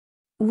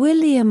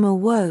William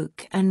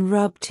awoke and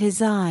rubbed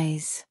his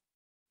eyes.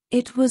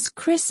 It was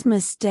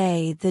Christmas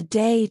Day, the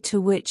day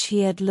to which he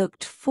had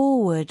looked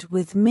forward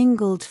with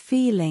mingled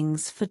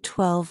feelings for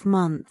 12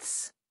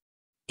 months.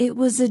 It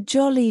was a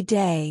jolly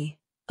day,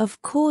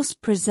 of course,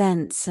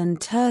 presents and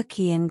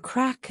turkey and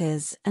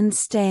crackers and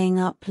staying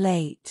up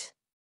late.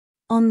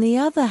 On the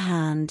other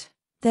hand,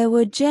 there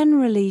were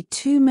generally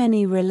too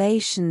many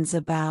relations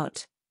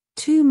about,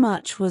 too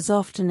much was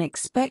often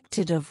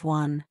expected of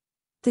one.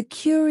 The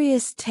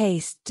curious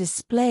taste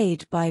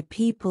displayed by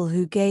people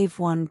who gave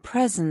one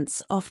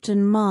presents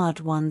often marred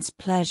one's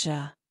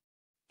pleasure.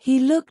 He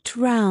looked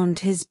round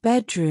his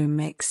bedroom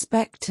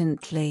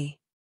expectantly.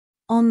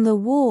 On the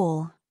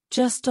wall,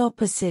 just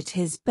opposite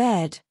his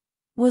bed,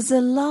 was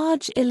a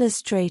large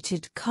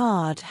illustrated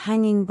card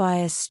hanging by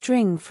a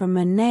string from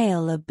a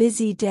nail. A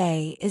busy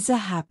day is a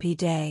happy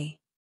day.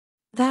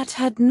 That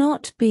had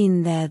not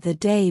been there the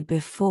day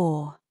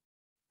before.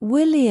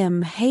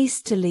 William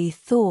hastily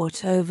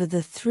thought over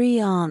the 3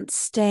 aunts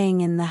staying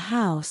in the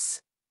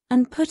house,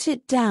 and put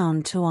it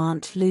down to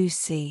Aunt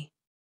Lucy.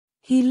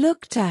 He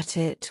looked at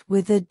it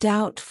with a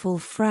doubtful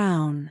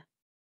frown.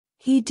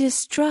 He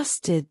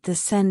distrusted the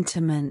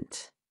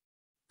sentiment.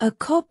 A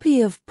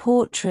copy of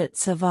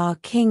Portraits of Our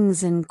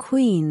Kings and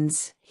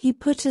Queens he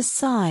put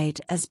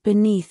aside as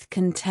beneath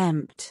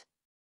contempt.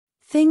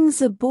 Things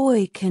a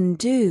Boy Can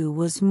Do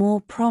was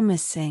more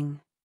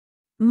promising.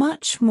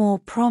 Much more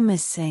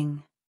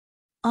promising.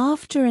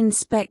 After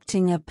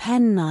inspecting a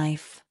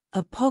penknife,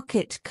 a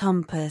pocket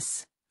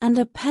compass, and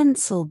a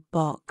pencil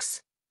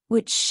box,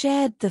 which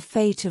shared the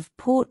fate of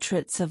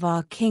Portraits of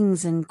Our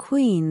Kings and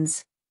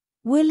Queens,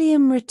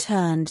 William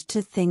returned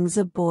to Things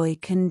a Boy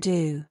Can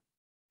Do.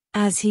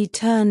 As he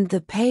turned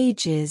the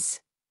pages,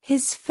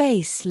 his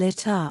face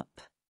lit up.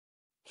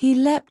 He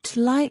leapt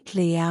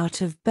lightly out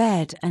of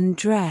bed and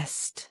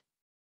dressed.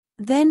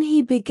 Then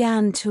he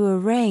began to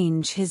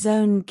arrange his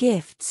own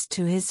gifts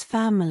to his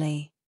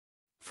family.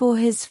 For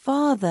his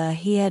father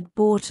he had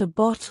bought a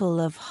bottle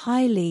of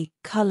highly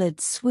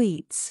colored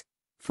sweets.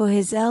 For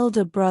his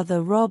elder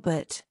brother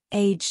Robert,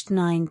 aged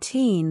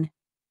 19,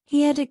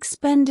 he had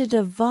expended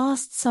a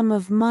vast sum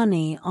of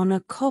money on a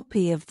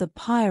copy of The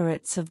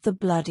Pirates of the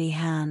Bloody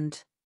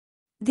Hand.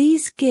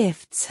 These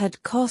gifts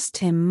had cost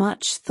him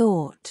much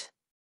thought.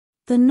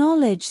 The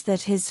knowledge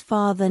that his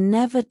father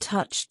never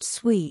touched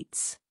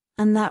sweets,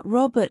 and that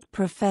Robert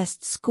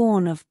professed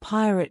scorn of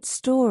pirate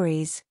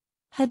stories,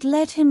 had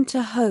led him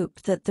to hope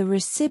that the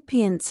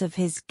recipients of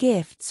his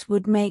gifts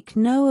would make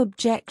no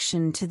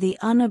objection to the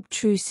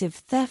unobtrusive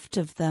theft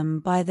of them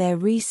by their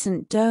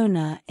recent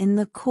donor in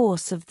the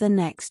course of the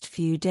next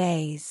few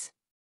days.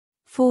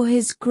 For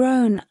his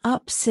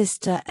grown-up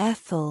sister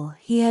Ethel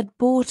he had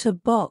bought a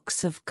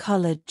box of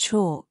colored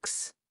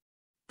chalks.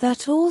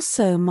 That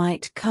also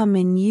might come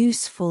in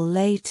useful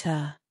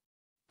later.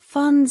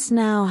 Funds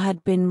now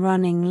had been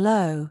running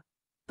low,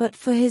 but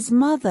for his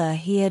mother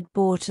he had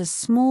bought a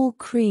small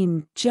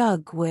cream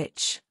jug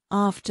which,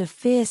 after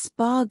fierce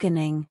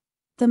bargaining,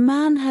 the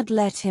man had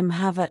let him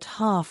have at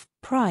half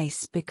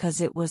price because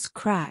it was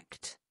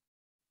cracked.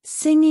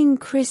 Singing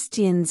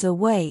Christians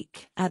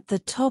Awake at the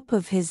top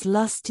of his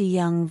lusty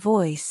young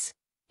voice,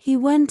 he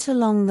went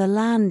along the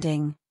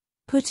landing,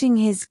 putting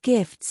his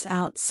gifts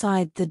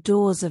outside the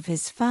doors of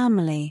his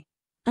family,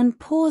 and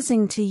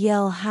pausing to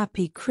yell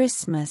Happy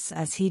Christmas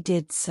as he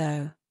did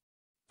so.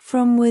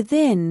 From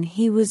within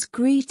he was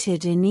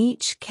greeted in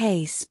each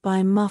case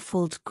by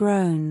muffled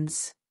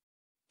groans.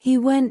 He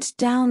went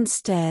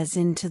downstairs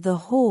into the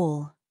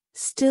hall,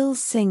 still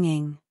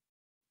singing.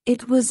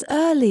 It was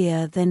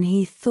earlier than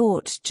he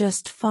thought,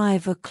 just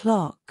 5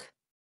 o'clock.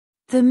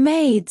 The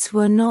maids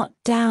were not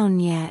down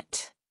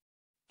yet.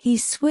 He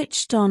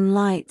switched on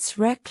lights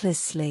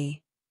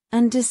recklessly,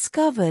 and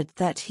discovered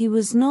that he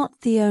was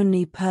not the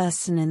only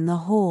person in the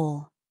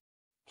hall.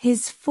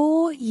 His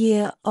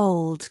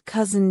 4-year-old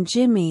cousin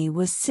Jimmy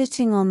was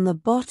sitting on the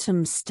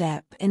bottom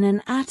step in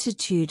an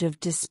attitude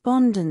of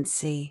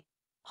despondency,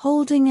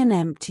 holding an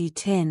empty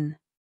tin.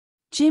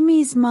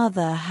 Jimmy's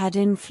mother had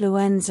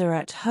influenza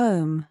at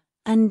home,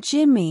 and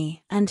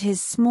Jimmy and his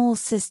small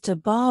sister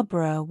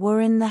Barbara were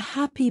in the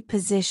happy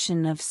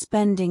position of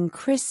spending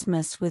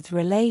Christmas with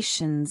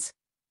relations,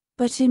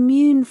 but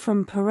immune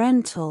from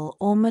parental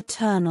or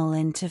maternal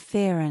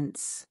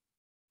interference.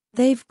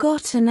 "They've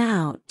gotten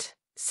out,"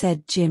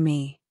 said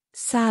Jimmy,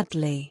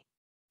 sadly.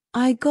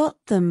 "I got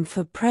them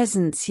for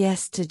presents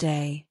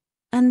yesterday,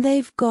 and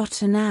they've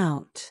gotten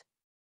out.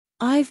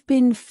 I've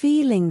been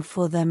feeling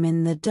for them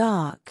in the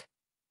dark,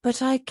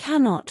 but I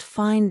cannot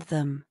find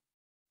them."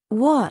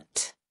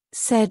 "What?"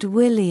 said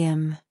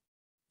William.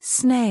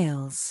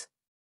 "Snails.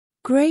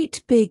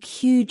 Great big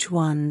huge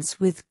ones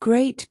with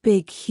great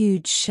big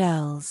huge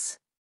shells.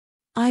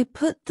 I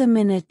put them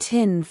in a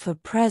tin for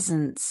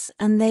presents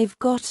and they've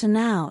gotten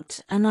out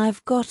and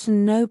I've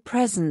gotten no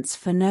presents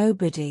for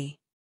nobody."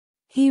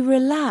 He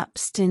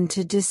relapsed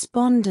into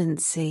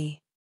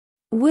despondency.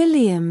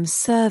 William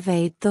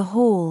surveyed the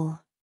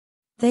hall.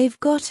 "They've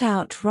got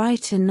out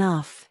right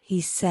enough," he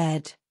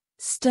said,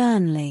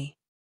 sternly.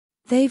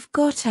 They've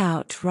got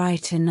out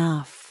right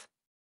enough.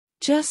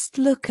 Just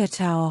look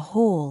at our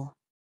hall.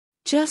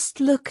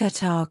 Just look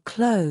at our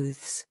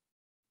clothes.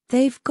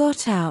 They've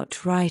got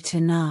out right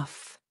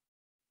enough.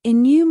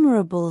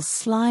 Innumerable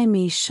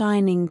slimy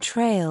shining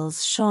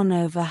trails shone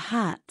over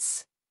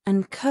hats,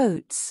 and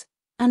coats,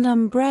 and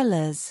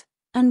umbrellas,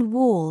 and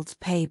walled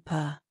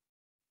paper.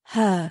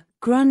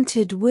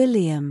 Grunted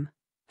William,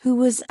 who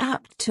was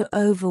apt to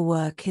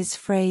overwork his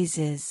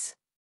phrases.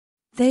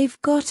 They've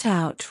got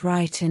out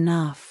right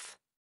enough.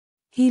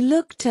 He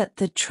looked at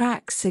the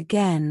tracks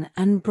again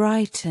and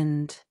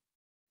brightened.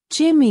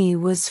 Jimmy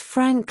was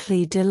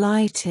frankly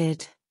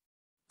delighted.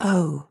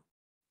 Oh,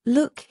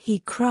 look, he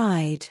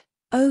cried.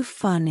 Oh,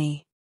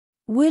 funny.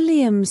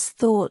 William's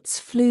thoughts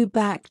flew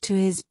back to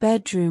his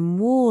bedroom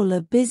wall.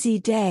 A busy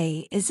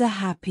day is a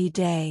happy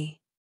day.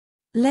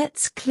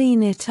 Let's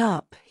clean it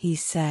up, he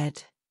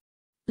said.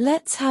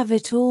 Let's have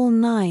it all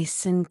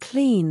nice and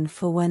clean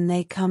for when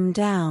they come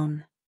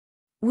down.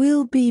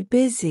 We'll be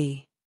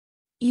busy.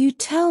 You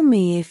tell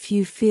me if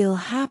you feel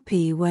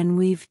happy when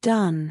we've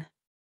done.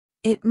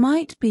 It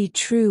might be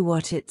true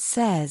what it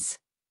says,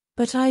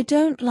 but I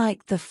don't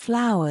like the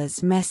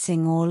flowers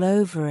messing all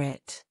over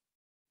it.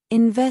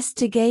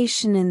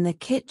 Investigation in the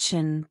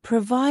kitchen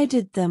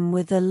provided them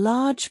with a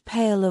large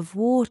pail of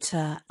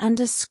water and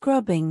a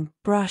scrubbing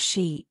brush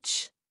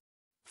each.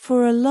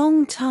 For a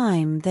long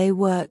time they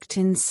worked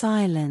in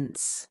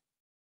silence.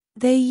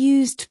 They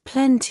used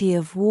plenty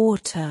of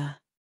water.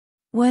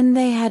 When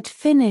they had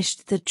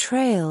finished, the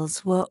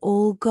trails were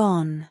all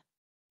gone.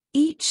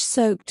 Each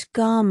soaked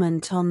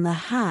garment on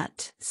the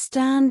hat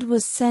stand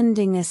was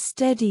sending a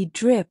steady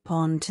drip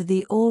onto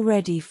the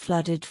already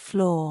flooded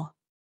floor.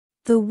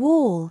 The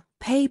wall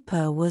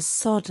paper was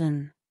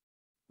sodden.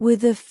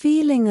 With a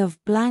feeling of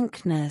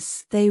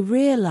blankness, they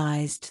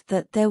realized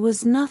that there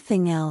was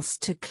nothing else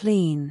to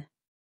clean.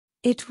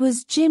 It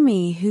was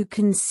Jimmy who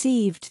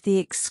conceived the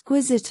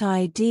exquisite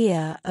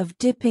idea of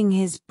dipping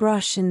his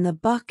brush in the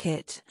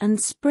bucket and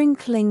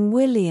sprinkling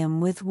William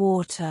with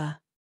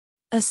water.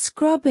 A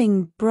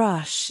scrubbing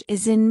brush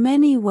is in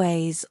many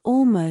ways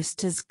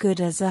almost as good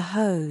as a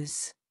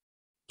hose.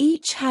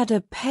 Each had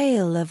a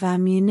pail of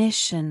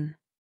ammunition.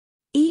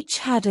 Each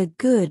had a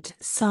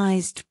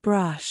good-sized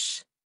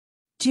brush.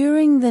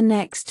 During the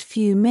next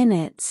few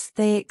minutes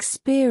they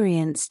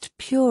experienced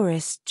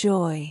purest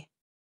joy.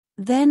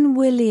 Then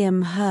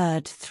William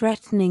heard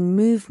threatening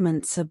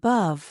movements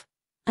above,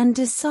 and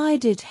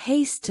decided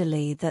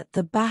hastily that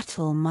the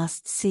battle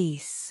must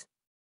cease.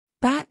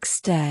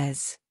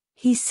 "Backstairs,"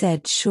 he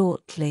said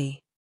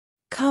shortly.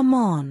 "Come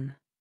on."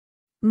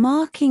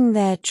 Marking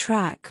their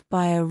track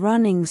by a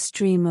running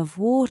stream of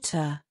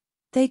water,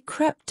 they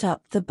crept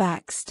up the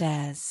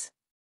backstairs.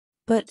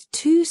 But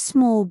two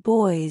small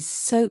boys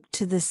soaked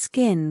to the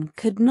skin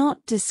could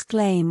not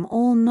disclaim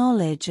all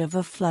knowledge of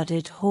a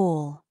flooded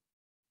hall.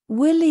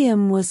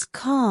 William was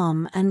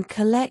calm and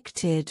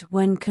collected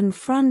when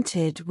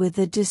confronted with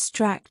a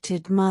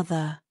distracted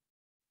mother.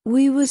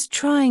 "We was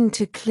trying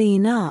to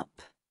clean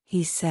up,"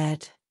 he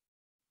said.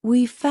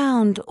 "We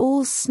found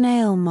all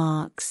snail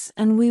marks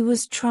and we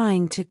was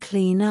trying to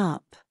clean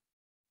up.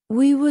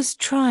 We was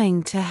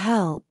trying to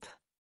help.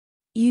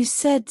 You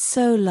said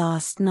so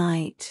last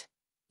night,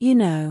 you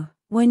know,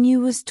 when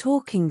you was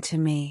talking to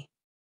me.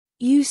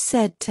 You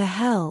said to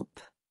help.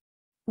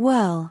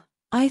 Well,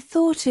 I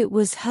thought it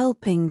was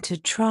helping to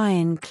try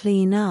and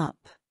clean up.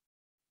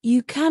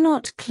 You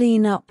cannot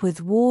clean up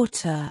with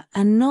water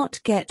and not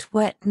get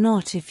wet,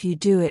 not if you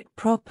do it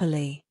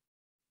properly.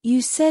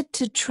 You said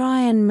to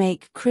try and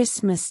make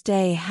Christmas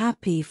Day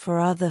happy for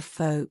other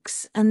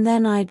folks and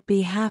then I'd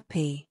be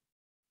happy.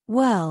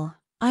 Well,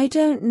 I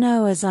don't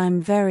know as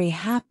I'm very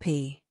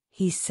happy,"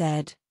 he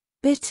said,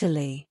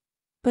 bitterly,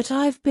 "but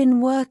I've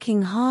been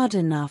working hard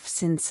enough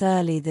since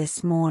early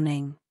this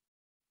morning.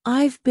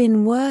 I've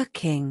been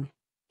working,"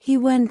 he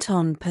went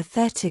on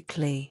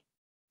pathetically.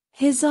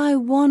 His eye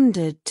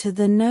wandered to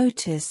the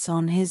notice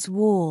on his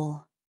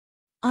wall.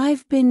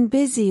 "I've been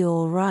busy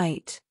all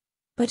right,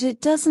 but it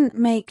doesn't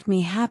make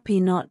me happy,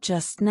 not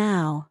just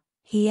now,"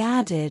 he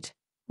added,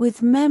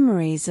 with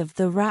memories of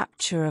the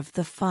rapture of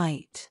the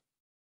fight.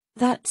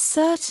 "That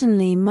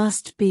certainly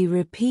must be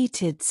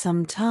repeated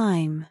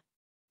sometime.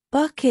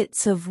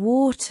 Buckets of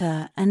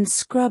water and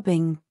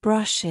scrubbing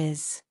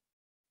brushes."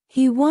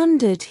 He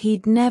wondered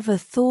he'd never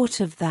thought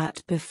of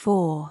that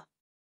before.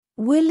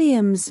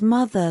 William's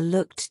mother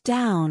looked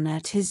down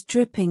at his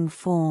dripping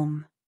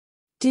form.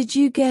 "Did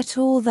you get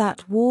all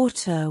that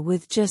water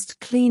with just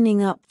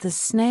cleaning up the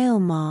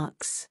snail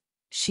marks?"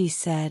 she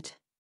said.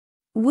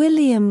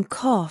 William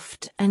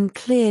coughed and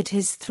cleared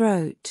his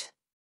throat.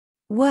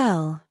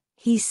 "Well,"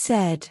 he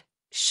said,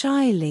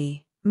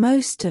 shyly,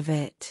 "most of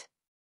it.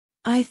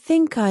 I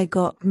think I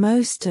got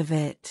most of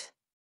it.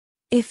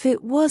 If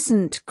it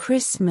wasn't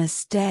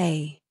Christmas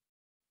Day,"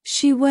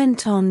 she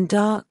went on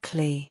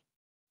darkly.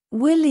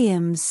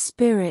 William's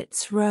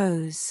spirits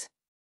rose.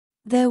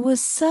 There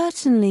was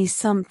certainly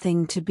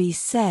something to be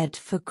said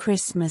for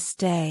Christmas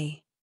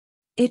Day.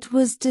 It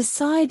was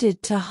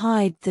decided to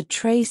hide the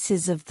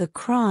traces of the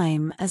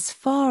crime as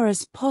far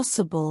as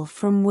possible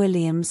from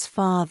William's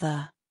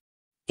father.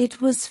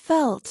 It was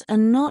felt,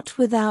 and not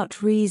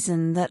without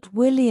reason, that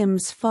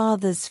William's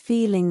father's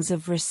feelings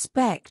of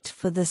respect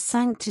for the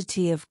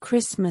sanctity of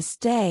Christmas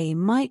Day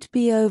might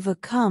be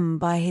overcome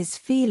by his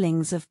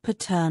feelings of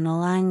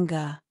paternal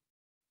anger.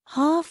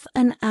 Half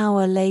an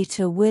hour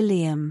later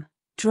William,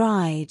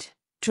 dried,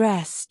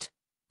 dressed,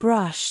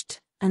 brushed,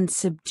 and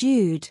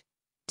subdued,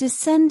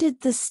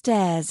 descended the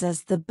stairs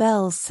as the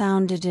bell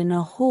sounded in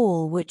a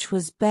hall which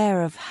was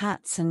bare of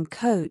hats and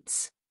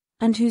coats,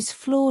 and whose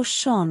floor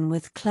shone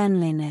with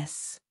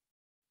cleanliness.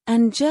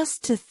 "And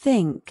just to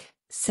think,"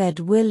 said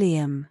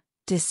William,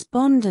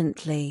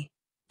 despondently,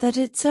 "that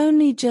it's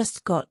only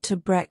just got to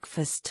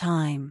breakfast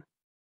time."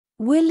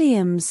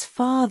 William's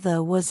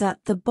father was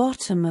at the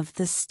bottom of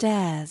the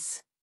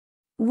stairs.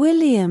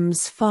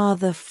 William's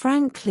father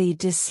frankly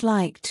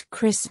disliked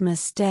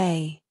Christmas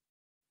Day.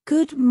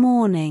 "Good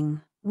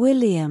morning,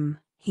 William,"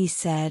 he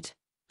said,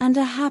 "and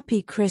a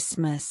happy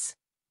Christmas.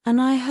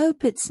 And I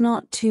hope it's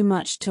not too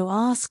much to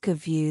ask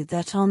of you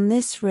that on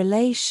this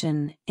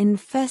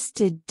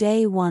relation-infested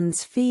day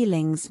one's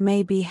feelings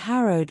may be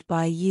harrowed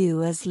by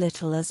you as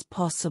little as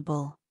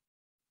possible.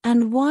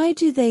 And why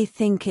do they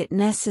think it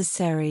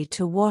necessary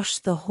to wash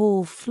the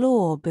hall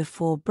floor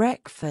before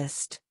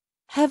breakfast?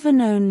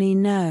 Heaven only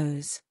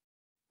knows."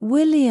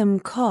 William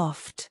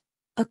coughed,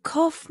 a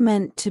cough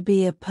meant to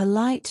be a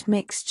polite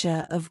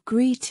mixture of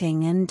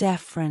greeting and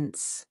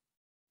deference.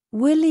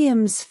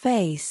 William's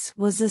face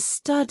was a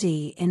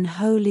study in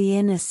holy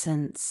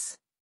innocence.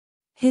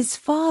 His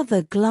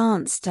father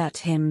glanced at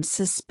him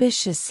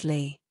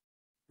suspiciously.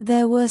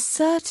 There were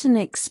certain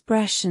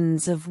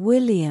expressions of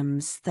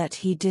William's that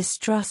he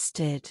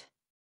distrusted.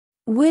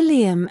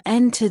 William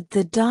entered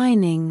the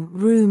dining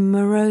room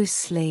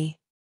morosely.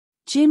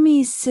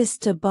 Jimmy's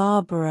sister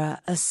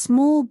Barbara, a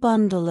small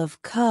bundle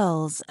of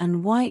curls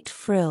and white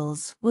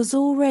frills, was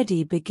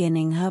already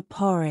beginning her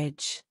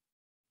porridge.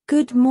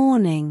 "Good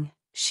morning,"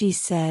 she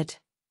said,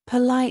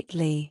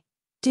 politely.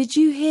 "Did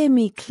you hear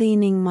me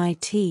cleaning my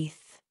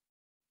teeth?"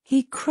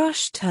 He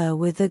crushed her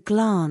with a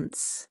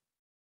glance.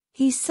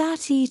 He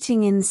sat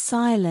eating in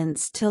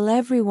silence till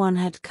everyone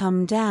had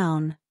come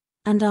down,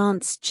 and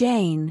Aunts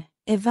Jane,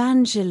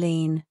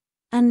 Evangeline,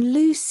 and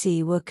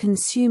Lucy were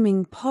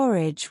consuming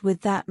porridge with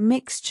that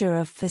mixture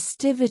of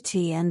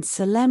festivity and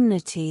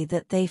solemnity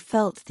that they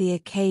felt the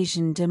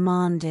occasion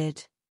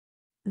demanded.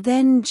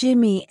 Then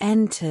Jimmy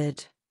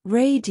entered,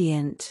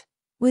 radiant,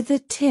 with a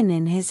tin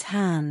in his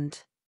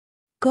hand.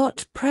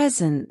 "Got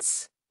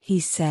presents," he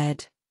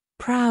said,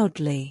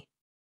 proudly.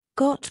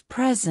 "Got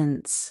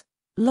presents,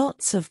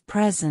 lots of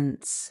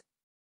presents."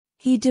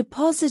 He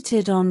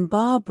deposited on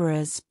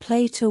Barbara's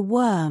plate a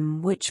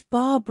worm which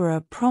Barbara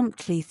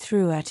promptly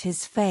threw at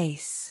his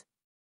face.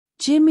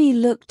 Jimmy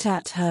looked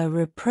at her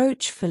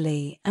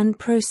reproachfully and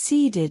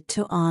proceeded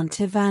to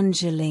Aunt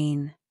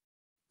Evangeline.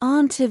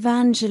 Aunt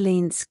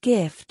Evangeline's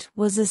gift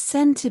was a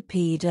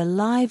centipede, a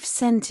live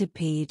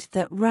centipede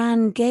that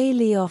ran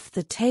gaily off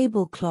the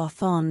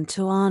tablecloth on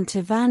to Aunt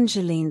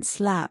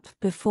Evangeline's lap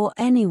before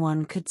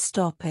anyone could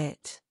stop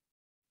it.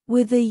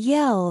 With a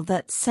yell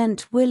that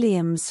sent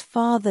William's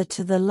father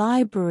to the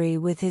library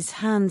with his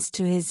hands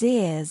to his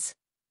ears,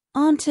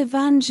 Aunt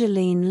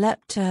Evangeline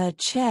leapt to her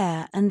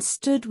chair and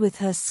stood with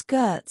her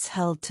skirts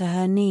held to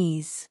her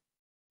knees.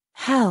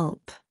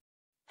 "Help!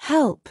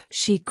 Help!"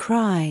 she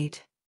cried.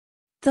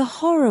 "The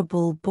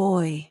horrible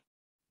boy!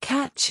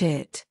 Catch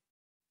it!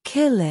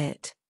 Kill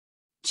it!"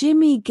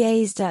 Jimmy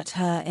gazed at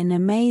her in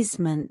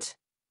amazement,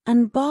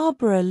 and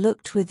Barbara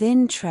looked with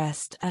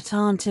interest at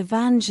Aunt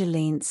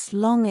Evangeline's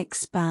long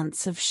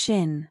expanse of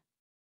shin.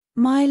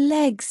 "My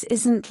legs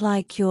isn't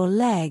like your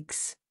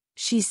legs,"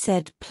 she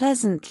said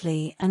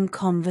pleasantly and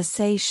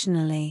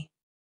conversationally.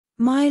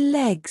 "My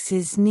legs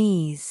is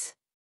knees."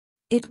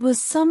 It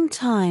was some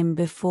time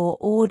before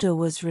order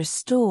was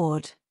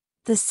restored,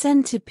 the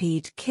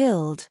centipede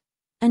killed,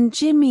 and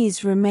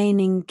Jimmy's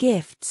remaining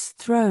gifts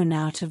thrown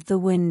out of the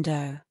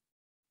window.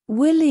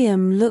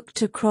 William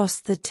looked across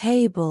the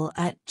table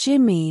at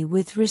Jimmy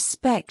with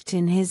respect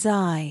in his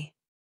eye.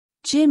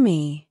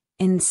 Jimmy,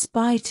 in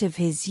spite of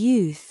his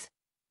youth,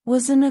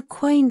 was an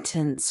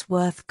acquaintance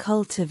worth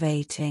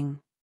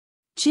cultivating.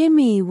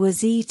 Jimmy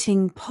was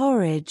eating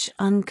porridge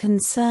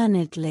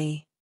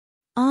unconcernedly.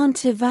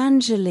 Aunt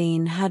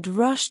Evangeline had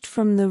rushed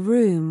from the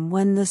room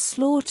when the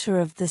slaughter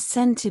of the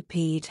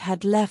centipede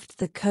had left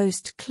the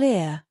coast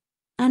clear,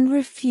 and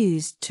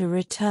refused to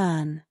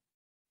return.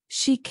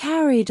 She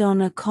carried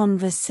on a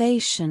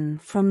conversation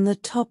from the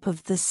top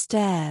of the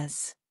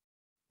stairs.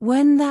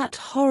 "When that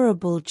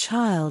horrible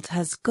child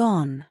has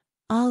gone,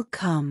 I'll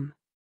come.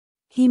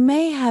 He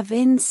may have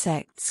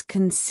insects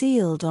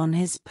concealed on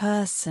his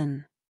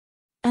person.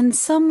 And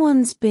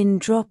someone's been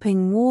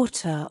dropping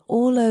water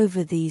all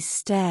over these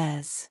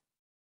stairs.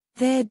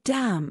 They're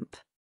damp."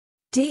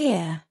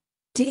 "Dear,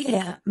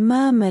 dear,"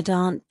 murmured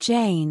Aunt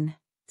Jane,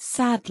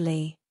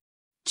 sadly.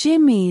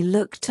 Jimmy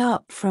looked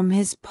up from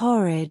his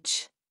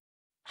porridge.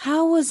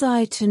 How was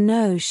I to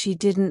know she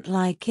didn't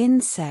like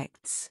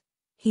insects?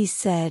 He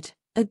said,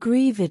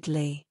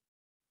 aggrievedly.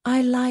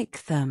 I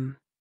like them.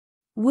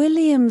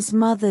 William's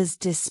mother's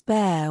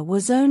despair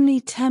was only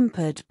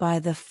tempered by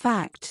the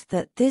fact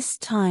that this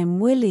time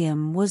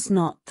William was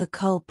not the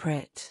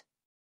culprit.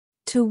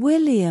 To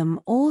William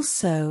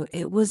also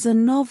it was a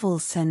novel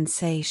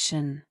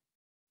sensation.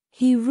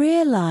 He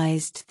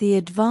realized the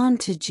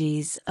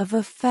advantages of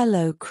a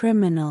fellow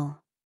criminal.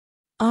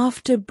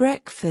 After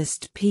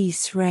breakfast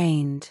peace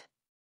reigned.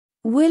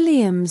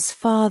 William's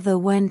father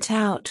went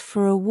out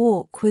for a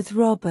walk with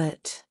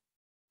Robert.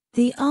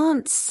 The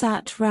aunts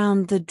sat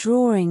round the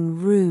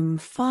drawing-room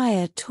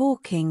fire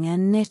talking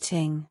and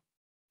knitting.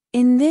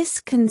 In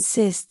this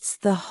consists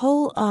the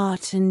whole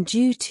art and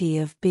duty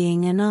of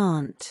being an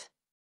aunt.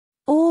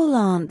 All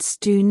aunts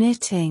do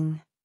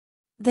knitting.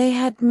 They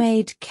had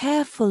made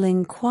careful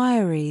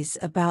inquiries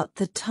about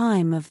the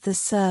time of the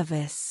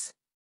service.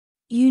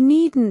 You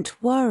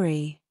needn't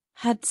worry,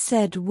 had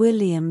said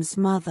William's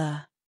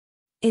mother.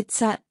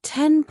 It's at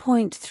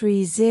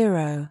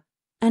 10:30,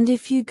 and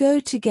if you go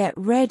to get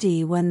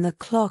ready when the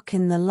clock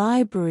in the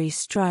library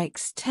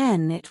strikes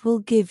 10, it will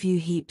give you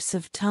heaps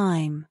of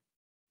time.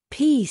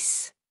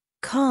 Peace,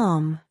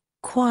 calm,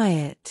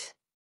 quiet.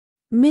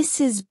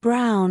 Mrs.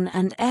 Brown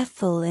and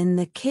Ethel in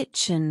the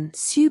kitchen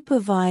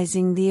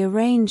supervising the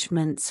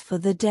arrangements for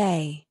the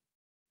day.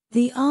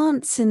 The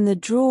aunts in the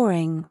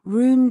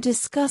drawing-room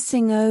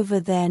discussing over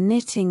their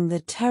knitting the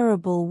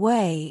terrible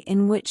way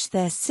in which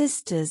their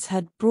sisters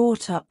had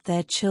brought up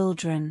their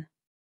children.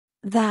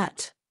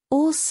 That,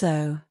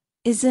 also,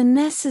 is a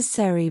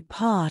necessary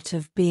part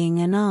of being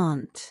an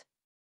aunt.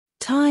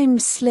 Time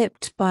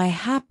slipped by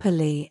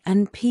happily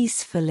and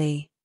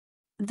peacefully.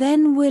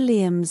 Then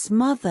William's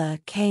mother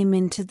came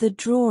into the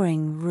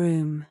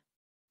drawing-room.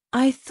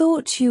 I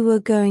thought you were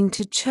going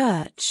to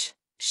church,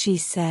 she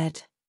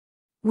said.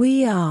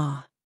 We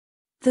are.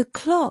 The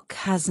clock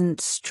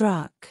hasn't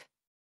struck.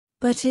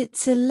 But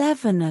it's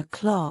 11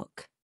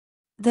 o'clock.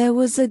 There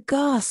was a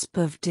gasp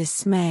of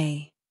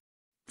dismay.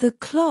 The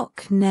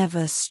clock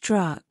never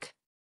struck.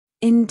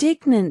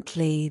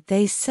 Indignantly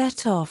they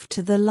set off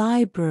to the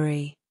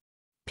library.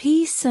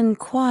 Peace and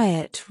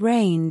quiet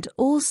reigned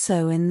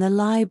also in the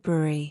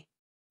library.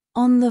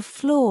 On the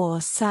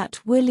floor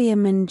sat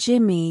William and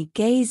Jimmy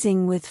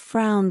gazing with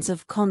frowns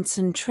of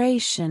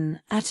concentration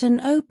at an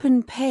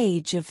open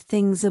page of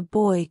things a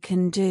boy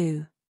can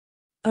do.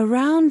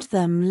 Around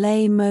them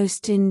lay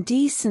most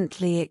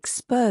indecently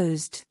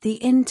exposed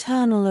the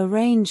internal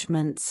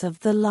arrangements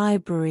of the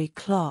library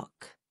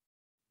clock.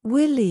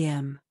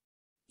 William,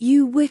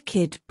 you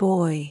wicked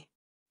boy.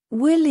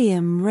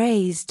 William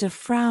raised a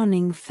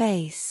frowning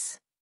face.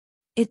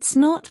 It's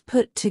not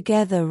put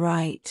together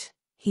right,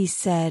 he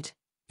said.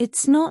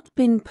 It's not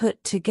been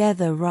put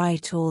together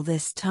right all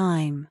this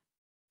time.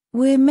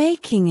 We're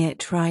making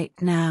it right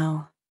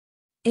now.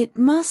 It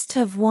must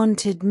have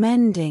wanted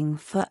mending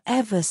for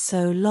ever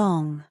so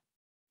long.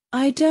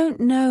 I don't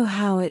know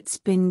how it's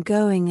been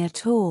going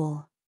at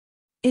all.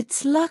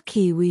 It's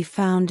lucky we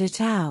found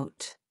it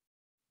out.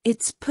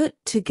 It's put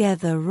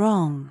together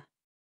wrong.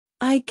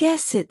 I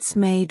guess it's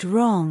made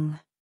wrong.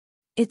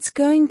 It's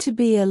going to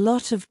be a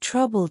lot of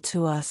trouble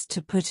to us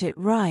to put it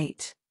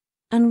right.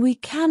 And we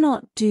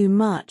cannot do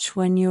much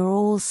when you're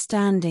all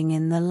standing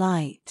in the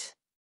light.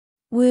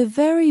 We're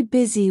very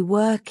busy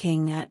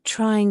working at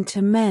trying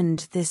to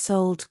mend this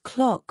old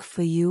clock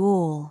for you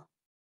all.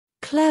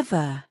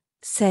 Clever,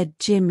 said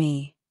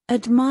Jimmy,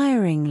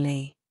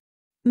 admiringly.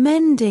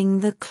 Mending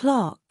the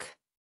clock.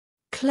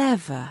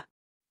 Clever.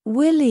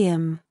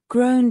 William,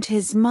 groaned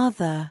his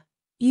mother,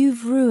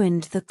 you've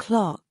ruined the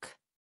clock.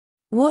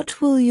 What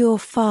will your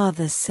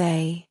father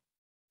say?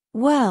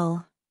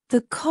 Well, the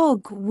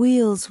cog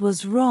wheels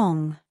was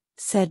wrong,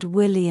 said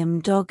William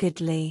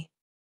doggedly.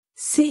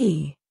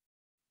 See?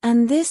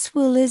 And this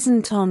wheel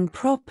isn't on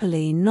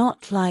properly,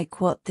 not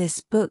like what this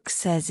book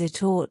says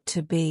it ought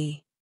to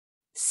be.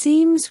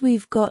 Seems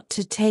we've got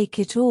to take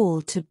it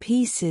all to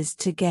pieces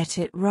to get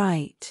it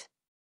right.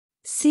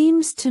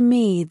 Seems to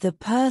me the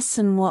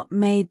person what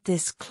made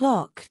this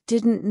clock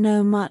didn't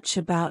know much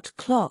about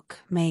clock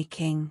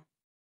making.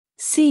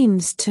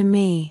 Seems to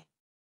me.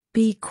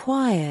 Be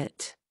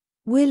quiet.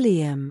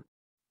 William,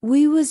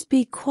 we was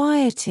be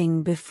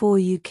quieting before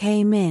you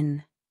came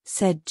in,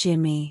 said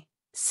Jimmy,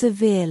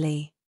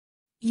 severely.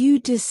 You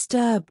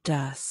disturbed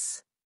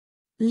us.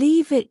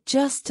 Leave it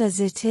just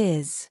as it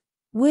is,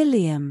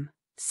 William,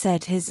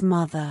 said his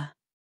mother.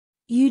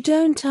 You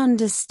don't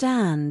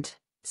understand,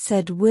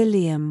 said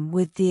William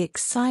with the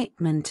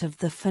excitement of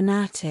the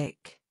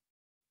fanatic.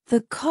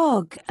 The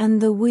cog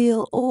and the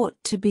wheel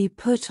ought to be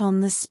put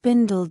on the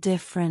spindle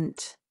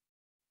different.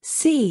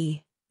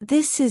 See,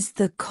 this is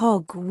the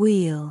cog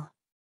wheel.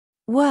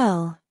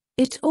 Well,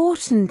 it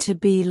oughtn't to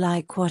be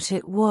like what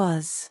it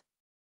was.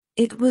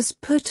 It was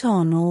put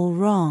on all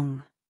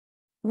wrong.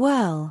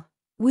 Well,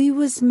 we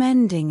was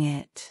mending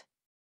it.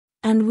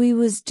 And we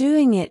was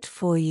doing it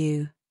for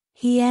you,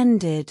 he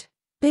ended,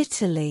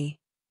 bitterly,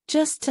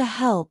 just to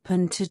help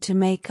and to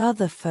make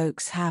other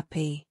folks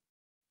happy.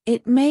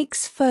 It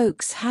makes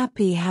folks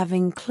happy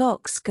having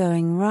clocks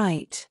going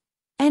right,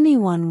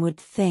 anyone would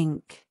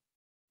think.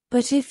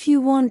 But if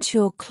you want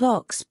your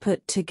clocks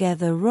put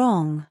together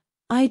wrong,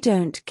 I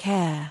don't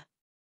care."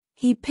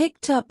 He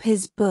picked up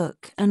his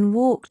book and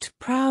walked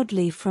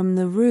proudly from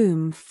the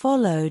room,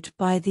 followed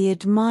by the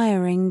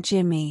admiring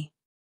Jimmy.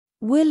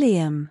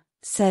 "William,"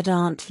 said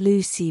Aunt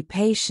Lucy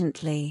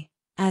patiently,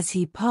 as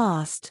he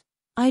passed,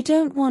 "I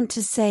don't want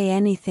to say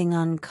anything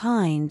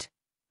unkind,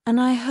 and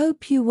I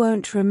hope you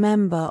won't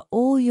remember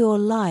all your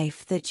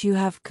life that you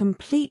have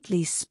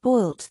completely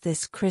spoilt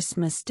this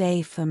Christmas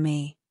Day for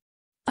me."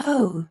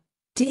 "Oh,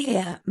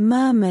 dear,"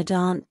 murmured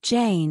Aunt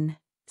Jane,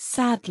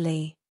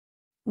 sadly.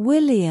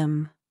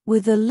 William,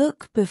 with a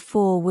look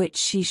before which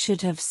she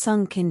should have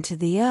sunk into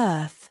the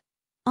earth,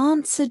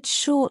 answered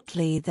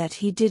shortly that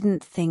he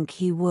didn't think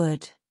he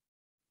would.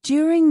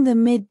 During the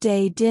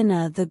midday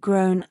dinner the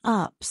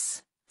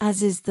grown-ups,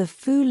 as is the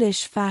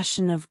foolish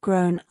fashion of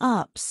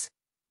grown-ups,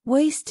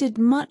 wasted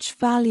much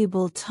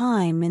valuable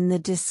time in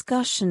the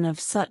discussion of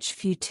such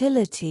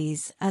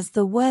futilities as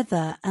the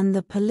weather and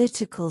the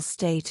political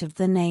state of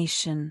the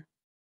nation.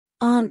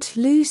 Aunt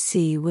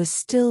Lucy was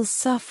still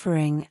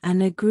suffering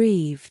and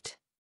aggrieved.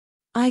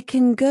 "I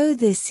can go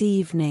this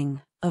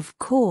evening, of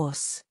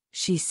course,"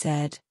 she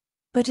said,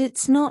 "but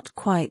it's not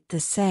quite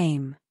the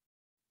same.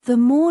 The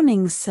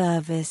morning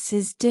service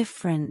is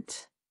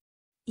different."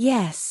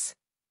 "Yes,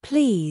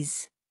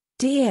 please,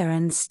 dear,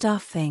 and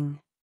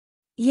stuffing."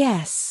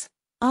 "Yes,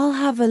 I'll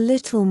have a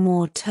little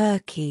more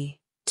turkey,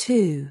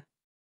 too.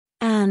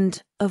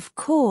 And, of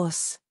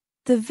course,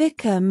 the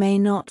vicar may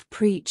not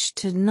preach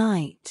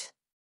tonight.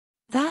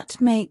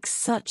 That makes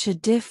such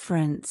a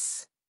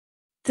difference.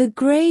 The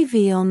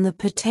gravy on the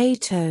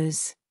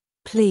potatoes,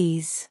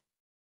 please.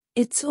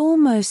 It's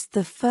almost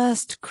the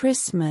first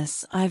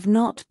Christmas I've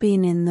not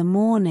been in the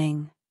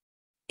morning.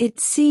 It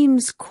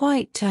seems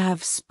quite to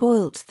have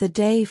spoilt the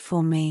day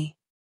for me."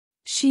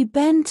 She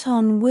bent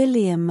on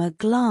William a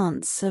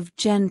glance of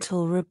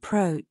gentle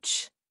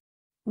reproach.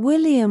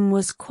 William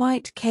was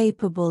quite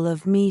capable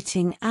of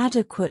meeting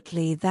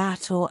adequately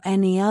that or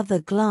any other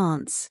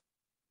glance,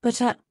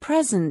 but at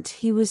present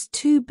he was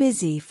too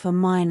busy for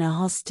minor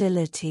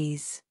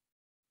hostilities.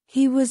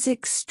 He was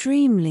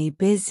extremely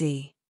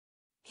busy.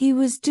 He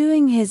was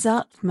doing his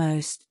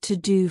utmost to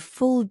do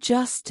full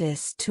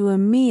justice to a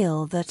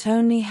meal that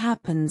only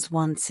happens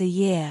once a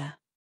year.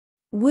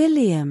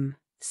 "William,"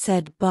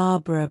 said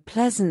Barbara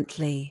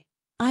pleasantly,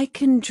 "I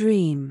can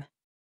dream."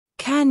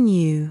 "Can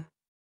you?"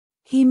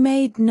 He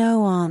made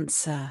no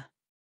answer.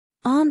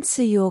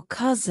 "Answer your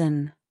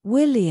cousin,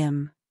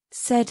 William,"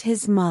 said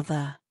his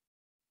mother.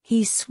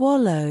 He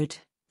swallowed,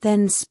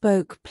 then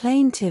spoke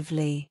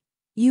plaintively.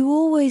 "You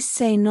always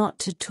say not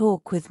to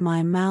talk with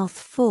my mouth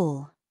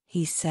full,"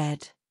 he said.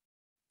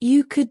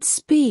 "You could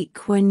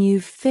speak when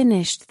you've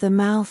finished the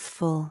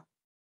mouthful."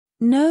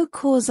 "No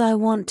cause I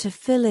want to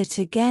fill it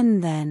again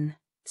then,"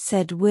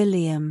 said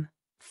William,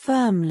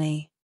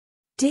 firmly.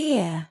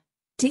 "Dear,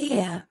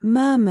 dear,"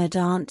 murmured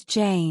Aunt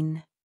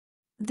Jane.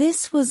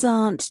 This was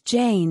Aunt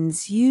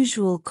Jane's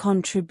usual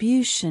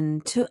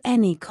contribution to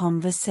any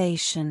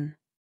conversation.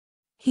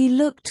 He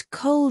looked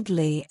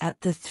coldly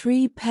at the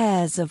 3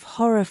 pairs of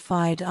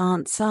horrified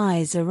aunt's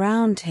eyes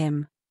around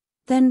him,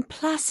 then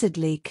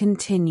placidly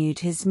continued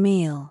his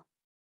meal.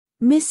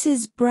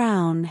 Mrs.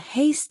 Brown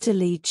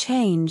hastily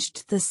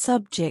changed the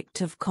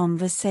subject of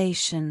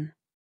conversation.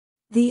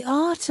 The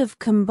art of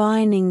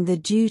combining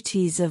the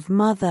duties of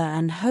mother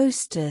and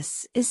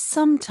hostess is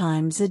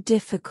sometimes a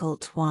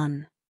difficult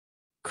one.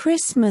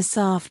 Christmas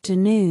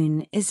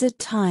afternoon is a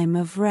time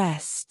of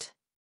rest.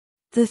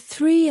 The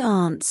 3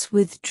 aunts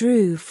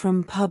withdrew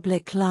from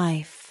public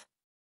life.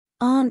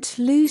 Aunt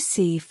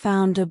Lucy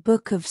found a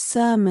book of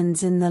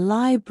sermons in the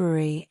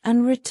library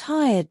and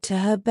retired to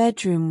her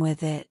bedroom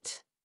with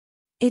it.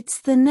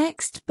 "It's the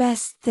next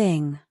best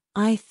thing,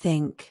 I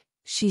think,"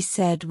 she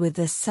said with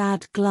a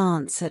sad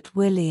glance at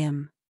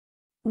William.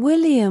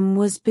 William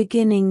was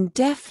beginning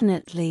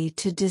definitely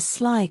to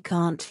dislike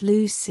Aunt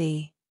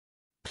Lucy.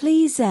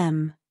 "Please,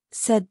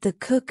 said the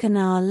cook an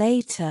hour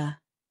later,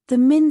 the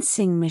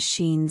mincing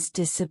machines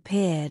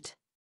disappeared."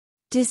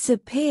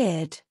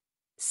 "Disappeared?"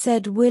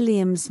 said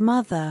William's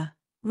mother,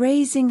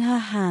 raising her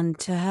hand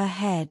to her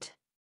head.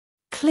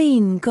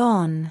 "Clean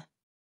gone.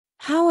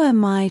 How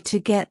am I to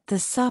get the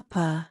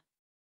supper?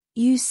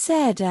 You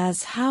said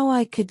as how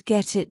I could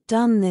get it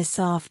done this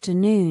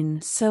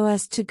afternoon so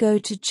as to go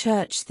to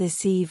church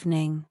this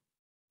evening.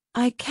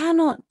 I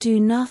cannot do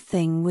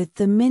nothing with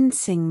the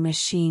mincing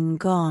machine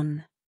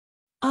gone.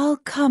 I'll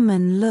come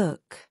and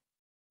look."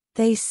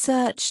 They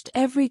searched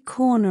every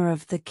corner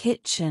of the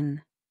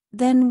kitchen.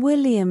 Then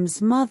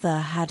William's mother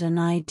had an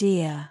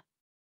idea.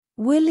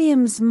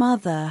 William's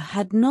mother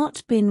had not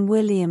been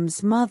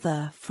William's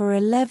mother for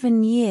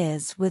 11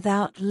 years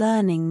without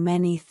learning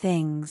many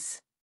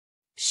things.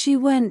 She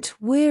went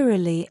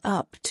wearily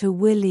up to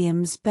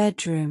William's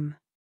bedroom.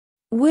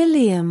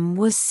 William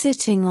was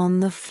sitting on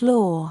the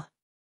floor.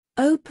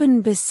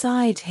 Open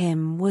beside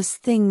him was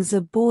Things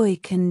a Boy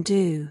Can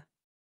Do.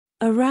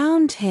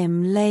 Around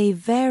him lay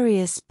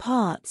various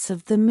parts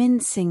of the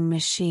mincing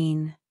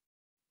machine.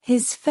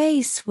 His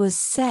face was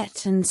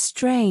set and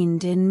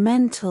strained in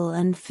mental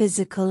and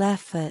physical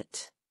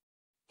effort.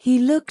 He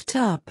looked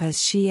up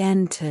as she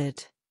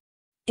entered.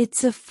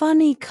 "It's a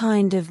funny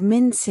kind of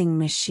mincing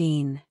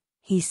machine,"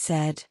 he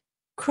said,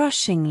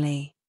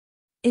 crushingly.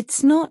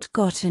 "It's not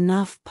got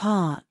enough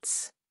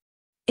parts.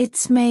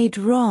 It's made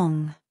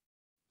wrong.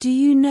 Do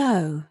you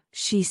know,"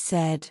 she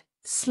said,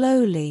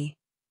 slowly,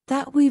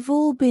 "that we've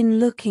all been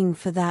looking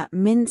for that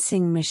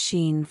mincing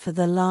machine for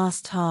the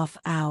last half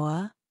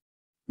hour?"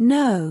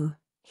 "No,"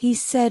 he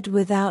said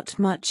without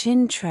much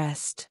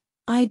interest,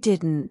 "I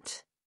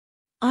didn't.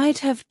 I'd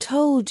have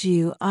told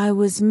you I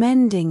was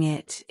mending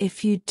it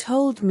if you'd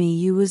told me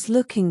you was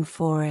looking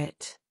for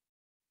it."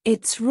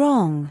 "It's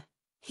wrong,"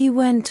 he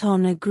went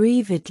on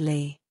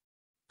aggrievedly.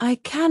 "I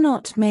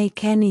cannot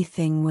make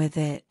anything with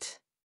it.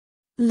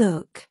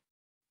 Look.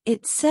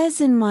 It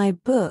says in my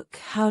book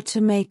how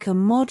to make a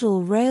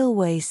model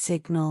railway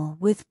signal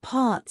with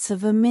parts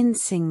of a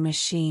mincing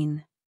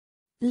machine.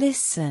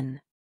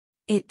 Listen.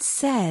 It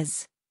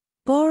says,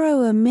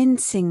 borrow a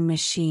mincing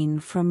machine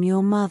from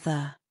your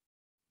mother."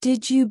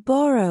 "Did you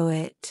borrow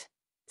it?"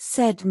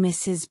 said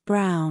Mrs.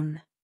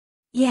 Brown.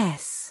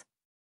 "Yes."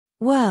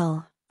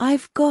 "Well,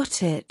 I've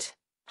got it,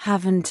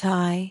 haven't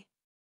I?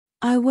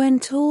 I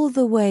went all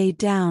the way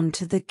down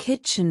to the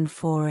kitchen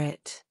for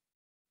it."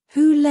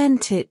 "Who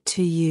lent it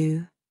to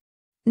you?"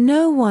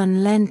 "No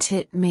one lent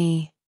it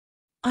me.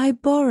 I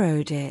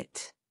borrowed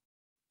it.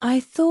 I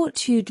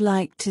thought you'd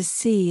like to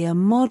see a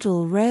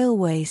model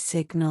railway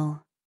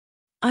signal.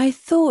 I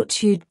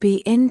thought you'd be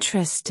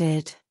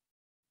interested.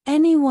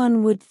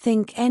 Anyone would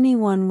think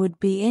anyone would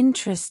be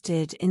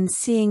interested in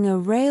seeing a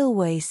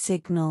railway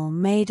signal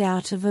made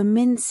out of a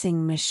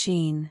mincing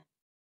machine."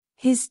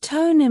 His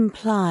tone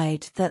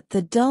implied that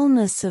the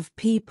dullness of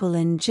people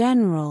in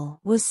general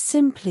was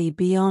simply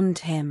beyond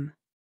him.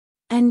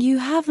 "And you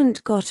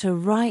haven't got a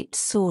right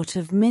sort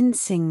of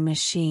mincing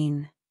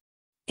machine.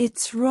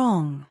 It's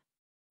wrong.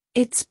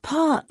 Its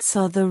parts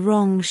are the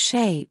wrong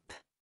shape.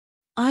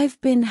 I've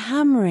been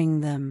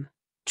hammering them,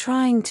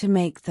 trying to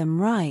make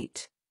them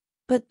right,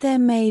 but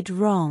they're made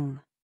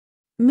wrong."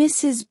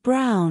 Mrs.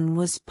 Brown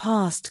was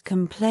past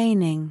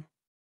complaining.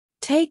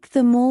 "Take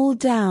them all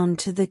down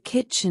to the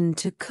kitchen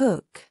to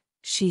cook,"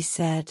 she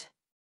said.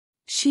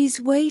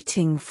 "She's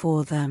waiting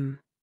for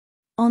them."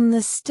 On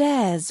the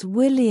stairs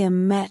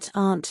William met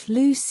Aunt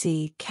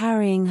Lucy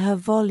carrying her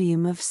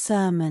volume of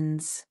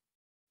sermons.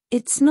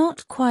 "It's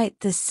not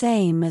quite the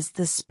same as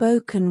the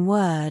spoken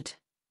word,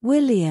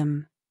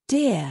 William,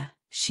 dear,"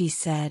 she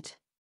said.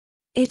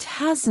 "It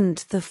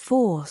hasn't the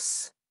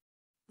force.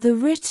 The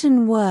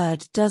written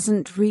word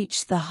doesn't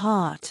reach the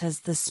heart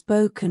as the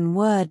spoken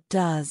word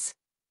does,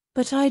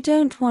 but I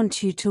don't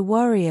want you to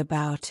worry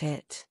about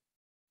it."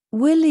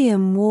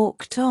 William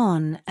walked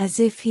on as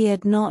if he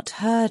had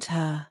not heard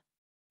her.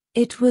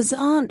 It was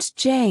Aunt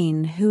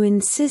Jane who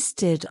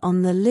insisted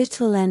on the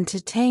little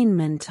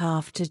entertainment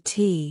after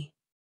tea.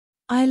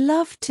 "I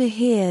love to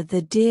hear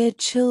the dear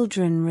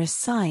children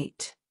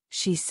recite,"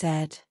 she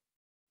said.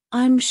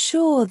 "I'm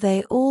sure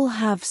they all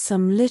have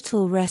some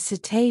little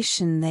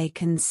recitation they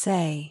can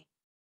say."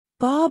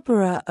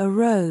 Barbara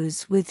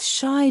arose with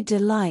shy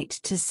delight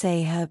to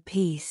say her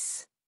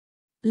piece.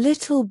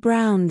 "Little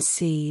brown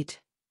seed,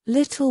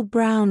 little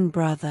brown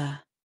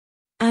brother.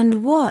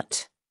 And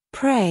what,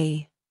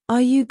 pray,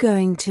 are you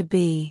going to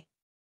be?"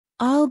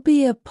 "I'll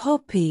be a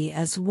poppy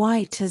as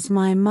white as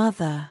my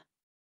mother."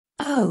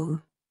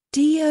 "Oh,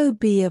 do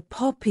be a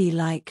poppy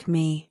like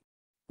me."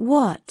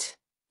 "What?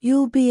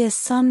 You'll be a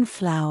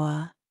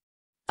sunflower."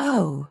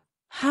 "Oh,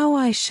 how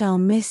I shall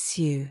miss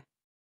you.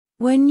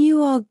 When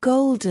you are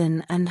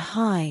golden and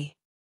high,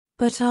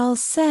 but I'll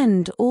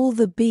send all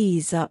the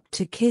bees up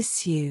to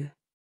kiss you.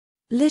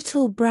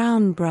 Little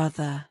brown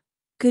brother,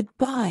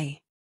 goodbye."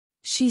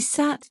 She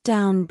sat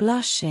down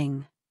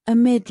blushing,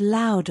 amid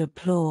loud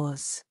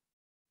applause.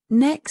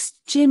 Next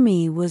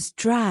Jimmy was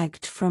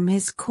dragged from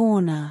his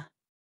corner.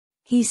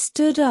 He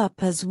stood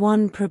up as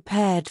one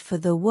prepared for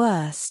the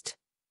worst,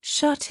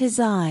 shut his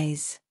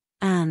eyes,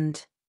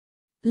 and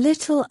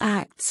little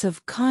acts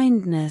of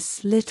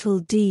kindness, little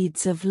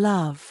deeds of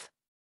love.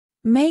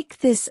 Make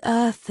this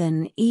earth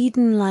an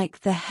Eden like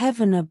the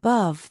heaven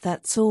above,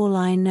 that's all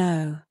I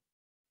know.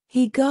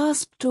 He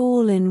gasped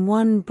all in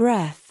one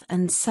breath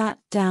and sat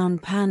down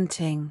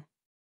panting.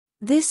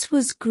 This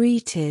was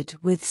greeted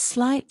with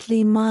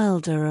slightly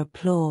milder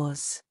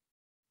applause.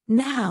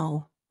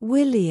 "Now,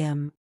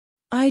 William,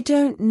 I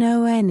don't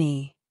know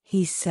any,"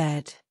 he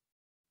said.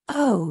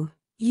 "Oh,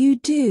 you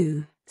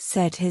do,"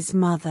 said his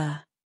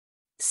mother.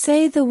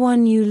 "Say the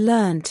one you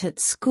learnt at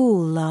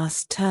school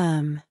last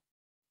term.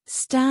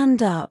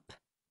 Stand up,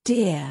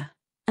 dear,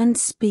 and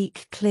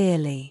speak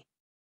clearly."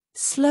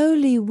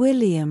 Slowly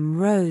William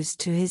rose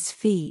to his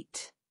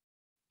feet.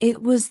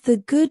 It was the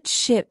good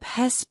ship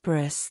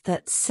Hesperus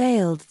that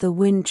sailed the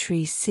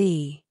wintry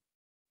sea.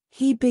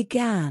 He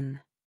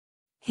began.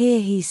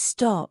 Here he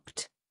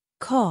stopped,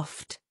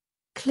 coughed,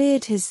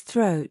 cleared his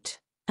throat,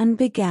 and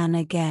began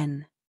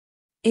again.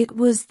 It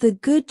was the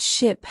good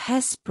ship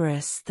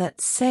Hesperus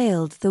that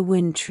sailed the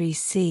wintry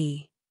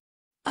sea.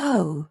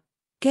 "Oh,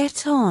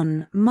 get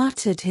on,"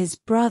 muttered his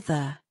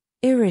brother,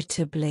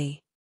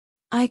 irritably.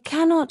 "I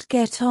cannot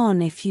get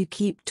on if you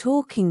keep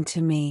talking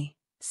to me,"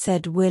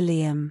 said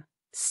William,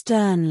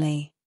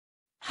 sternly.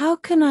 "How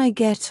can I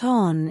get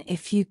on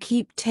if you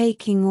keep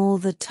taking all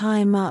the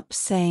time up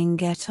saying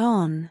get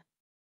on?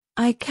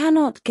 I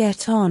cannot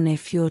get on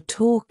if you're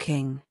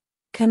talking,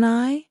 can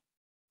I?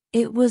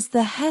 It was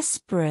the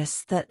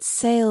Hesperus that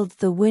sailed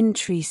the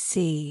wintry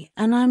sea,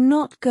 and I'm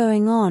not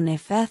going on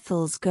if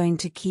Ethel's going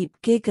to keep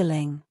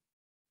giggling.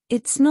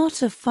 It's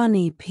not a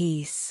funny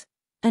piece,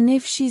 and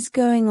if she's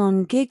going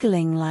on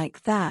giggling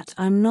like that,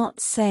 I'm not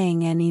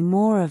saying any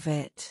more of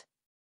it."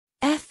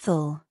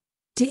 "Ethel,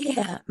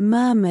 dear,"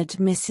 murmured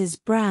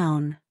Mrs.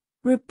 Brown,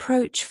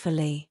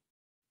 reproachfully.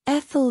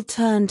 Ethel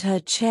turned her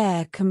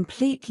chair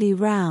completely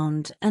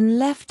round and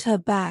left her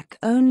back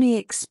only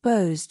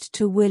exposed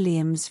to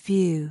William's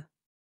view.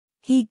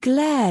 He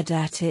glared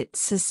at it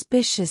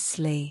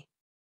suspiciously.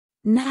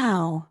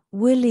 "Now,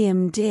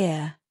 William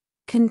dear,"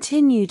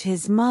 continued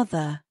his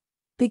mother,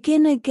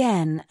 "begin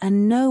again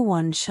and no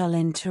one shall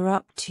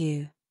interrupt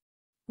you."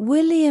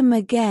 William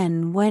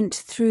again went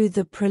through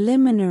the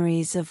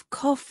preliminaries of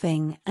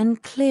coughing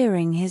and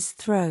clearing his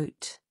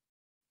throat.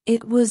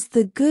 It was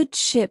the good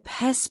ship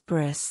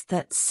Hesperus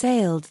that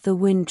sailed the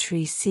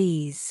wintry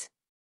seas.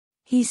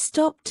 He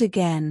stopped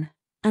again,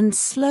 and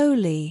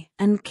slowly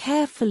and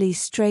carefully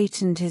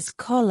straightened his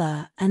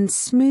collar and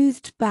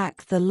smoothed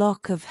back the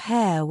lock of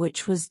hair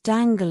which was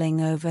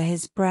dangling over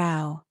his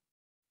brow.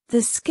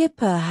 The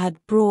skipper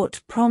had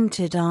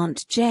prompted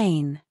Aunt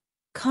Jane,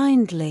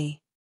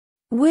 kindly.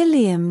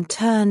 William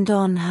turned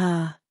on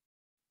her.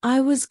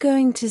 "I was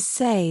going to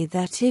say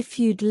that if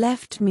you'd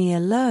left me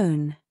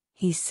alone,"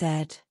 he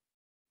said.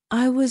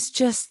 "I was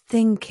just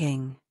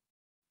thinking.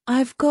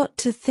 I've got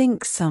to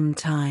think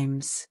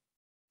sometimes.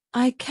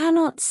 I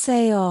cannot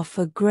say off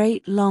a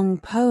great long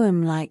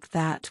poem like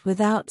that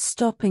without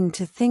stopping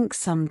to think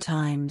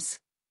sometimes,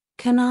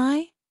 can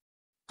I?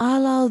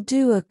 I'll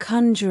do a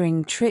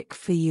conjuring trick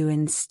for you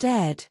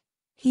instead,"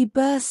 he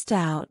burst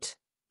out,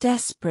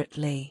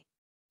 desperately.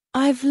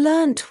 "I've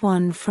learnt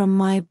one from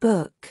my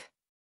book.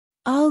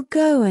 I'll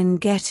go and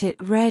get it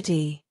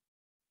ready."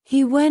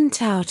 He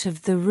went out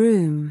of the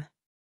room.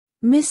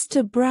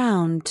 Mr.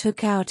 Brown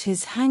took out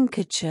his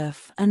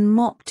handkerchief and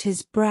mopped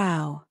his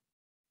brow.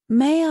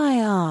 "May I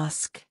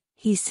ask,"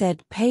 he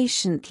said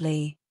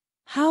patiently,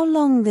 "how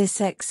long this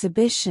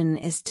exhibition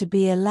is to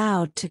be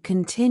allowed to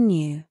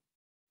continue?"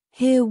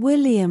 Here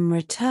William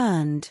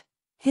returned,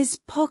 his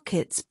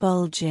pockets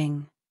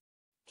bulging.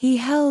 He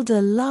held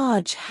a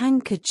large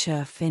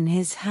handkerchief in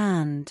his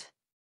hand.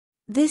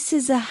 "This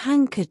is a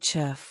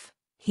handkerchief,"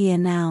 he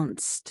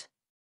announced.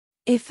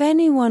 "If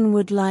anyone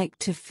would like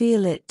to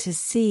feel it to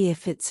see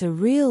if it's a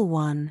real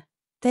one,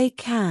 they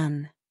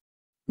can.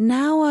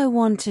 Now I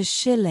want a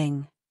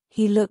shilling."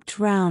 He looked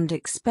round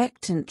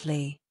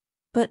expectantly,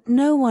 but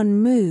no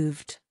one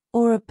moved,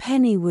 "or a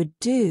penny would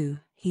do,"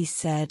 he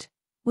said,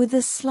 with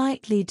a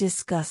slightly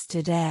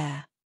disgusted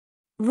air.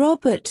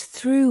 Robert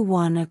threw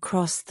one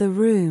across the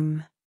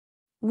room.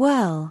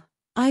 "Well,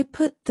 I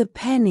put the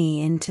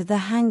penny into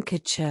the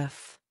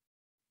handkerchief.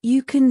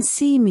 You can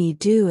see me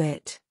do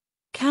it,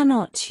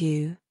 cannot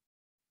you?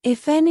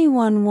 If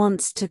anyone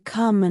wants to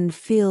come and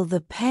feel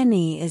the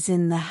penny is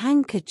in the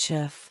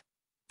handkerchief,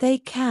 they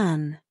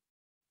can."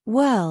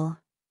 Well,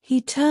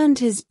 he turned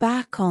his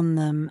back on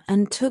them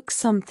and took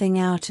something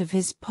out of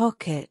his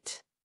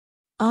pocket.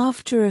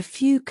 After a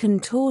few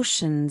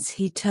contortions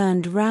he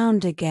turned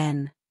round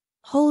again,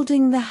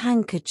 holding the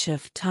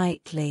handkerchief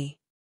tightly.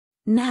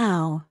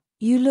 "Now,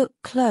 you look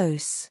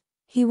close."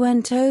 He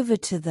went over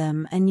to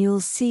them, "and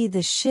you'll see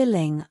the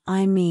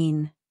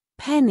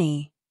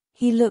penny,"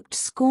 he looked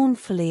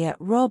scornfully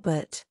at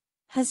Robert,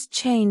 "has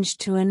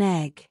changed to an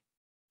egg.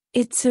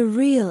 It's a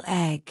real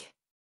egg.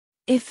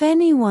 If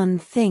anyone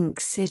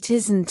thinks it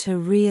isn't a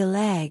real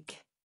egg."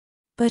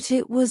 But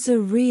it was a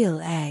real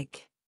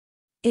egg.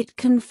 It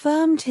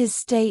confirmed his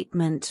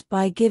statement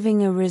by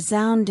giving a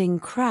resounding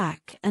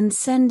crack and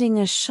sending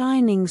a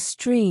shining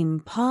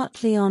stream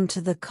partly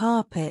onto the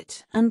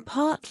carpet and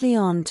partly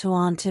onto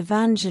Aunt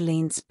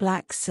Evangeline's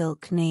black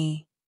silk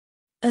knee.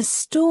 A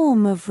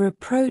storm of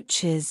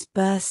reproaches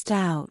burst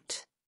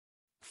out.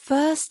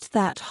 First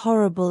that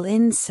horrible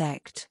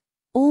insect,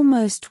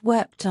 almost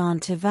wept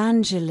Aunt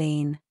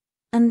Evangeline,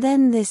 and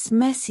then this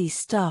messy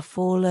stuff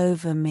all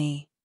over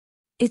me.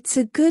 It's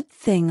a good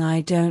thing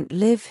I don't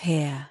live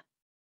here.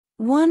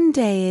 One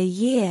day a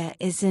year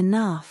is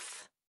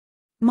enough.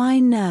 My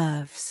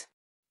nerves.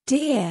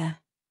 "Dear,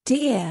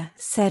 dear,"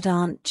 said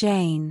Aunt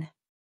Jane.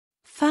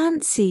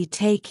 "Fancy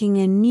taking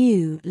a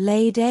new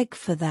laid egg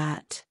for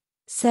that,"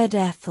 said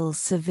Ethel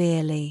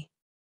severely.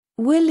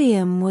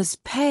 William was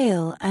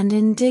pale and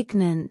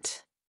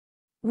indignant.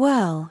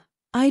 "Well,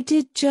 I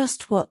did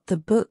just what the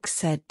book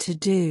said to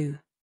do.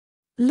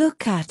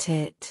 Look at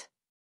it.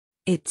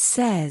 It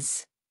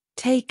says,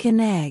 take an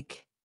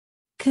egg.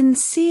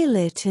 Conceal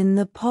it in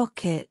the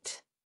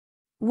pocket.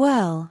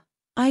 Well,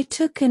 I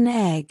took an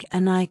egg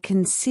and I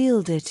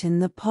concealed it in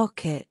the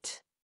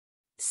pocket.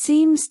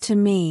 Seems to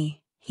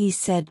me, he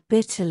said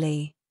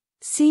bitterly,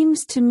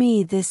 seems to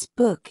me this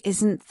book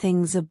isn't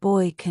things a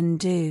boy can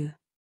do.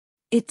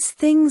 It's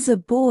things a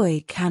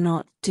boy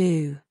cannot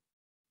do.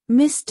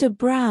 Mr.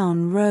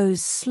 Brown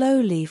rose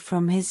slowly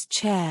from his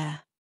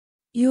chair.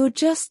 You're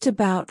just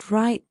about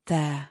right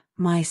there,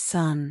 my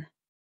son.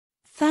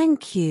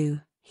 Thank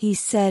you, he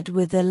said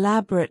with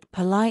elaborate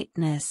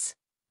politeness,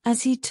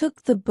 as he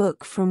took the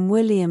book from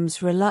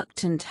William's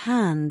reluctant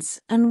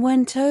hands and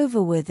went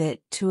over with it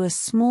to a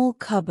small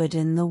cupboard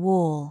in the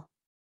wall.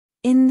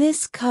 In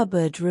this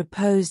cupboard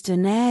reposed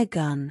an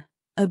airgun,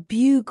 a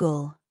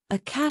bugle, a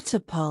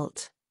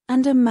catapult,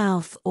 and a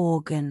mouth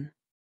organ.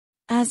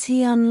 As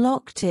he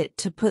unlocked it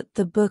to put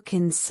the book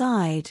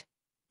inside,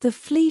 the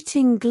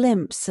fleeting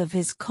glimpse of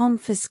his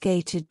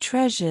confiscated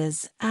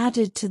treasures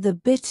added to the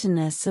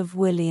bitterness of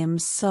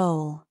William's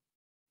soul.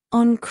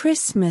 On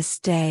Christmas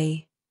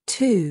Day,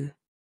 too,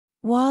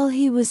 while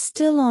he was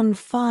still on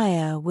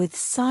fire with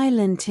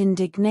silent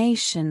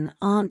indignation,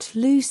 Aunt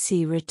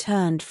Lucy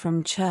returned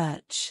from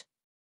church.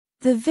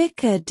 The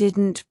vicar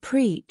didn't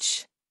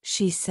preach,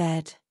 she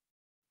said.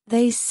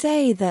 They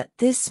say that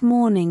this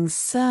morning's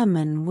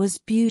sermon was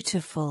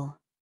beautiful.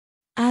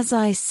 As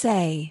I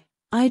say,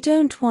 I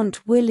don't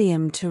want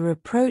William to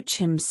reproach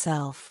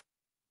himself,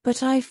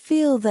 but I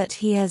feel that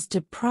he has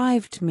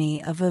deprived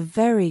me of a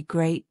very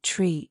great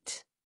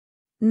treat.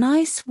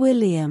 Nice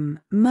William,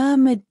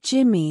 murmured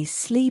Jimmy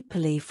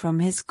sleepily from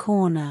his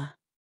corner.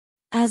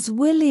 As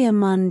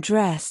William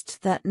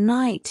undressed that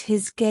night,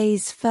 his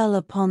gaze fell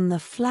upon the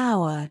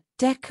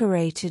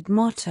flower-decorated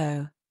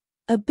motto,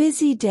 "A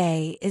busy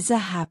day is a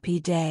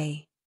happy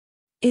day."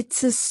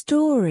 It's a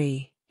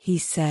story, he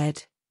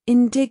said,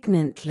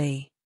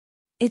 indignantly.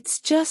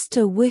 It's just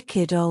a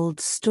wicked old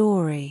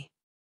story.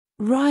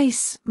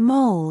 Rice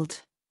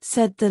mold,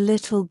 said the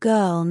little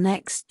girl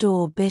next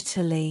door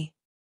bitterly.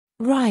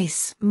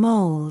 Rice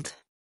mold.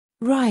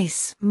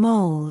 Rice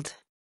mold.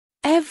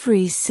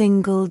 Every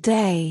single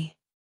day.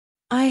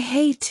 I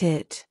hate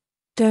it,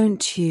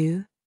 don't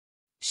you?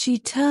 She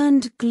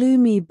turned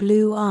gloomy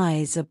blue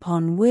eyes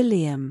upon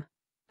William,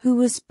 who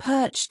was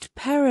perched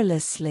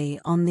perilously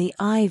on the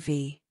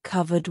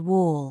ivy-covered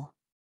wall.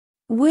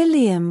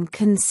 William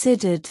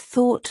considered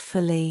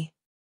thoughtfully.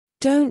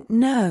 Don't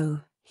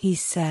know, he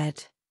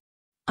said.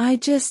 I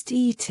just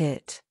eat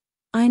it.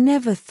 I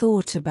never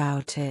thought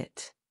about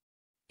it.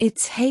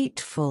 It's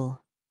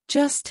hateful,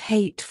 just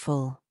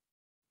hateful.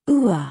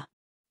 Ooh,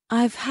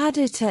 I've had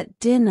it at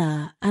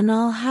dinner and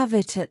I'll have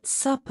it at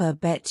supper,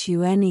 bet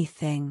you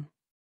anything.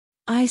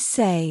 I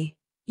say,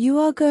 you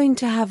are going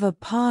to have a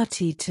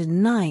party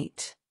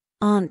tonight,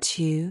 aren't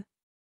you?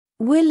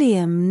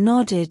 William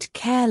nodded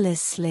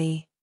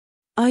carelessly.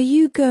 Are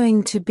you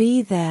going to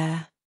be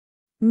there?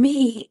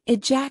 Me,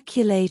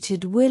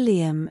 ejaculated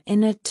William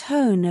in a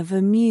tone of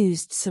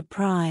amused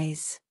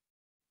surprise.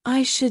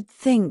 I should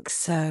think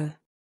so.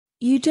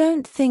 You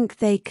don't think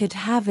they could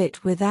have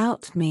it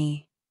without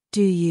me,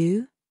 do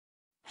you?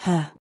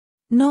 Huh.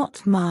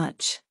 Not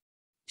much.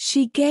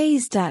 She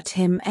gazed at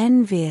him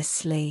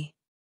enviously.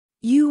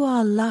 You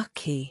are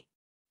lucky.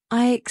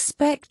 I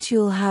expect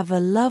you'll have a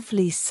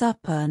lovely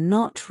supper,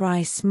 not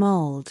rice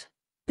mold,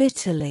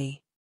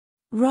 bitterly.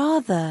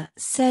 Rather,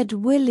 said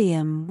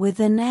William with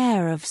an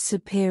air of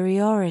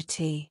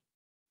superiority.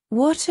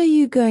 What are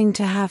you going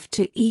to have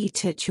to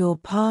eat at your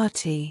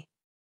party?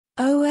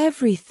 Oh,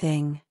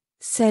 everything,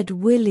 said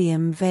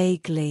William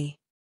vaguely.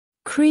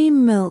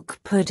 Cream milk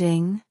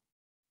pudding?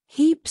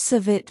 Heaps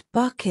of it,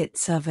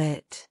 buckets of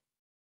it.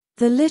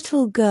 The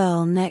little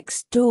girl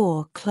next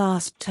door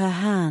clasped her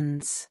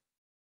hands.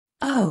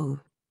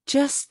 Oh,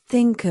 just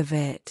think of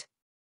it.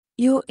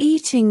 You're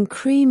eating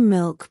cream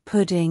milk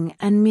pudding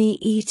and me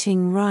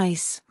eating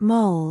rice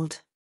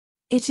mold.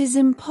 It is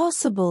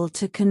impossible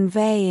to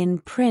convey in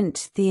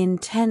print the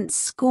intense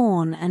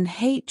scorn and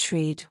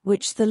hatred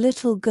which the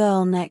little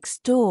girl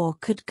next door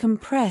could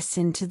compress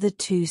into the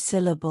 2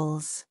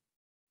 syllables.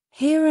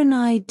 Here an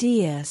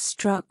idea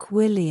struck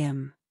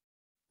William.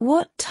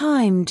 What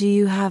time do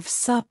you have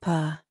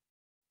supper?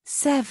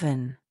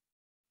 7.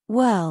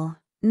 Well,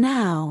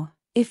 now,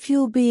 if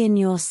you'll be in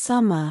your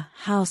summer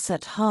house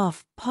at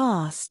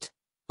past,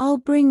 I'll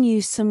bring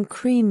you some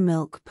cream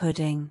milk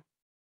pudding.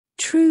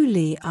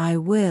 Truly I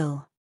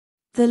will.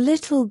 The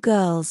little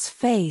girl's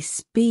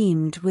face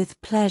beamed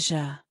with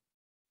pleasure.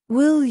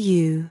 Will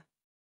you?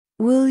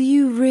 Will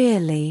you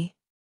really?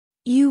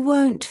 You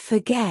won't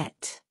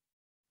forget?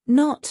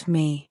 Not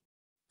me.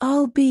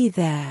 I'll be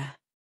there.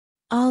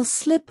 I'll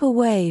slip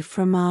away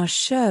from our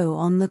show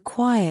on the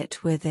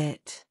quiet with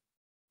it.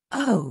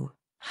 Oh,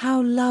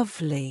 how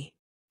lovely.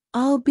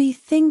 I'll be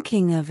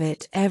thinking of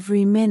it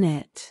every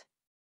minute.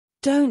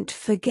 Don't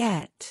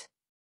forget.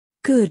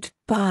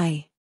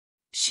 Goodbye.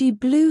 She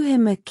blew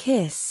him a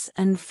kiss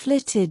and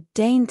flitted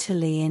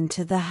daintily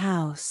into the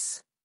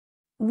house.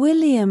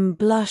 William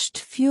blushed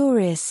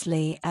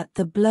furiously at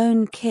the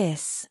blown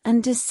kiss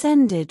and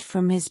descended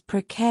from his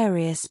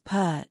precarious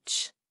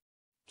perch.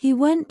 He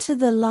went to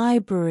the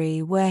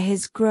library where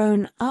his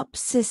grown-up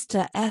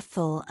sister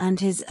Ethel and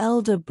his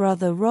elder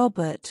brother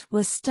Robert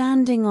were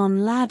standing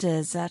on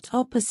ladders at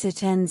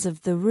opposite ends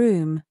of the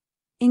room,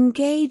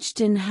 engaged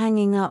in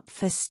hanging up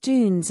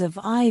festoons of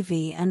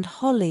ivy and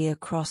holly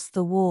across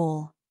the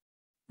wall.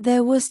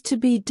 There was to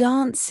be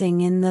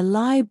dancing in the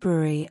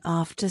library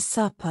after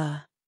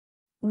supper.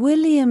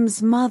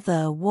 William's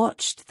mother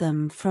watched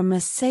them from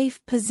a safe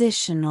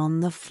position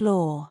on the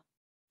floor.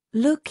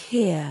 "Look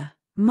here,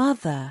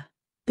 Mother,"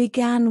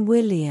 began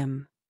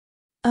William.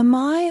 "Am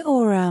I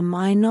or am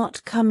I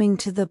not coming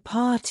to the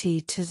party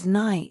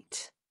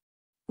tonight?"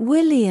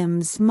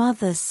 William's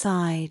mother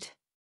sighed.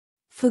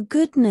 "For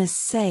goodness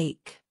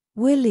sake,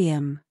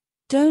 William,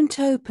 don't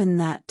open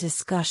that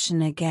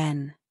discussion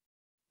again.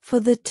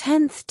 For the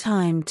 10th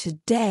time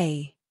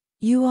today,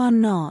 you are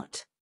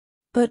not."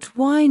 "But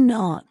why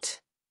not?"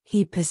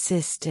 he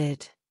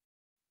persisted.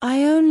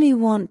 "I only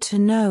want to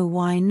know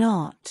why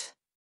not.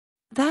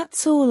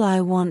 That's all I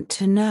want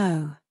to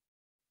know.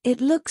 It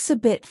looks a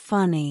bit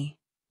funny,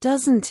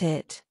 doesn't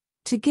it,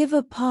 to give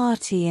a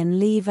party and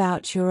leave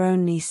out your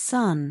only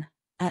son,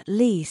 at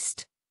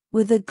least,"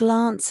 with a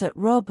glance at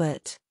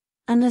Robert,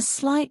 and a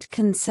slight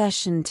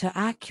concession to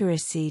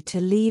accuracy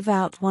to leave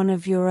out one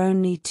of your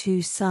only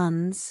 2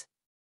 sons.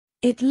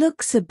 "It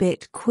looks a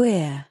bit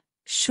queer,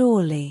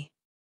 surely."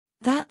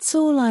 "That's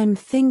all I'm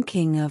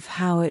thinking of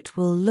how it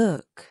will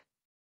look."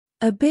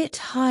 "A bit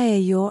higher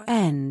your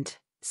end,"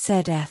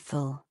 said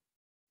Ethel.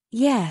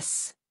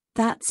 "Yes,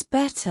 that's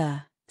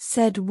better,"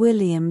 said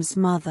William's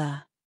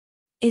mother.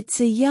 "It's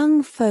a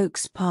young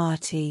folks'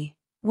 party,"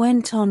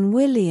 went on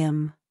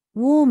William,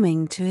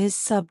 warming to his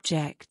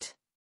subject.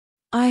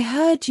 "I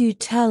heard you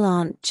tell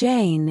Aunt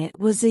Jane it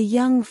was a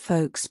young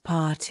folks'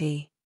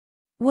 party."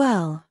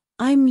 "Well,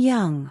 I'm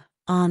young,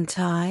 aren't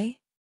I?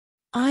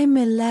 I'm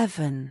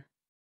 11.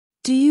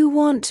 Do you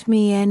want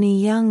me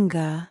any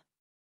younger?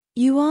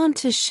 You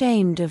aren't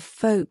ashamed of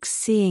folks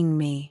seeing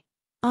me,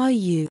 are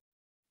you?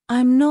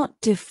 I'm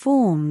not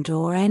deformed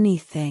or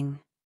anything."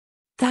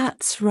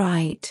 "That's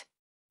right.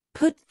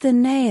 Put the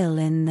nail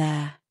in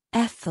there,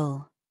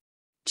 Ethel.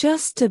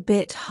 Just a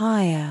bit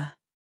higher.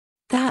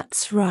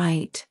 That's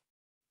right.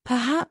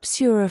 Perhaps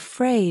you're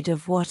afraid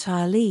of what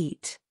I'll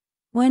eat,"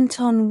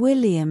 went on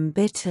William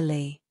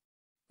bitterly.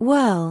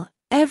 "Well,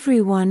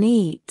 everyone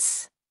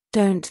eats,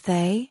 don't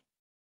they?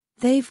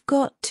 They've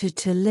got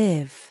to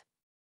live.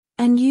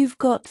 And you've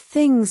got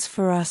things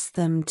for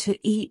them to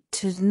eat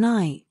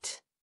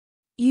tonight.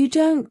 You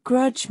don't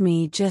grudge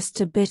me just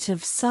a bit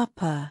of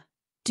supper,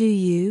 do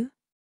you?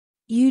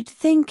 You'd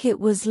think it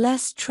was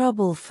less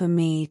trouble for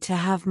me to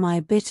have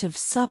my bit of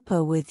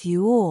supper with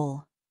you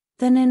all,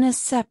 than in a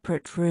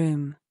separate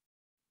room.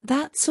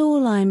 That's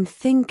all I'm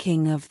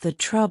thinking of the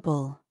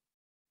trouble."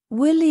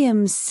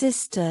 William's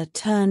sister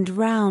turned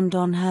round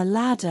on her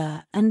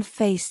ladder and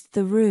faced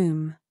the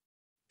room.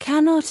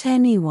 "Cannot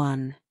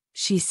anyone,"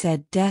 she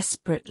said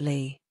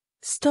desperately,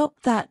 "stop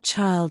that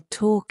child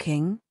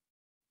talking?"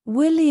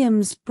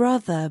 William's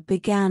brother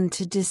began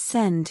to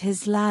descend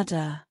his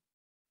ladder.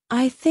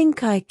 "I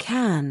think I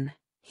can,"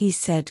 he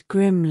said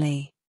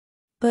grimly.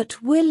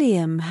 But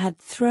William had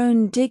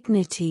thrown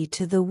dignity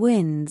to the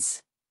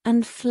winds,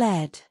 and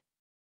fled.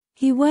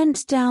 He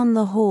went down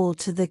the hall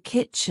to the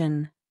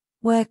kitchen,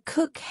 where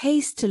cook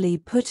hastily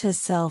put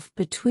herself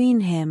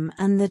between him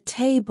and the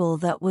table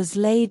that was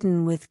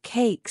laden with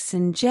cakes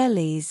and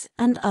jellies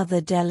and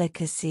other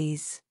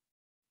delicacies.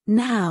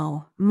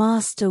 "Now,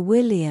 Master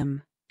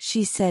William,"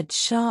 she said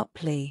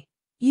sharply,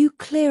 "you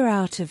clear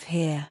out of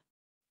here.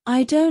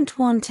 I don't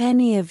want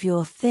any of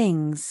your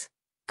things."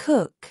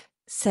 "Cook,"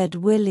 said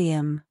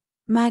William,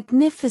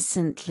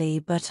 magnificently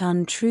but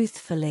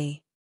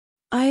untruthfully,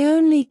 "I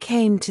only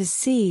came to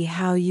see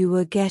how you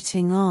were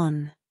getting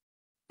on.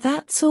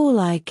 That's all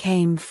I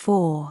came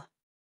for."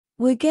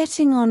 "We're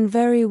getting on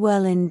very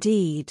well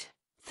indeed,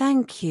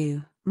 thank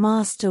you,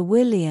 Master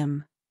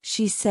William,"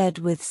 she said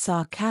with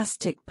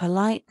sarcastic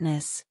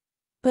politeness,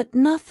 "but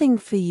nothing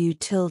for you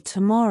till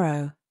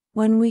tomorrow,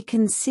 when we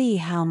can see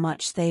how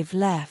much they've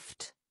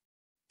left."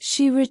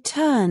 She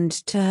returned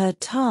to her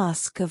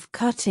task of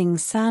cutting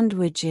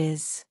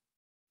sandwiches.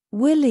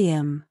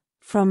 William,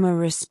 from a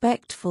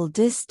respectful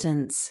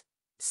distance,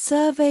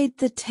 surveyed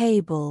the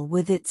table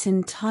with its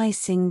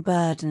enticing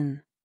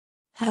burden.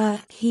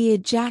 He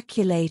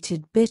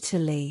ejaculated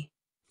bitterly,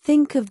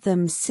 "Think of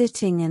them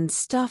sitting and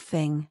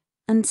stuffing,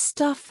 and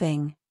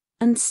stuffing,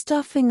 and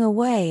stuffing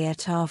away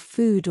at our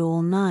food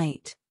all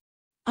night.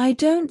 I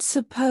don't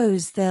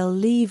suppose they'll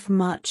leave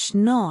much,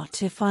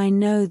 not if I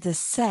know the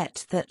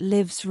set that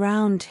lives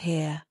round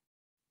here.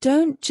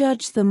 Don't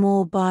judge them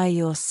all by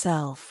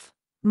yourself,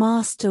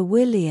 Master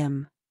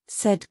William,"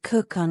 said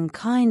cook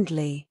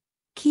unkindly,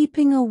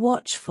 keeping a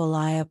watchful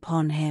eye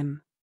upon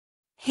him.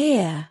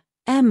 "Here,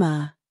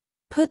 Emma,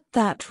 put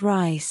that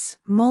rice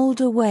mold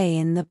away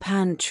in the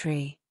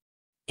pantry.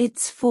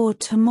 It's for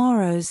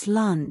tomorrow's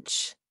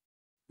lunch."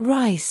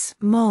 Rice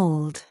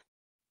mold.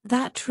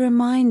 That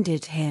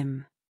reminded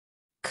him.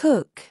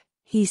 Cook,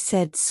 he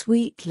said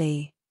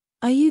sweetly,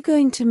 are you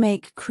going to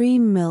make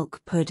cream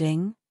milk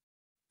pudding?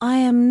 I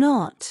am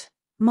not,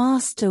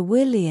 Master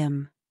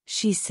William,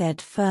 she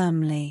said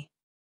firmly.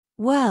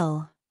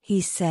 Well,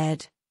 he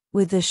said,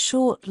 with a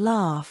short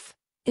laugh,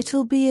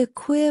 it'll be a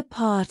queer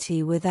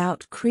party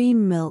without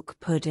cream milk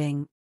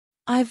pudding.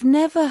 I've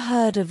never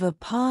heard of a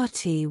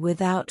party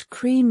without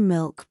cream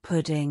milk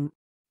pudding.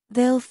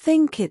 They'll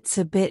think it's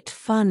a bit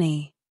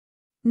funny.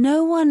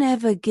 No one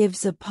ever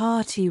gives a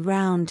party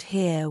round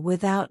here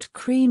without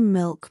cream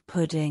milk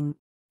pudding.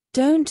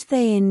 Don't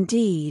they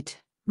indeed,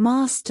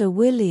 Master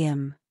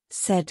William?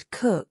 Said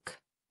Cook,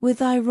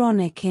 with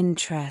ironic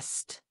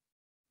interest.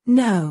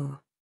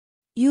 No.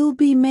 You'll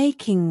be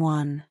making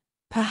one,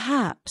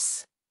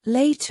 perhaps,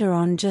 later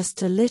on,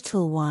 just a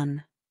little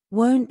one,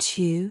 won't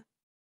you?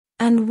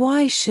 And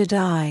why should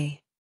I?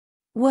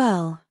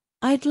 Well,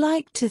 I'd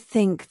like to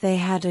think they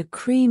had a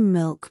cream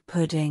milk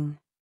pudding.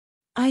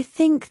 I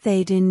think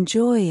they'd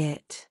enjoy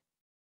it.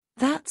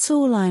 That's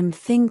all I'm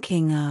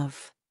thinking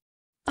of.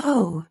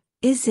 Oh,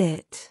 is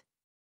it?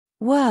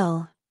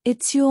 Well,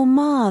 it's your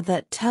ma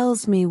that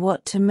tells me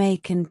what to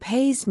make and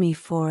pays me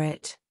for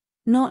it,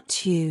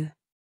 not you.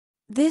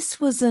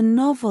 This was a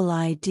novel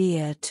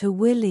idea to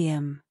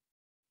William.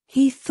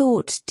 He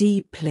thought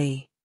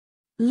deeply.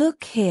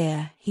 Look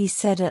here, he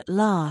said at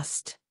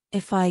last,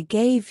 if I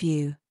gave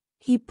you,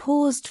 he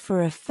paused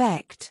for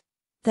effect,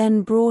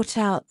 then brought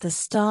out the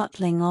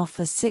startling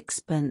offer,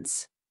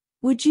 6pence.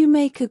 Would you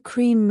make a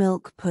cream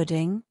milk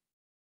pudding?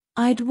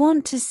 I'd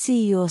want to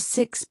see your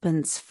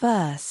 6pence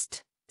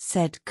first,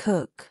 said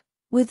Cook,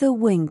 with a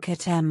wink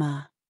at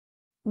Emma.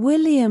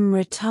 William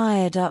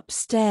retired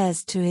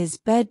upstairs to his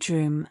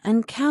bedroom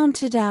and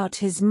counted out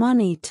his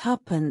money.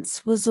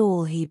 2pence was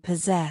all he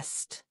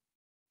possessed.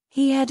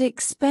 He had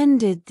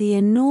expended the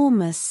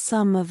enormous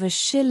sum of 1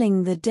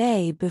 shilling the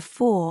day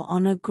before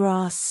on a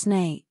grass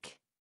snake.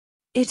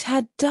 It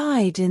had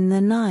died in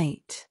the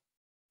night.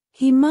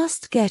 He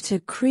must get a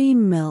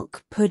cream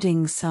milk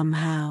pudding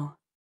somehow.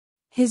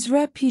 His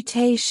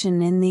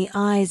reputation in the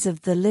eyes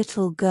of the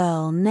little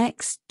girl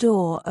next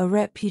door, a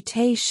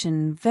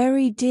reputation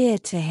very dear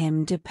to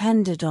him,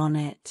 depended on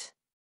it.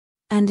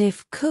 And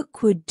if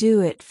Cook would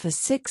do it for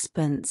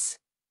 6pence,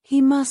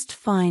 he must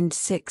find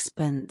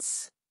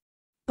 6pence.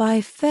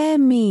 By fair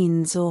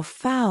means or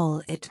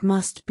foul it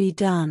must be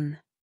done.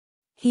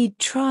 He'd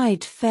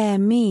tried fair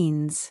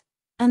means,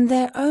 and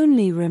there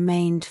only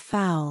remained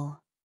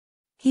foul.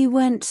 He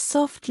went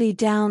softly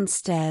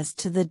downstairs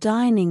to the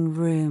dining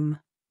room,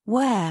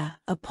 where,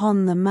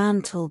 upon the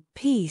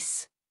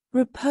mantel-piece,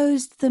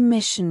 reposed the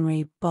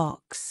missionary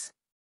box.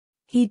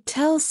 He'd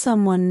tell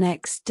someone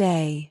next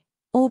day,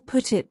 or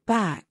put it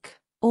back,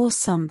 or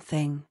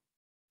something.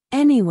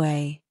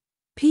 Anyway,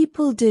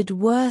 people did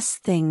worse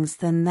things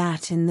than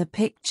that in the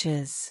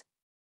pictures.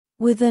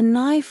 With a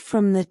knife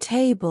from the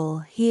table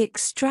he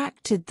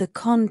extracted the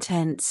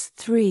contents,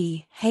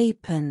 3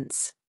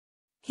 halfpence.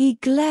 He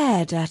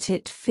glared at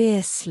it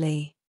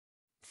fiercely.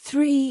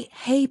 3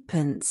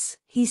 halfpence,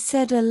 he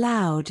said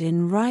aloud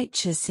in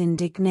righteous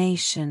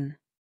indignation.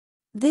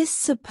 This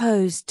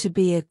supposed to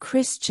be a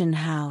Christian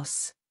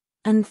house,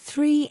 and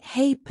 3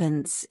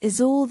 halfpence is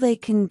all they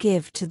can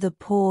give to the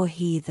poor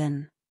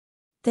heathen.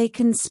 They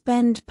can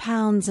spend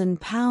pounds and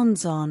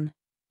pounds on.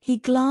 He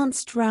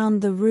glanced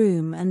round the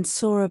room and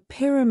saw a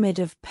pyramid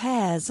of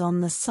pears on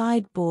the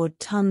sideboard,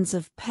 tons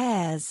of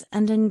pears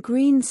and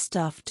green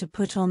stuff to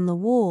put on the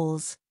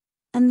walls,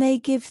 and they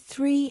give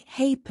 3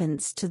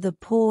 halfpence to the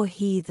poor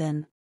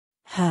heathen.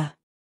 Huh!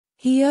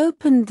 He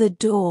opened the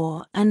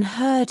door and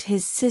heard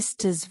his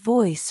sister's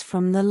voice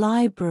from the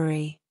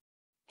library.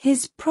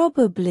 He's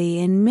probably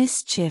in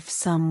mischief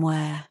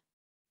somewhere.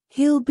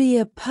 He'll be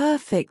a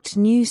perfect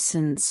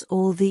nuisance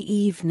all the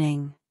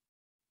evening.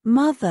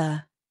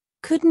 Mother,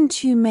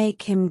 couldn't you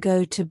make him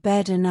go to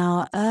bed an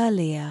hour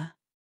earlier?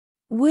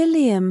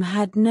 William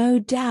had no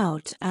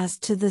doubt as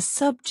to the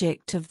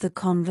subject of the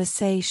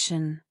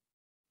conversation.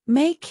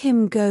 Make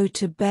him go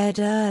to bed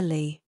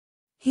early.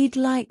 He'd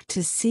like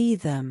to see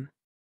them.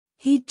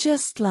 He'd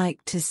just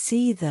like to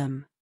see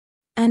them.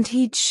 And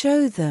he'd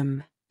show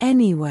them,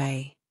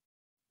 anyway.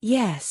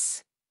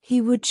 Yes,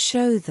 he would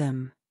show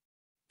them.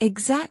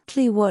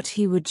 Exactly what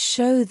he would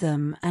show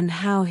them and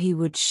how he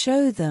would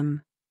show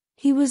them,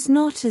 he was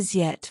not as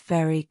yet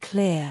very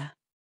clear.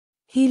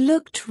 He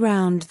looked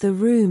round the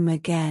room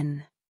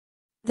again.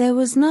 There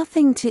was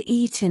nothing to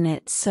eat in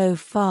it so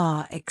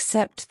far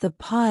except the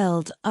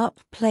piled-up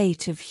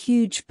plate of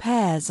huge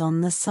pears on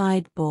the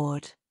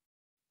sideboard.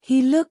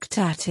 He looked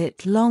at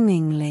it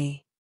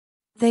longingly.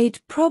 They'd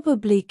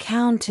probably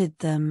counted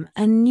them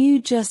and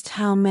knew just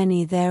how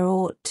many there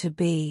ought to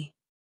be.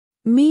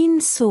 Mean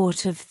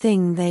sort of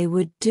thing they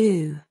would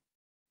do.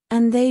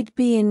 And they'd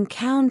be in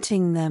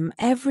counting them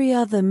every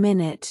other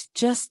minute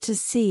just to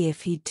see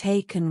if he'd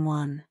taken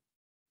one.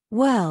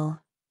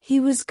 Well, he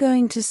was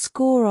going to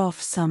score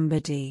off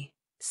somebody,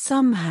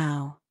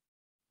 somehow.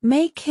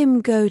 Make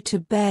him go to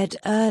bed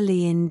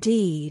early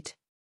indeed.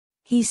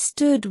 He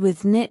stood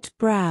with knit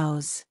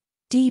brows,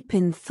 deep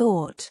in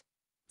thought,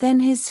 then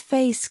his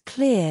face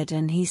cleared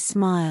and he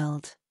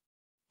smiled.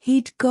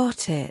 He'd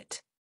got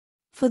it.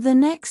 For the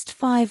next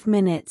 5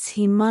 minutes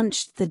he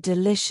munched the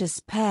delicious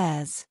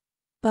pears,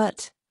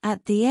 but,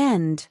 at the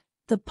end,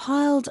 the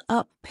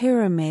piled-up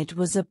pyramid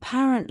was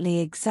apparently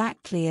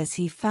exactly as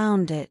he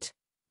found it,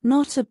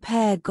 not a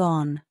pear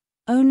gone,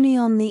 only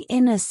on the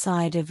inner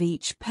side of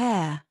each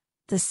pear,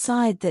 the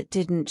side that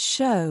didn't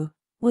show,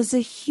 was a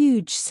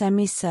huge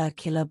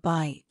semicircular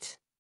bite.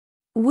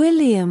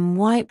 William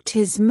wiped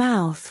his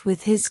mouth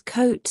with his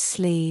coat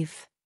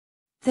sleeve.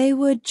 They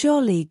were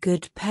jolly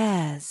good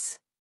pears.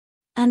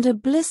 And a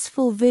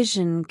blissful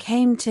vision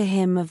came to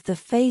him of the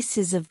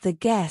faces of the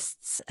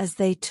guests as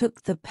they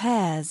took the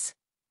pears,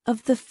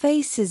 of the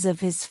faces of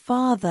his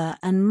father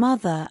and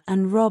mother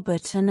and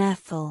Robert and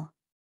Ethel.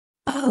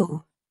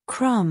 Oh,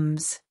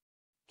 crumbs!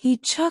 He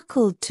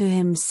chuckled to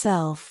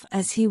himself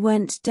as he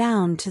went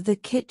down to the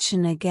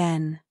kitchen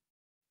again.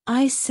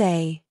 I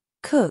say,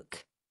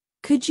 cook,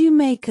 could you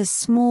make a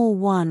small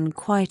one,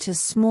 quite a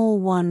small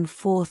one,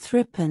 for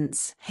 3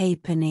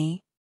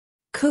 halfpenny?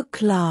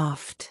 Cook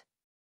laughed.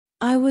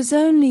 I was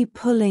only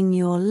pulling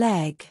your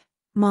leg,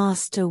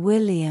 Master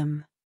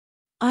William.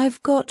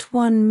 I've got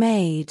one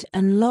made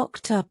and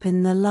locked up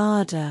in the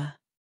larder.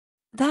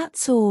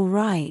 That's all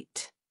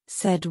right,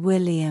 said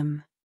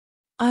William.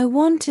 I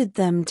wanted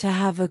them to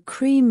have a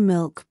cream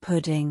milk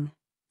pudding,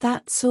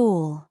 that's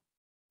all.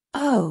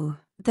 Oh,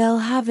 they'll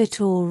have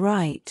it all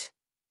right.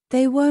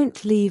 They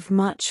won't leave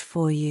much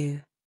for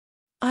you.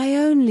 I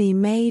only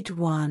made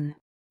one.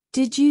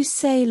 Did you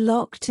say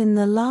locked in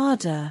the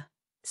larder?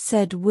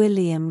 Said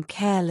William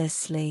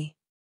carelessly.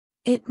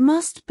 It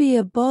must be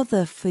a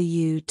bother for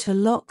you to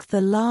lock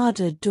the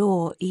larder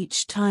door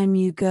each time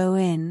you go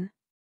in.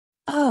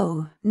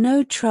 Oh,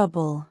 no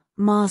trouble,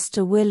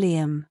 Master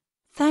William,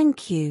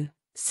 thank you,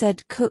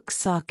 said Cook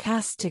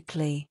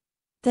sarcastically.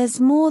 There's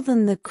more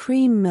than the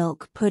cream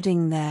milk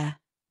pudding there,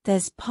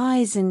 there's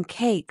pies and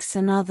cakes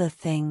and other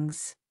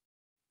things.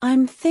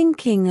 I'm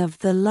thinking of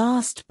the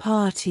last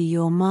party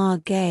your ma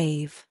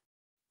gave.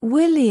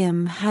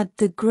 William had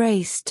the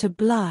grace to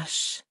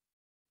blush.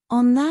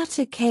 On that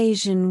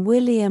occasion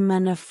William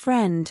and a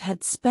friend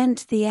had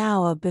spent the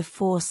hour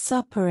before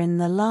supper in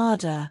the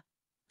larder,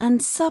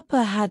 and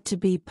supper had to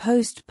be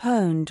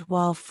postponed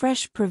while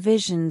fresh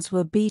provisions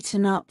were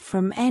beaten up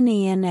from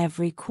any and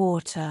every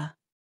quarter.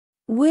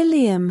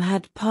 William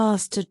had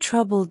passed a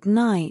troubled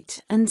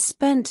night and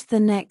spent the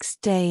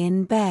next day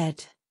in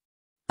bed.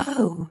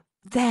 Oh,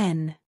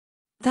 then.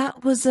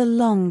 That was a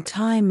long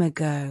time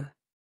ago.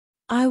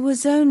 I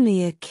was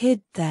only a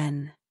kid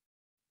then.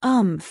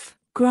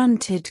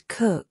 Grunted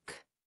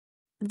Cook.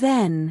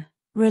 Then,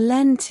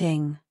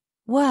 relenting,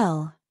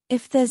 well,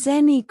 if there's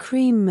any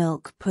cream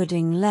milk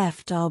pudding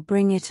left I'll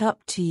bring it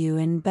up to you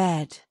in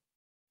bed.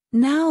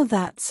 Now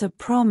that's a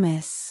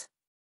promise.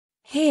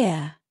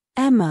 Here,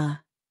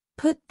 Emma,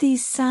 put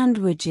these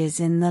sandwiches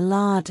in the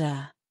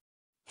larder.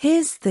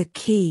 Here's the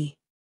key.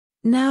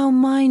 Now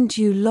mind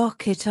you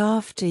lock it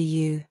after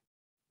you.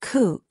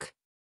 Cook.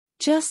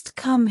 Just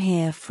come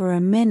here for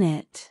a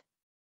minute.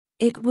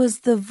 It was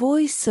the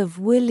voice of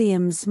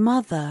William's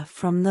mother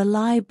from the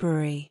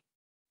library.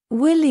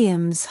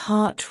 William's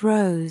heart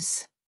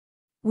rose.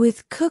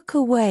 With Cook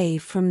away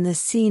from the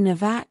scene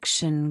of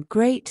action,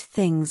 great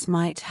things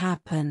might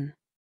happen.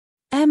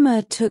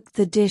 Emma took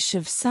the dish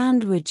of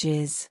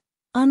sandwiches,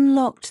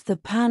 unlocked the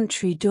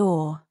pantry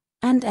door,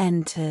 and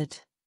entered.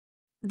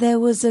 There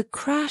was a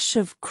crash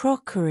of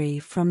crockery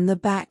from the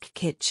back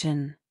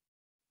kitchen.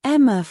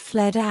 Emma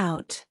fled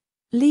out,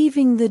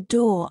 leaving the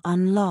door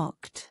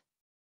unlocked.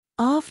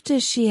 After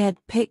she had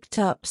picked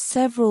up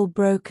several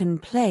broken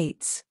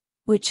plates,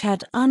 which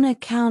had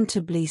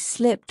unaccountably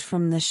slipped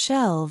from the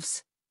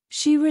shelves,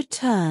 she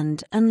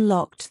returned and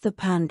locked the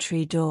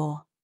pantry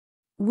door.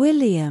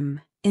 William,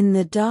 in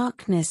the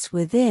darkness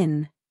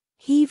within,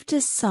 heaved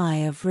a sigh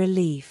of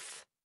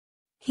relief.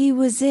 He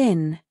was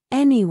in,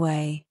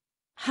 anyway.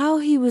 How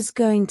he was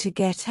going to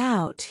get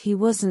out he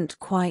wasn't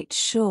quite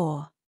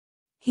sure.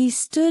 He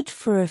stood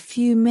for a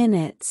few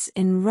minutes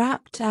in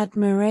rapt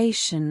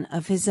admiration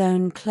of his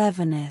own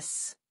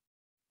cleverness.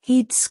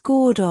 He'd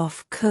scored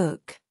off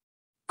Cook.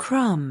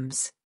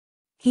 Crumbs.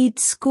 He'd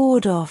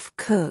scored off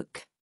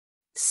Cook.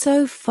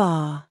 So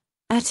far,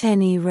 at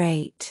any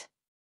rate.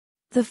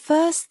 The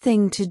first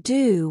thing to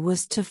do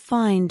was to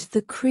find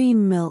the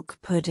cream milk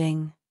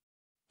pudding.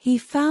 He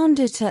found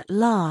it at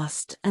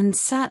last and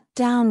sat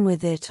down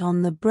with it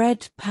on the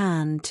bread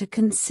pan to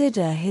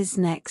consider his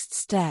next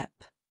step.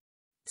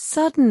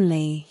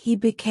 Suddenly he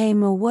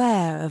became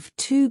aware of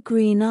 2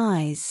 green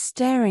eyes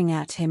staring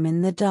at him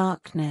in the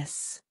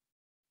darkness.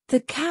 The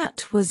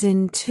cat was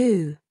in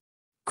too.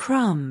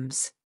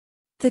 Crumbs.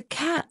 The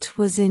cat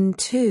was in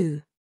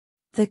too.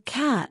 The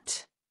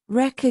cat,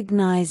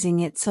 recognizing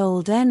its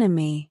old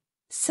enemy,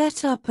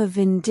 set up a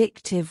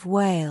vindictive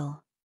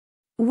wail.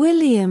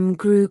 William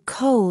grew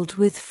cold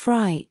with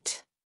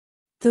fright.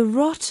 The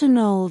rotten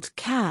old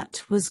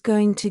cat was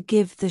going to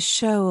give the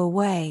show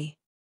away.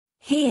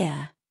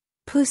 Here,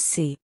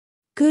 Pussy.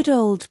 Good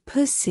old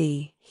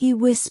Pussy, he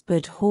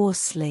whispered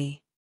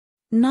hoarsely.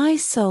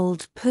 Nice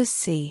old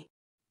Pussy.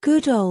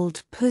 Good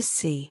old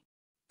Pussy.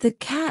 The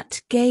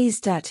cat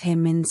gazed at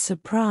him in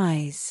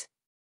surprise.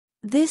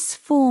 This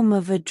form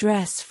of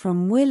address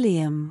from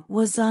William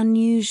was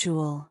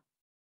unusual.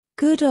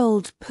 Good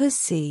old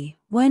Pussy,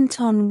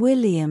 went on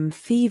William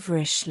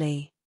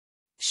feverishly.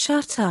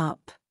 Shut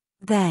up,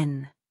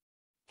 then.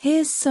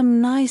 Here's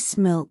some nice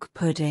milk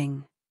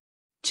pudding.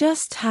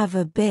 Just have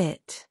a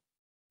bit.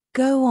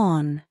 Go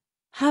on,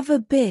 have a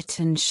bit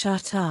and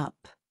shut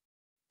up.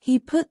 He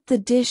put the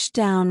dish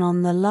down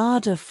on the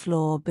larder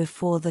floor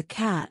before the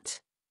cat,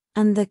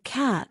 and the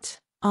cat,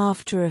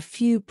 after a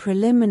few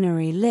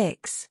preliminary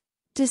licks,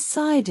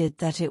 decided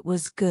that it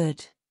was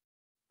good.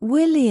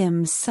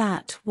 William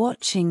sat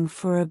watching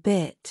for a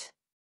bit.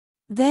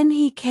 Then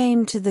he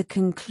came to the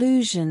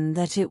conclusion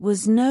that it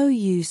was no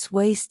use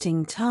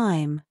wasting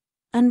time,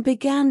 and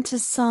began to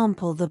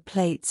sample the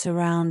plates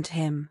around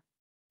him.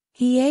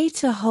 He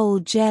ate a whole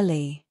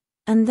jelly,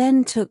 and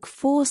then took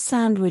 4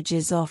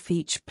 sandwiches off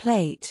each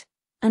plate,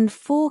 and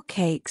 4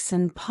 cakes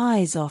and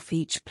pies off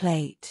each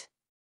plate.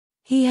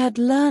 He had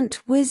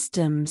learnt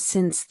wisdom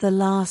since the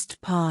last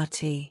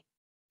party.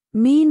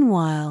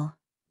 Meanwhile,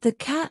 the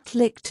cat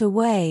licked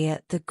away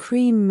at the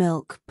cream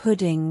milk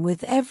pudding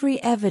with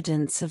every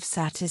evidence of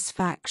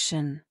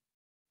satisfaction.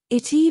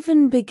 It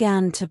even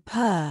began to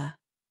purr,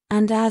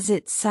 and as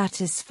its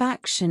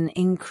satisfaction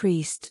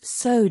increased,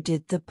 so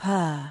did the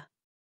purr.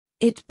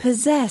 It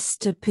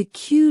possessed a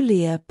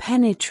peculiar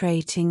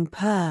penetrating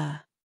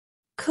purr.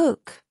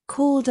 "Cook,"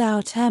 called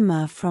out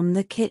Emma from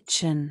the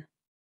kitchen.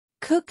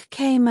 Cook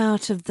came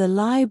out of the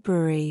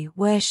library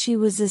where she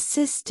was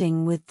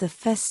assisting with the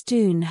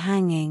festoon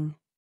hanging.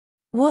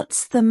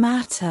 "What's the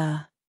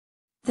matter?"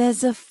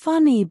 "There's a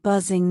funny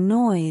buzzing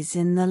noise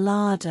in the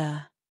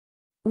larder."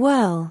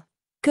 "Well,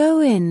 go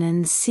in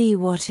and see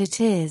what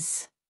it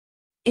is.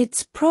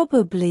 It's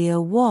probably a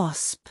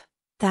wasp,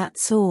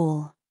 that's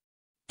all."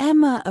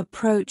 Emma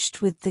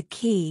approached with the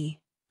key,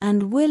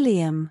 and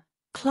William,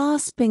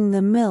 clasping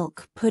the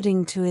milk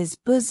pudding to his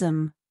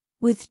bosom,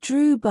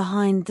 withdrew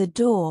behind the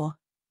door,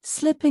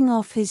 slipping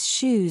off his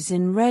shoes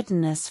in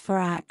readiness for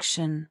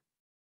action.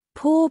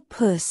 "Poor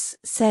puss,"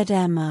 said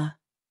Emma,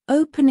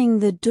 opening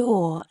the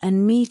door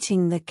and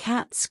meeting the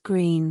cat's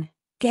green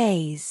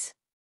gaze.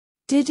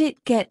 "Did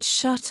it get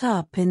shut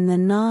up in the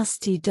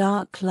nasty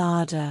dark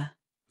larder,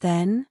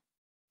 then?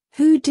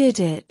 Who did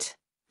it,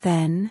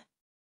 then?"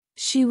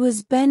 She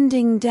was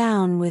bending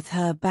down with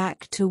her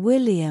back to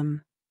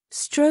William,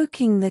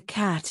 stroking the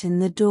cat in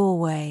the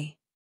doorway.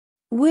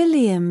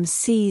 William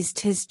seized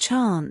his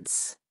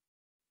chance.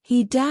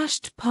 He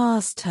dashed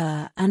past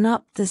her and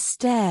up the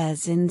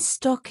stairs in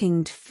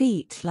stockinged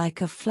feet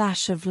like a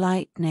flash of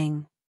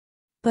lightning.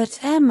 But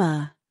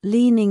Emma,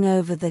 leaning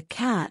over the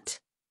cat,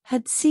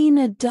 had seen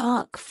a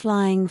dark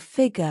flying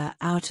figure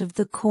out of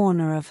the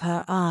corner of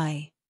her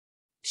eye.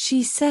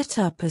 She set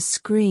up a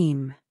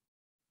scream.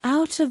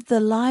 Out of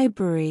the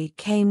library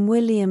came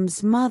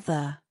William's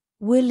mother,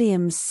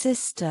 William's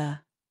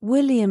sister,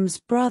 William's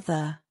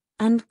brother,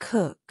 and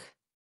Cook.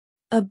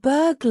 "A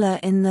burglar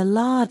in the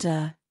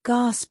larder,"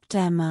 gasped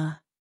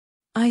Emma.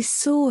 "I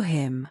saw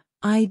him,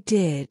 I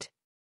did.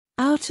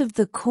 Out of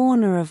the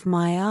corner of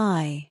my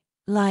eye,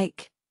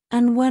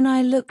 and when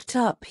I looked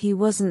up he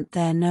wasn't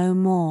there no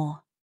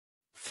more.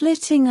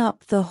 Flitting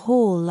up the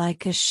hall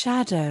like a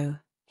shadow,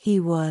 he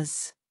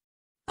was.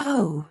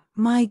 Oh,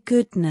 my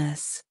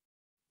goodness.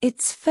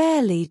 It's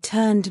fairly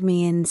turned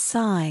me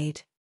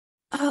inside.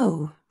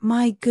 Oh,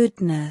 my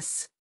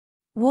goodness.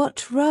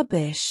 What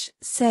rubbish,"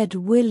 said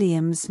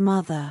William's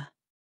mother.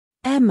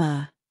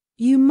 "Emma,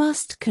 you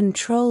must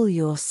control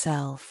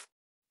yourself."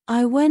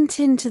 "I went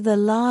into the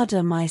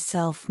larder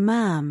myself,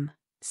 ma'am,"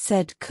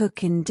 said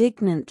Cook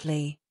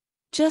indignantly,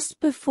 "just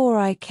before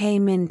I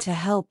came in to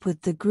help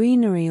with the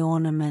greenery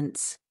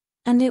ornaments,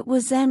 and it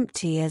was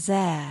empty as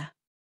air.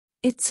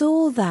 It's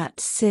all that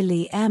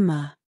silly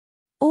Emma.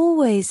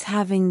 Always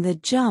having the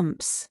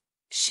jumps,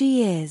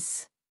 she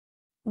is."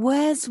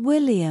 "Where's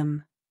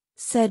William?"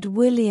 said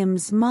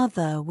William's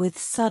mother with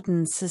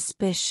sudden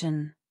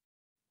suspicion.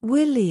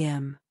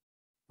 William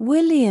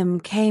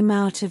came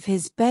out of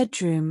his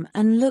bedroom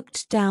and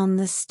looked down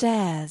the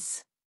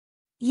stairs.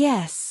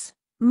 "Yes,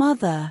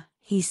 mother,"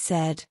 he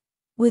said,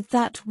 with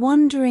that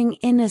wondering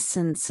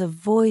innocence of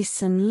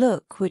voice and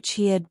look which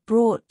he had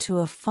brought to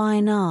a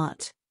fine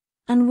art,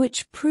 and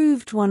which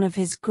proved one of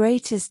his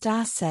greatest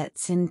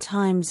assets in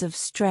times of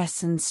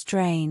stress and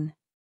strain.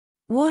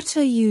 "What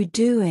are you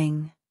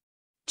doing?"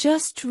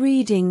 "Just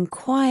reading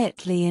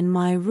quietly in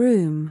my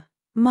room,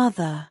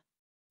 mother."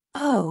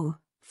 "Oh,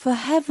 for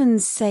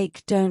heaven's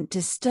sake don't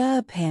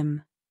disturb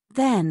him,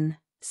 then,"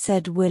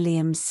 said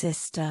William's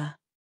sister.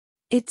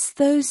 "It's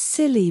those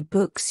silly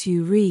books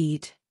you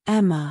read,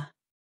 Emma.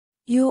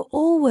 You're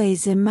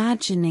always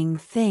imagining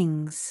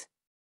things.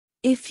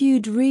 If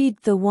you'd read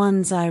the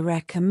ones I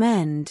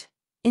recommend,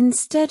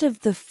 instead of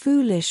the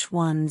foolish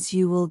ones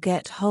you will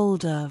get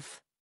hold of."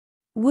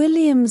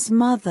 William's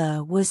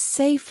mother was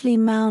safely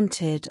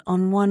mounted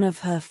on one of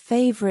her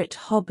favorite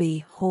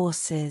hobby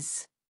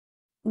horses.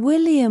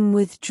 William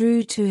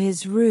withdrew to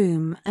his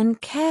room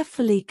and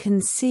carefully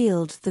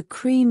concealed the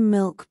cream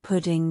milk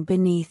pudding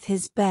beneath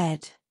his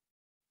bed.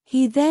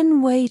 He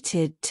then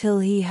waited till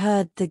he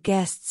heard the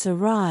guests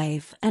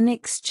arrive and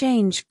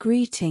exchange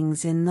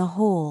greetings in the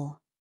hall.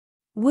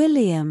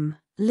 William,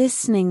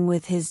 listening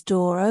with his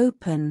door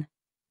open,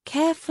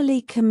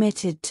 carefully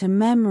committed to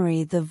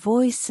memory the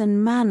voice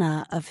and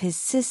manner of his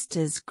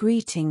sister's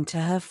greeting to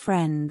her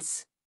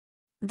friends.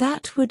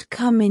 That would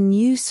come in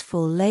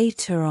useful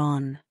later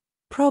on,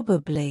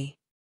 probably.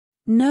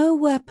 No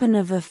weapon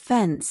of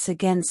offense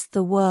against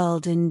the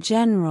world in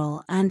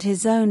general and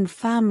his own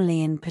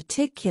family in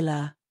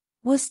particular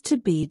was to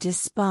be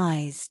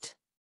despised.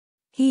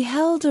 He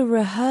held a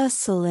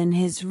rehearsal in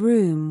his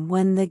room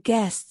when the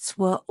guests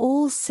were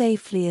all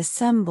safely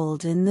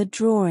assembled in the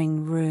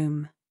drawing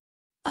room.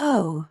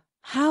 "Oh,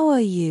 how are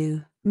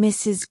you,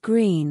 Mrs.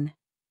 Green?"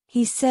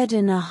 he said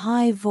in a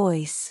high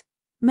voice,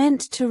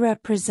 meant to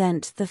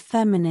represent the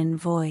feminine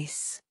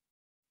voice.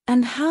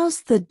 "And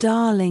how's the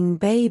darling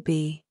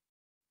baby?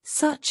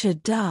 Such a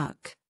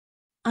duck.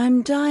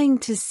 I'm dying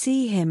to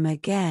see him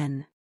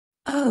again.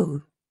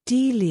 Oh,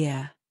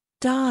 Delia,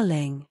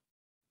 darling.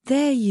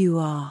 There you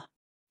are.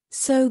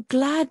 So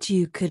glad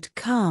you could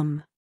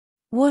come.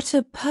 What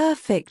a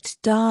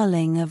perfect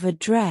darling of a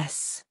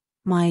dress,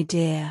 my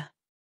dear.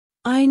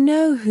 I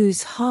know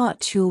whose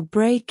heart you'll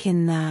break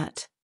in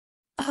that.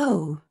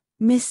 Oh,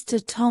 Mr.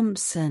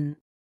 Thompson."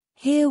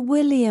 Here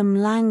William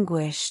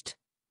languished,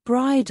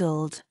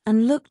 bridled,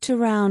 and looked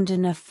around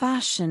in a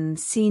fashion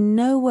seen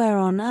nowhere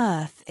on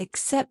earth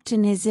except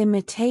in his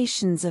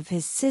imitations of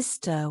his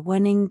sister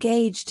when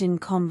engaged in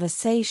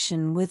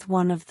conversation with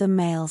one of the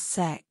male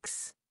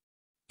sex.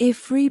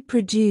 If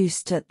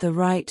reproduced at the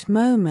right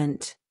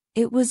moment,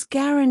 it was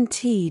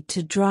guaranteed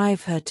to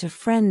drive her to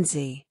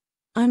frenzy.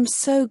 "I'm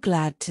so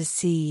glad to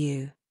see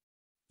you."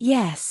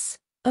 "Yes,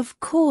 of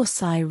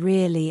course I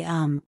really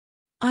am.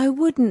 I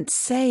wouldn't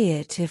say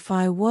it if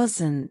I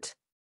wasn't."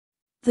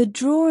 The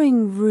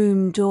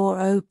drawing-room door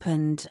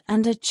opened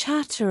and a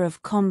chatter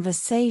of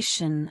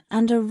conversation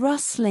and a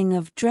rustling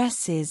of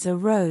dresses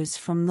arose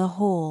from the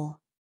hall.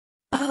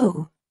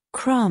 Oh,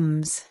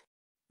 crumbs!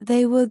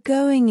 They were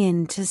going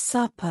in to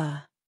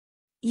supper.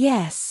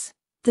 Yes,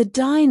 the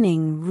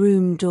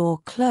dining-room door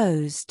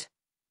closed.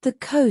 The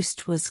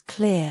coast was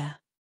clear.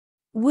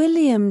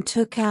 William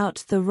took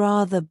out the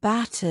rather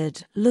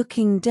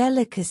battered-looking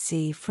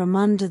delicacy from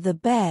under the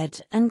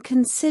bed and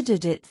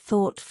considered it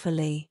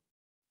thoughtfully.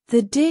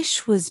 The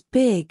dish was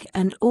big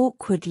and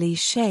awkwardly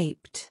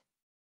shaped.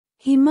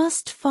 He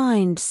must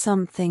find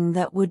something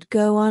that would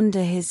go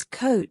under his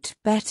coat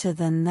better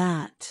than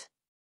that.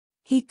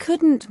 He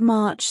couldn't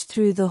march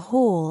through the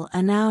hall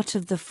and out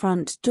of the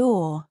front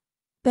door,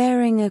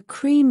 bearing a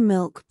cream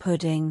milk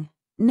pudding,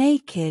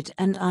 naked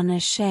and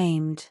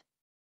unashamed.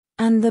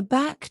 And the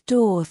back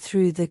door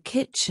through the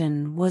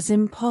kitchen was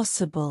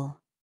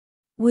impossible.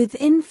 With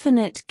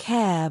infinite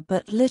care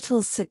but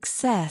little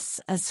success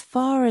as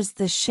far as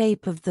the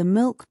shape of the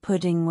milk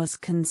pudding was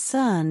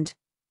concerned,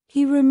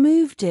 he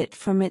removed it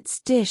from its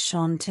dish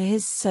onto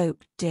his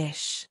soap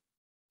dish.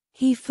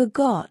 He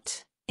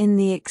forgot, in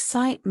the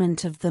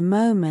excitement of the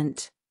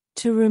moment,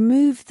 to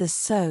remove the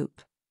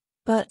soap,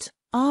 but,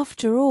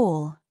 after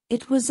all,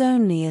 it was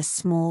only a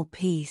small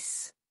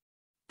piece.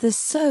 The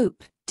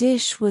soap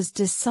dish was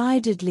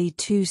decidedly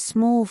too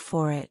small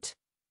for it,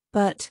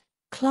 but,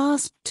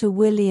 clasped to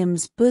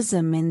William's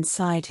bosom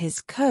inside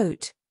his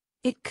coat,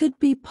 it could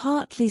be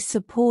partly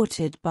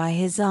supported by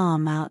his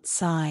arm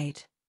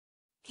outside.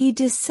 He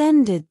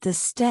descended the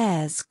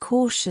stairs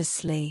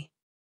cautiously.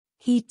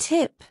 He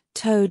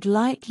tiptoed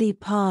lightly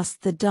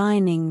past the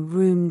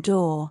dining-room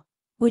door,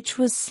 which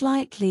was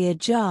slightly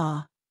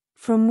ajar,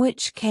 from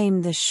which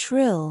came the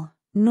shrill,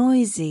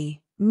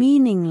 noisy,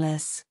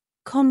 meaningless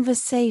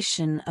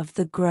conversation of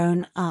the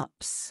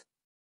grown-ups.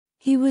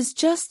 He was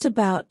just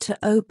about to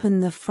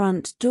open the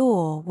front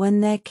door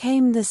when there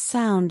came the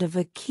sound of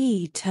a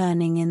key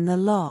turning in the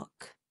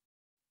lock.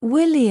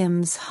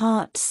 William's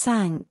heart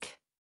sank.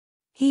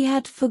 He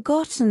had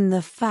forgotten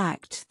the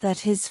fact that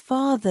his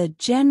father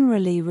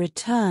generally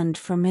returned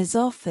from his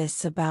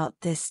office about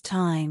this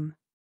time.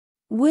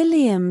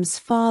 William's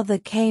father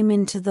came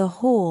into the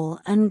hall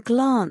and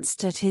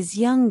glanced at his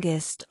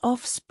youngest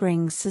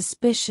offspring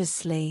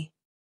suspiciously.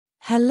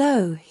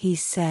 "Hello," he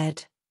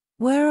said.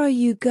 "Where are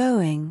you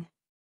going?"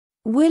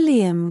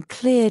 William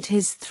cleared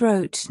his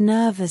throat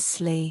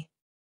nervously.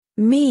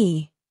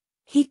 "Me?"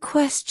 he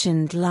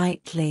questioned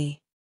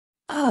lightly.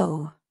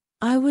 "Oh,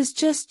 I was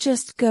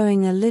just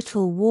going a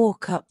little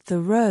walk up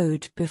the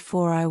road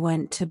before I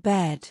went to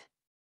bed.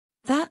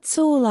 That's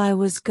all I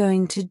was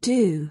going to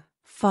do,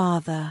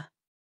 father."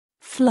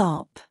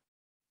 Flop.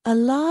 A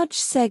large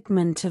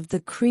segment of the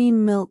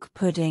cream milk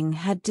pudding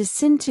had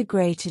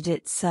disintegrated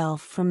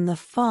itself from the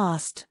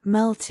fast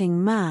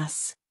melting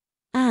mass,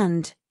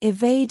 and,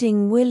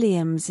 evading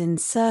William's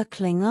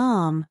encircling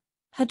arm,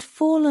 had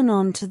fallen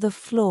onto the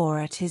floor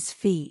at his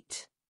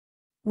feet.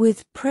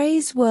 With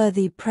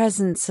praiseworthy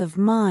presence of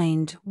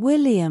mind,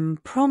 William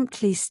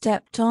promptly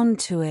stepped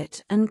onto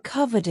it and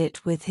covered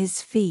it with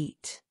his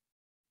feet.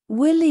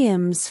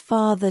 William's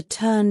father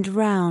turned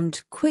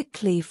round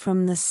quickly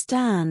from the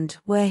stand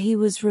where he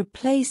was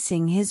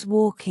replacing his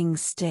walking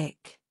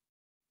stick.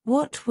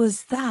 What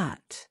was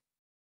that?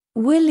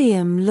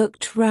 William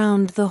looked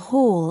round the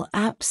hall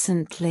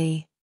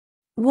absently.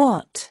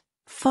 What,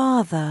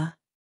 father?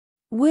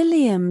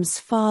 William's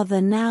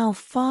father now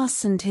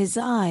fastened his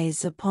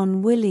eyes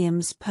upon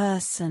William's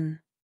person.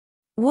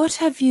 What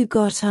have you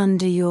got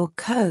under your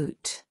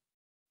coat?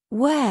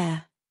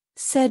 Where?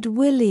 Said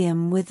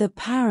William with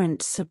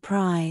apparent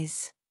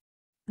surprise.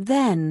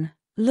 Then,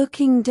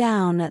 looking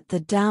down at the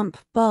damp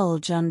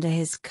bulge under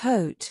his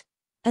coat,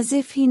 as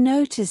if he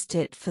noticed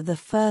it for the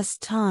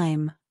first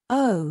time,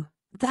 "Oh,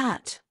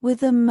 that,"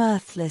 with a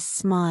mirthless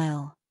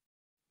smile.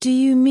 "Do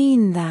you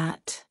mean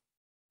that?"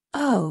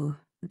 "Oh,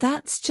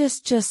 that's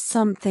just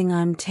something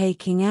I'm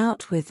taking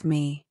out with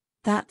me,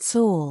 that's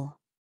all."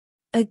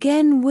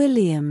 Again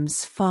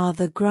William's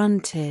father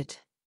grunted.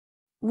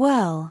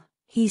 "Well,"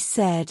 he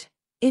said,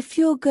 "if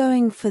you're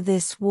going for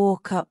this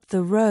walk up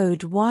the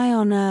road, why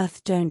on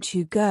earth don't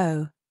you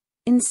go,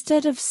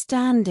 instead of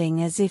standing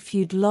as if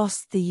you'd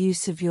lost the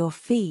use of your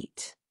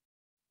feet?"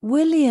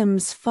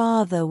 William's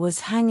father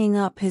was hanging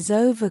up his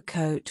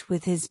overcoat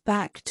with his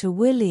back to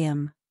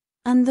William,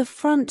 and the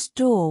front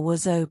door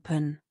was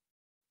open.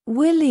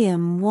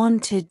 William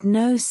wanted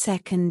no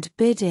second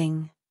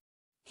bidding.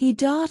 He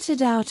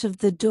darted out of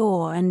the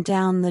door and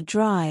down the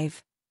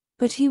drive,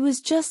 but he was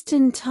just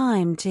in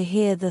time to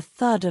hear the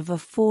thud of a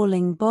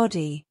falling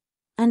body,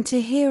 and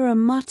to hear a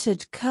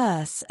muttered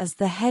curse as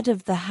the head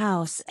of the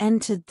house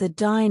entered the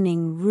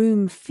dining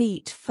room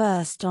feet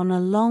first on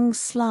a long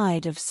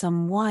slide of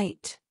some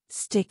white,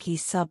 sticky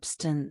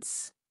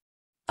substance.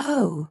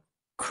 "Oh,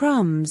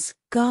 crumbs,"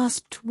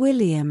 gasped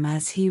William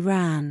as he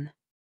ran.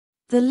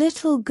 The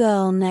little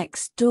girl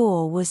next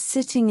door was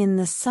sitting in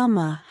the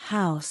summer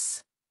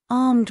house,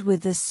 armed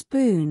with a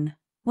spoon,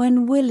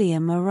 when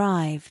William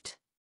arrived.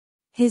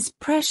 His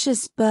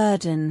precious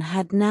burden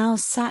had now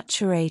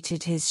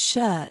saturated his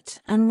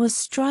shirt and was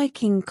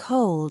striking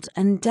cold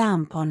and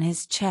damp on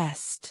his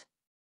chest.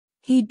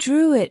 He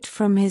drew it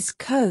from his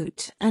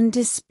coat and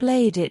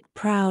displayed it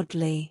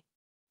proudly.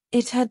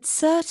 It had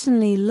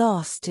certainly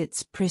lost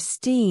its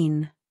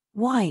pristine,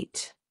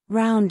 white,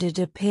 rounded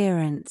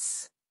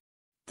appearance.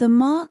 The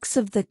marks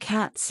of the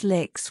cat's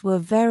licks were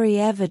very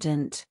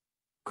evident.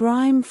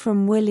 Grime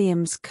from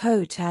William's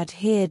coat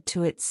adhered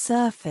to its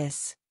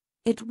surface.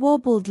 It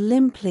wobbled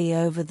limply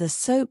over the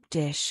soap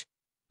dish,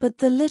 but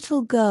the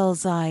little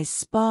girl's eyes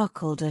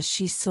sparkled as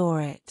she saw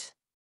it.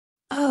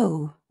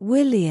 "Oh,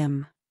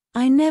 William,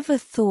 I never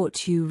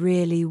thought you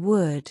really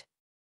would.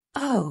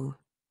 Oh,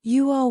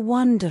 you are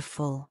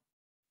wonderful.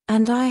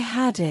 And I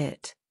had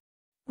it."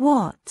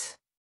 "What?"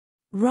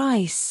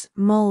 "Rice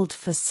mulled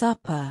for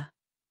supper.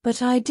 But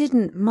I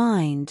didn't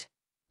mind,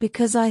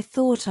 because I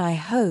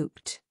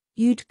hoped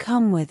you'd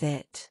come with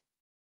it."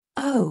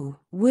 "Oh,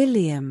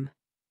 William,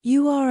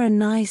 you are a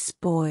nice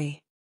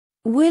boy."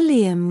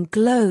 William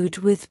glowed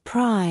with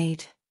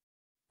pride.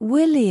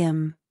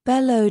 "William,"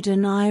 bellowed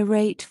an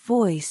irate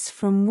voice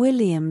from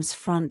William's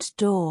front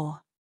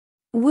door.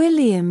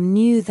 William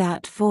knew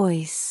that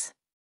voice.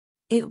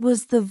 It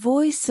was the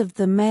voice of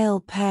the male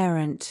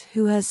parent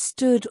who has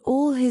stood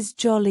all his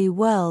jolly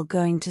well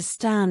going to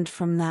stand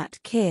from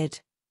that kid,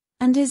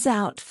 and is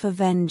out for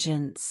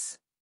vengeance.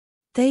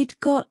 They'd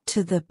got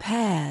to the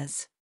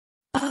pears.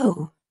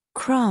 Oh,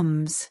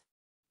 crumbs!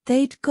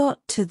 They'd got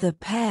to the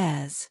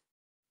pears.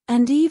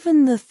 And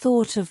even the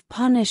thought of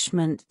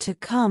punishment to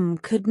come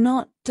could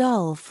not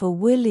dull for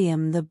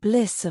William the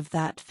bliss of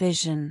that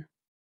vision.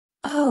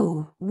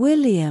 "Oh,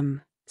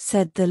 William,"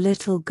 said the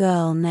little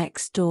girl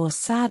next door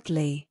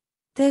sadly,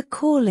 "they're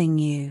calling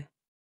you.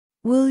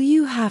 Will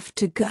you have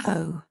to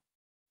go?"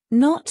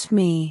 "Not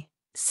me,"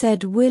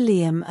 said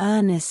William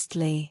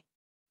earnestly.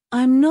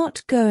 "I'm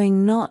not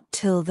going, not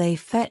till they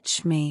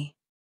fetch me.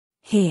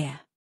 Here.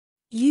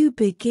 You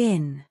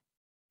begin."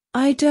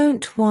 "I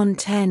don't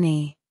want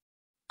any.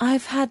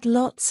 I've had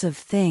lots of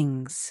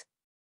things.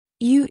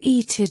 You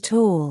eat it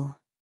all."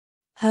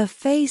 Her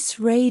face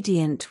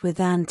radiant with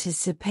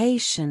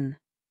anticipation,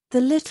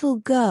 the little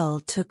girl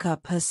took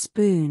up her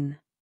spoon.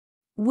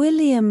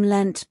 William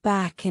leant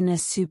back in a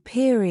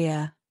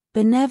superior,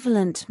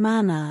 benevolent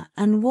manner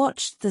and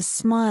watched the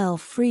smile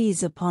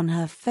freeze upon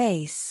her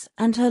face,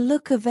 and her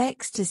look of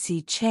ecstasy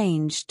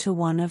changed to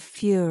one of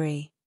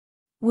fury.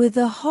 With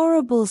a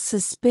horrible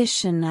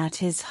suspicion at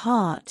his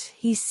heart,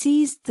 he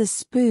seized the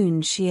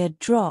spoon she had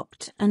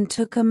dropped and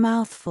took a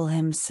mouthful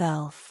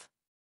himself.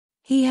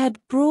 He had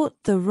brought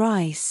the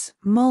rice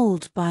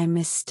mold by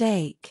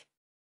mistake.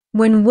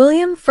 When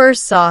William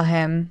first saw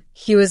him,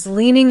 he was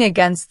leaning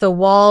against the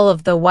wall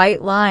of the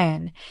White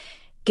Lion,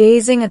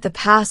 gazing at the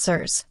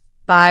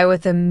passers-by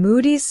with a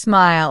moody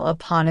smile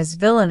upon his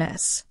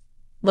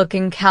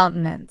villainous-looking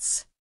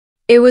countenance.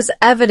 It was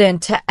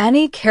evident to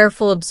any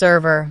careful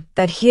observer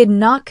that he had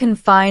not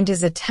confined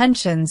his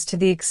attentions to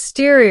the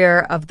exterior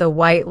of the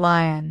White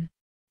Lion.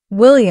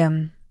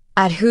 William,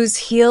 at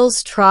whose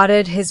heels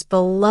trotted his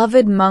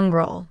beloved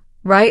mongrel,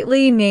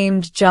 rightly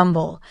named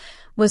Jumble,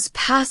 was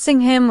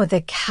passing him with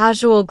a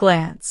casual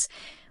glance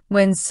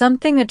when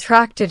something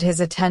attracted his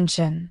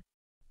attention.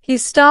 He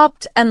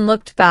stopped and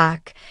looked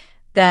back,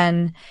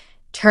 then,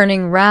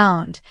 turning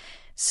round,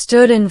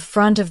 stood in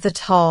front of the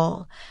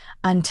tall,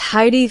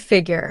 untidy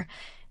figure,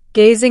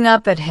 gazing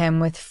up at him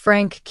with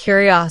frank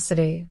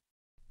curiosity.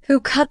 "Who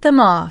cut them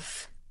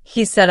off?"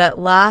 he said at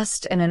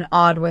last in an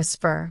awed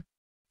whisper.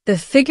 The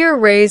figure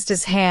raised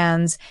his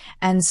hands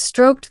and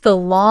stroked the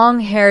long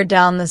hair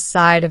down the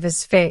side of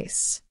his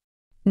face.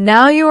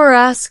 "Now you are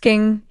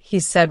asking," he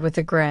said with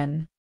a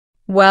grin.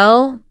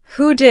 "Well,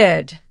 who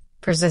did?"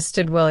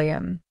 persisted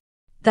William.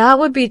 "That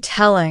would be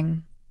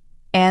telling,"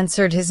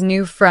 answered his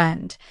new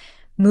friend,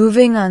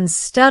 moving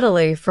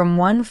unsteadily from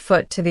one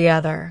foot to the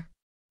other.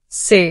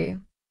 "See,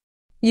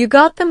 you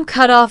got them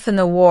cut off in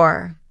the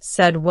war,"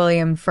 said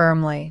William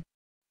firmly.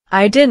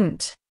 "I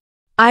didn't.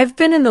 I've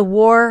been in the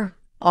war,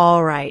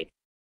 all right.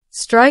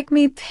 Strike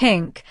me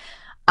pink,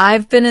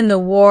 I've been in the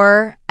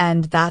war,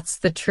 and that's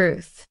the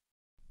truth.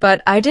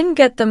 But I didn't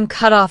get them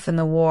cut off in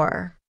the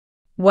war.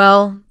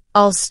 Well,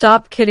 I'll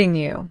stop kidding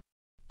you.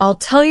 I'll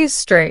tell you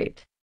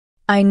straight.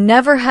 I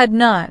never had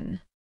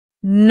none.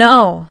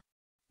 No."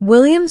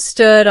 William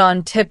stood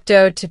on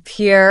tiptoe to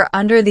peer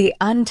under the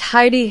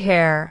untidy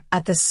hair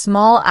at the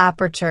small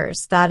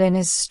apertures that in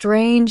his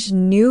strange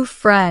new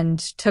friend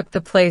took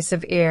the place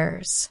of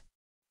ears.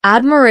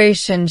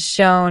 Admiration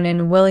shone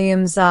in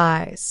William's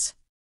eyes.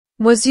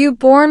 "Was you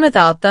born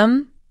without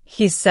them?"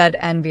 he said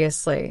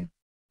enviously.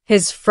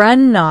 His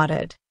friend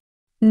nodded.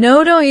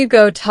 "No, don't you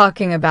go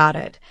talking about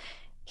it,"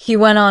 he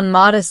went on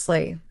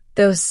modestly,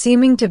 though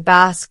seeming to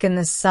bask in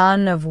the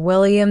sun of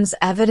William's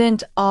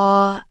evident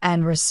awe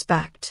and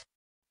respect.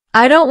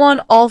 "I don't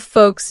want all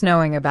folks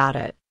knowing about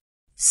it.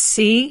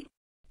 See?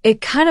 It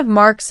kind of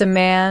marks a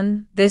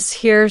man, this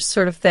here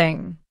sort of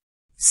thing.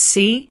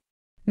 See?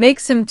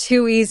 Makes him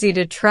too easy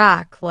to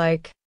track,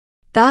 like.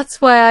 That's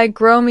why I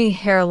grow me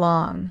hair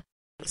long.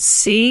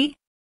 See?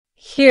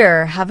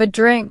 Here, have a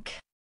drink."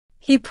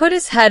 He put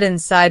his head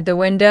inside the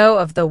window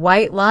of the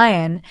White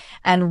Lion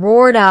and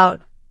roared out,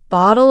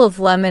 "Bottle of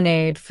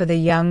lemonade for the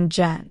young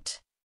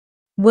gent."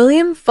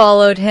 William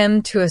followed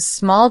him to a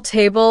small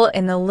table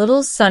in the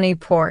little sunny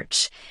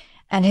porch,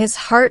 and his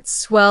heart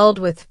swelled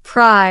with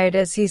pride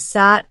as he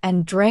sat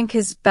and drank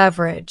his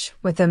beverage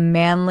with a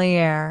manly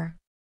air.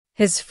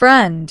 His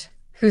friend,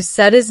 who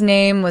said his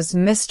name was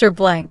Mr.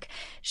 Blank,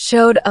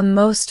 showed a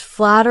most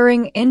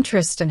flattering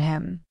interest in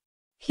him.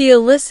 He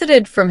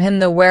elicited from him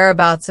the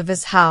whereabouts of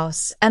his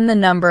house and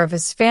the number of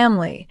his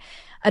family,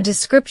 a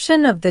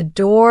description of the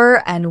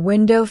door and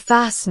window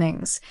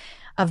fastenings,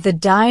 of the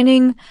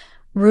dining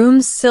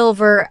room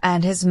silver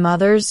and his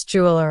mother's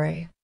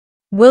jewelry.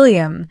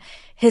 William,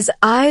 his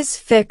eyes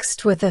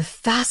fixed with a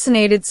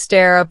fascinated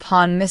stare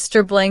upon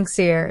Mr. Blank's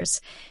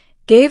ears,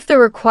 gave the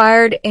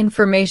required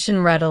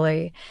information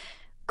readily,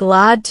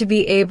 glad to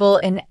be able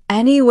in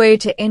any way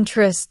to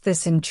interest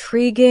this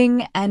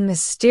intriguing and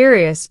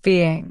mysterious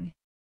being.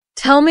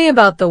 "Tell me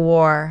about the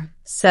war,"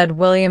 said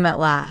William at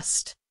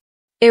last.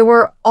 "It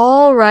were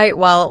all right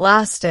while it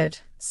lasted,"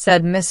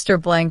 said Mr.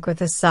 Blank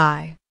with a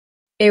sigh.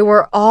 "It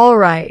were all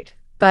right,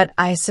 but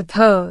I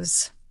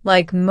suppose,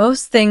 like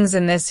most things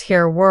in this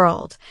here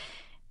world,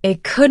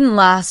 it couldn't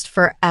last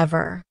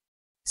forever.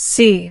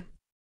 See."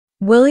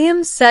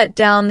 William set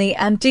down the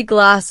empty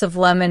glass of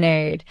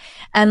lemonade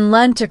and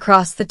leant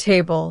across the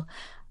table,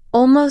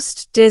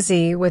 almost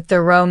dizzy with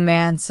the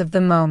romance of the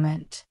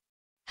moment.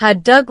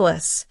 Had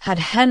Douglas, had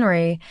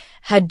Henry,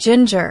 had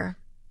Ginger,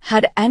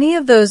 had any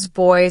of those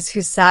boys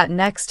who sat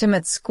next him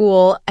at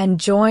school and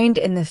joined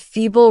in the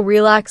feeble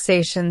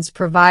relaxations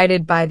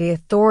provided by the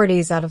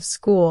authorities out of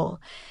school,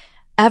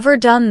 ever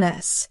done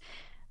this,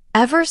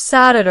 ever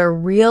sat at a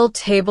real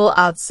table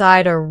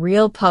outside a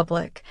real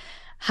public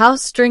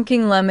house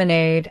drinking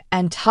lemonade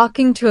and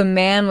talking to a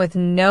man with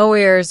no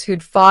ears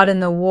who'd fought in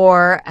the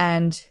war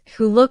and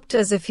who looked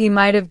as if he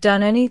might have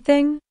done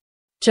anything?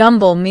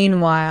 Jumble,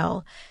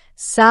 meanwhile,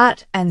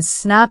 sat and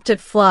snapped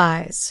at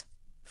flies,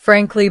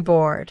 frankly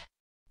bored.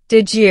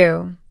 "Did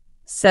you,"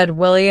 said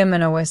William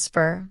in a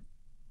whisper,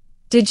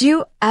 "did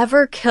you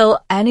ever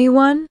kill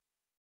anyone?"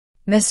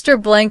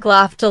 Mr. Blank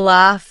laughed a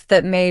laugh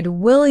that made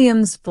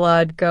William's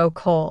blood go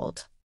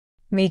cold.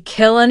 "Me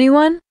kill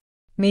anyone?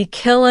 Me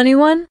kill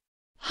anyone?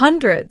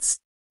 Hundreds."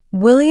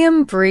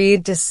 William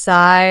breathed a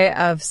sigh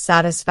of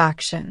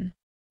satisfaction.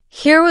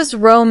 Here was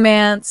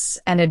romance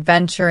and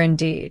adventure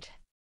indeed.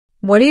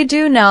 "What do you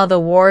do now the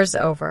war's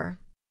over?"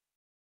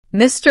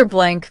 Mr.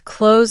 Blank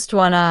closed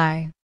one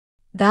eye.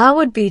 "That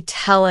would be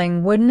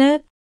telling, wouldn't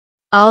it?"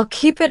 "I'll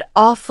keep it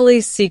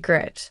awfully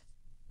secret,"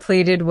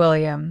 pleaded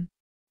William.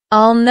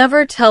 "I'll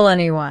never tell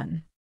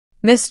anyone."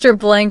 Mr.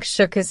 Blank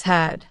shook his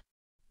head.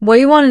 "What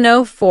you want to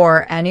know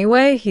for,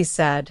 anyway?" he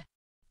said.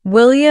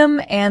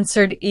 William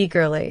answered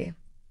eagerly.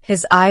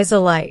 his eyes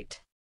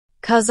alight.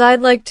 "'Cause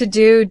I'd like to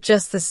do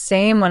just the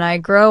same when I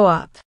grow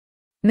up."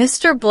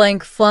 Mr.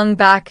 Blank flung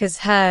back his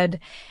head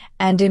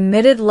and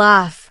emitted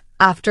laugh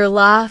after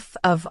laugh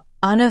of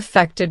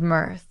unaffected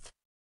mirth.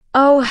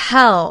 "Oh,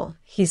 hell,"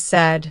 he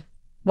said,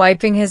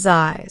 wiping his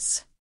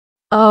eyes.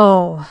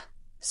 "Oh,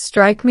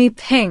 strike me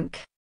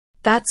pink.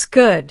 That's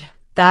good,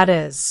 that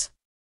is.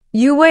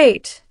 You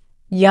wait,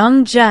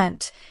 young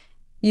gent.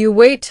 You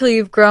wait till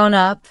you've grown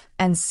up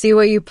and see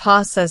what you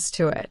possess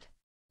to it.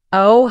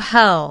 Oh,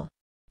 hell."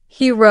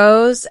 He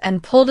rose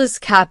and pulled his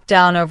cap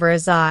down over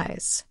his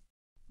eyes.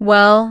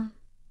 "Well,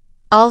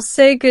 I'll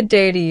say good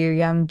day to you,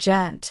 young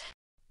gent."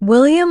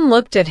 William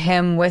looked at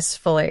him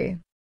wistfully.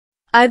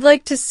 "I'd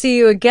like to see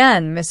you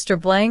again, Mr.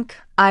 Blank.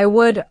 I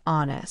would,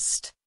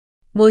 honest.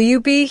 Will you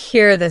be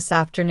here this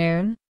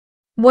afternoon?"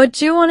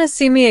 "What'd you want to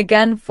see me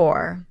again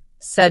for?"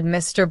 said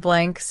Mr.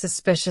 Blank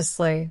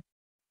suspiciously.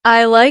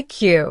 "I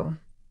like you,"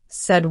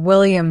 said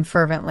William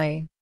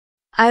fervently.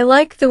 "I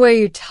like the way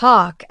you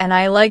talk, and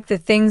I like the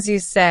things you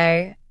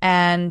say,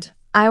 and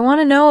I want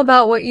to know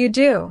about what you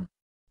do."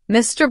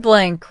 Mr.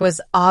 Blank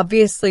was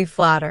obviously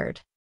flattered.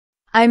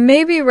 "I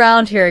may be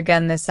round here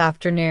again this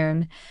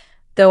afternoon,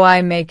 though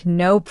I make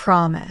no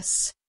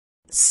promise.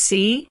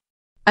 See?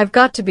 I've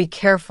got to be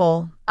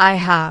careful, I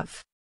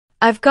have.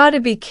 I've got to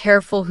be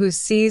careful who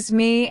sees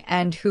me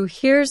and who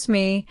hears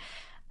me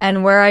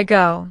and where I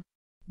go.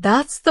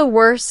 That's the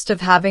worst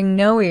of having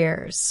no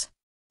ears."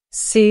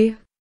 See?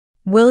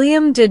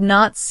 William did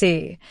not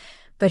see,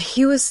 but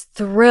he was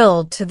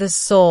thrilled to the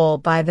soul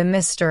by the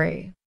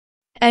mystery.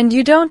 "And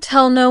you don't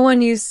tell no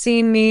one you've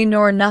seen me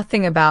nor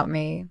nothing about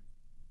me,"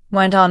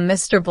 went on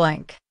Mr.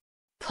 Blank.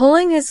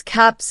 Pulling his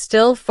cap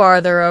still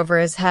farther over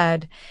his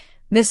head,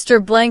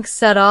 Mr. Blank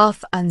set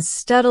off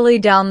unsteadily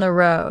down the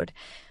road,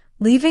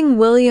 leaving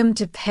William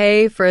to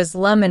pay for his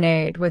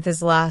lemonade with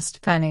his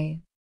last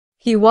penny.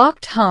 He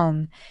walked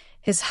home,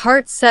 his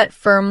heart set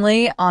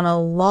firmly on a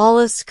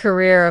lawless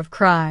career of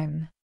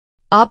crime.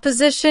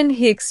 Opposition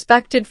he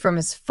expected from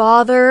his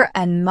father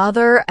and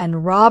mother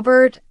and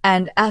Robert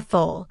and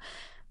Ethel,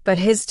 but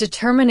his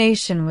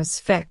determination was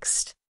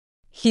fixed.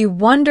 He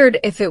wondered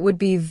if it would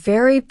be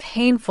very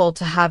painful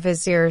to have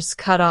his ears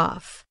cut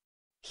off.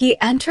 He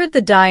entered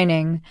the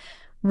dining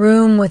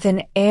room with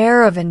an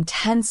air of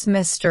intense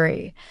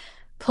mystery,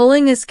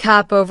 pulling his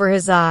cap over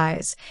his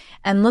eyes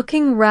and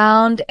looking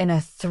round in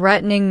a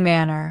threatening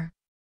manner.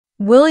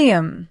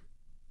 "William,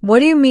 what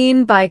do you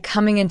mean by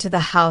coming into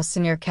the house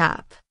in your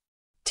cap?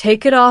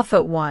 Take it off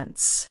at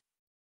once."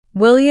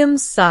 William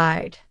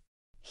sighed.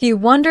 He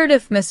wondered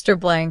if Mr.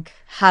 Blank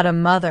had a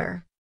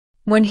mother.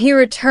 When he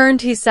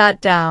returned, he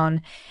sat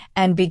down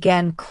and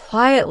began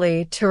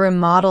quietly to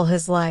remodel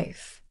his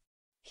life.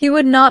 He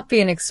would not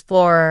be an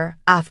explorer,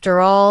 after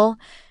all,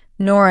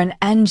 nor an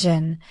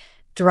engine,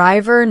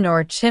 driver,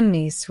 nor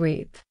chimney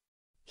sweep.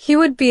 He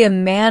would be a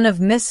man of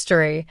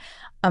mystery,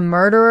 a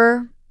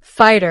murderer,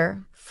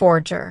 fighter,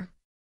 forger.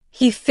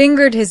 He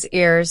fingered his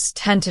ears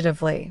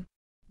tentatively.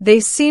 They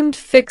seemed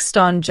fixed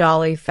on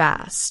jolly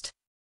fast.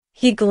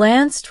 He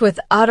glanced with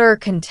utter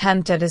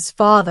contempt at his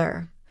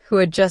father, who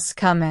had just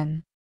come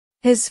in.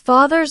 His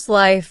father's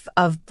life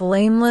of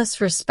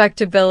blameless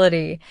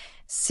respectability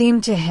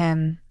seemed to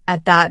him,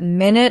 at that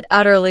minute,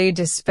 utterly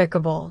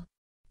despicable.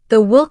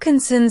 "The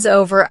Wilkinsons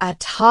over at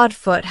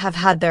Todfoot have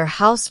had their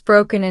house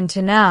broken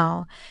into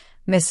now,"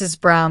 Mrs.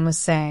 Brown was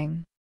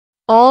saying.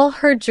 "All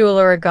her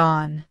jewelry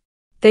gone.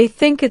 They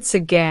think it's a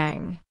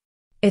gang.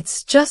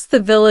 It's just the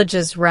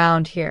villages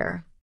round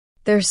here.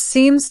 There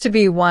seems to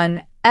be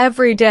one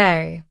every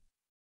day."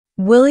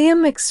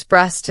 William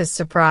expressed his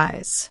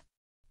surprise.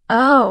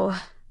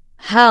 "Oh,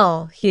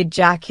 hell," he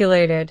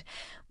ejaculated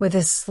with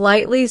a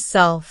slightly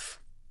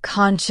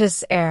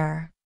self-conscious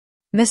air.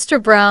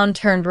 Mr. Brown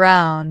turned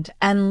round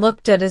and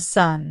looked at his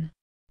son.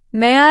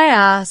 "May I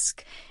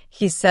ask,"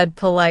 he said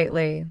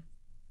politely,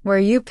 "where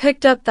you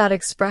picked up that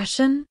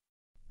expression?"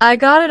 "I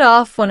got it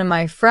off one of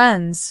my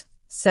friends,"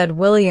 said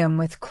William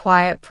with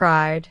quiet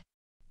pride.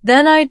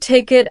 "Then I'd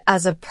take it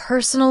as a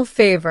personal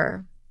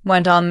favor,"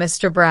 went on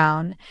Mr.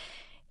 Brown,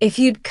 "if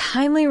you'd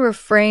kindly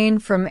refrain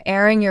from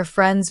airing your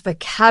friends'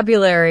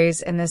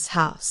 vocabularies in this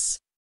house."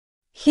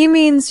 "He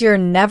means you're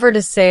never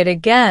to say it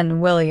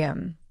again,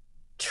 William,"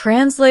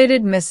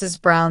 translated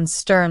Mrs. Brown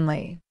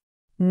sternly.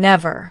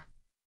 "Never."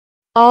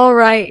 "All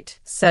right,"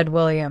 said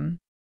William.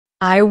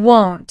 "I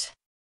won't."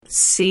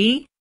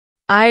 "See?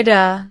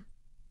 Ida,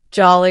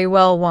 jolly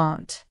well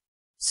won't.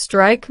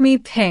 Strike me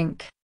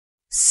pink.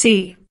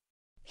 See."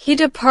 He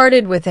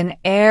departed with an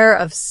air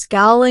of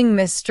scowling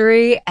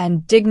mystery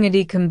and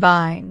dignity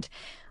combined,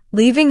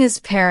 leaving his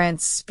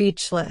parents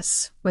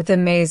speechless with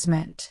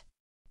amazement.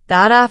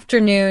 That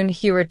afternoon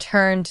he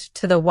returned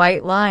to the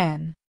White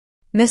Lion.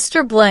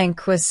 Mr.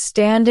 Blank was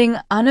standing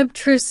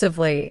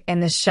unobtrusively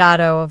in the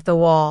shadow of the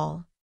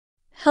wall.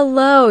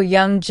 "Hello,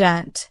 young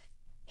gent,"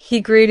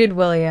 he greeted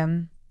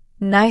William.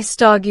 "Nice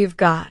dog you've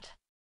got."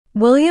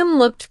 William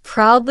looked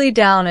proudly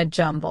down at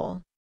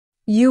Jumble.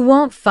 "You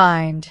won't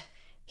find,"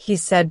 he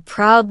said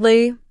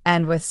proudly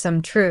and with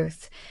some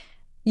truth,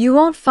 You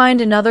won't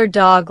find another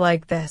dog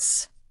like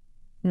this.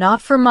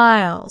 Not for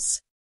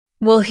miles.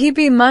 Will he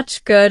be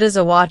much good as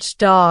a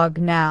watchdog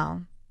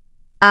now?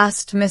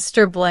 Asked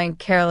Mr. Blank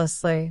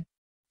carelessly.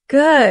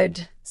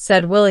 Good,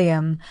 said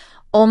William,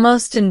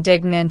 almost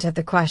indignant at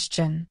the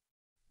question.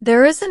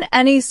 There isn't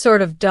any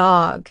sort of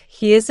dog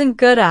he isn't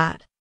good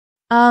at.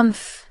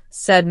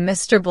 Said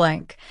Mr.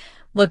 Blank,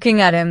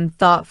 looking at him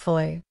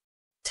thoughtfully.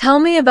 Tell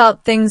me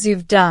about things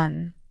you've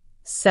done,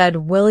 said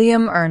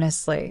William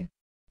earnestly.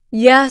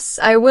 Yes,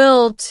 I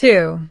will,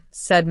 too,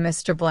 said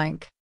Mr.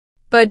 Blank.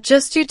 But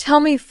just you tell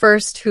me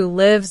first who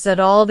lives at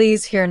all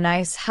these here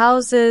nice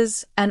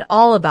houses and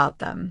all about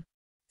them.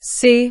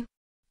 See?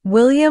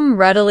 William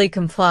readily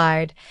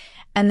complied,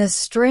 and the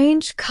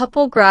strange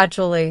couple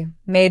gradually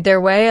made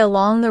their way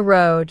along the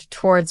road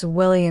towards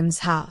William's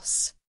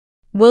house.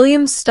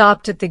 William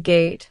stopped at the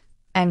gate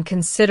and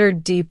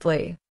considered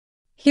deeply.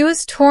 He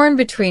was torn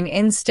between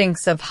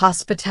instincts of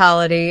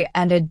hospitality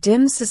and a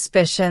dim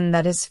suspicion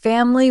that his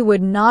family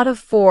would not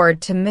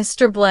afford to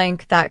Mr.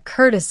 Blank that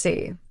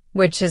courtesy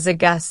which is a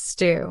guest's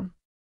due.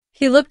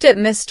 He looked at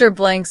Mr.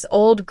 Blank's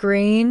old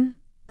green,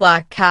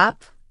 black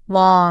cap,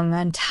 long,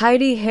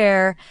 untidy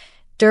hair,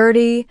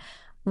 dirty,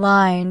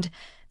 lined,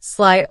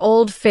 sly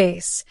old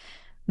face,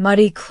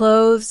 muddy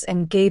clothes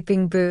and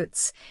gaping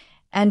boots,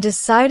 and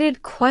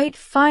decided quite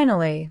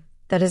finally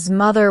that his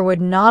mother would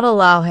not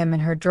allow him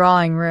in her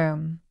drawing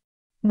room.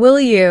 Will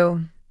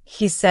you,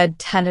 he said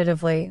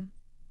tentatively,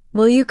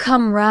 will you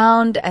come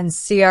round and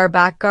see our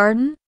back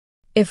garden?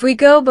 If we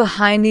go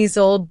behind these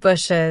old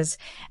bushes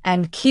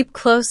and keep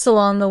close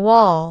along the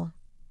wall,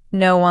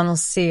 no one will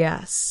see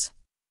us.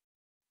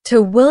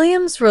 To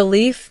William's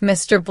relief,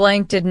 Mr.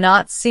 Blank did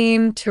not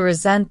seem to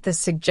resent the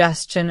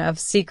suggestion of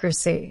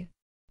secrecy.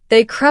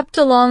 They crept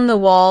along the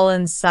wall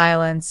in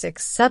silence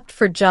except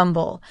for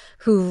Jumble,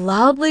 who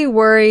loudly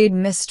worried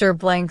Mr.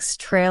 Blank's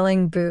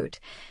trailing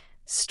boot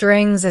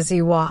strings as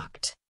he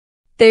walked.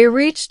 They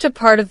reached a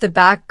part of the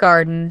back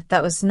garden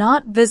that was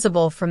not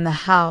visible from the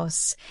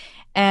house,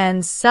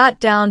 and sat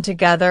down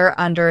together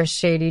under a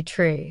shady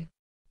tree.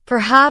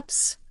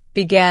 Perhaps,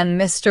 began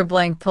Mr.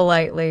 Blank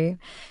politely,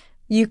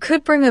 you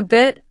could bring a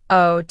bit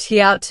o' tea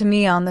out to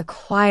me on the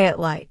quiet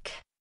like.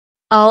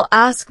 I'll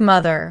ask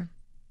Mother,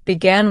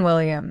 began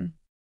William.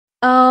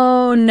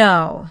 Oh,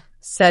 no,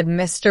 said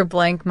Mr.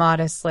 Blank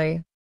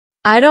modestly.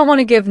 I don't want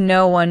to give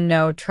no one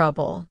no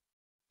trouble.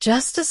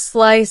 Just a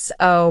slice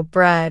o'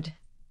 bread,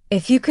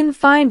 if you can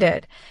find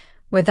it,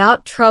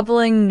 without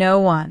troubling no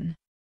one.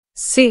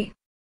 See,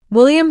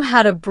 William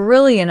had a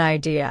brilliant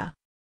idea.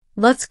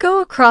 Let's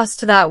go across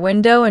to that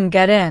window and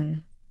get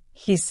in,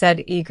 he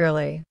said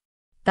eagerly.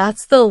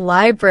 That's the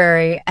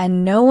library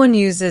and no one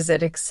uses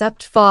it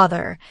except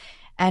Father,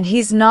 and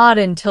he's not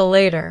until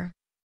later.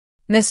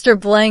 Mr.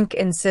 Blank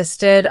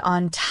insisted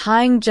on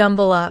tying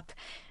Jumble up,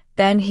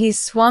 then he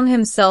swung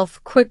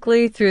himself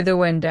quickly through the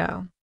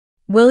window.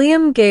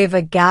 William gave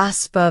a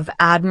gasp of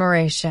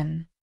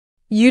admiration.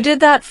 You did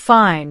that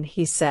fine,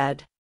 he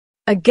said.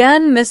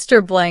 Again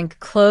Mr. Blank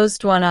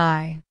closed one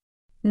eye.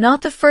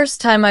 Not the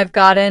first time I've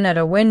got in at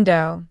a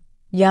window,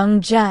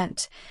 young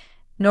gent,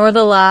 nor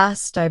the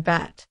last, I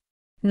bet.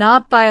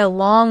 Not by a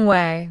long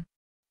way.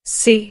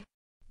 See.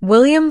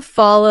 William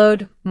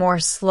followed more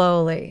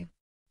slowly.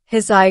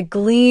 His eye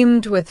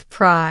gleamed with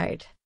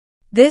pride.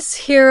 This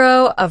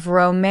hero of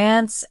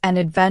romance and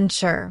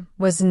adventure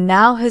was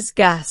now his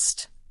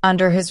guest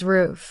under his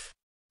roof.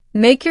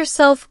 Make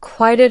yourself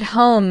quite at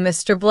home,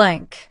 Mr.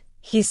 Blank,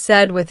 he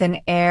said with an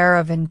air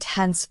of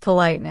intense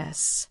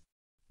politeness.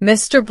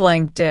 Mr.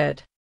 Blank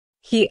did.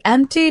 He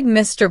emptied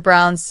Mr.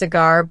 Brown's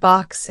cigar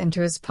box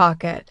into his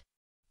pocket.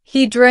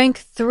 He drank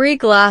 3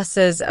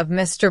 glasses of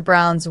Mr.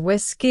 Brown's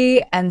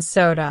whiskey and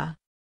soda.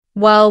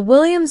 While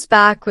William's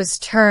back was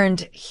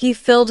turned, he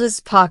filled his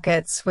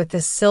pockets with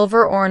the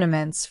silver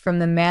ornaments from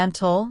the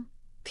mantel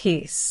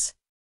piece.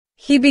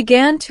 He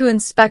began to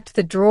inspect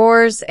the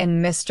drawers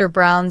in Mr.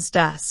 Brown's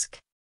desk.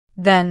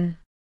 Then,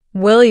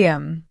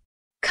 William,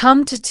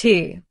 come to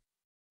tea.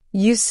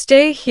 You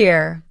stay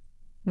here,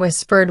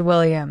 whispered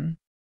William.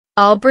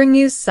 I'll bring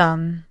you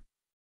some.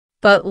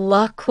 But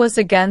luck was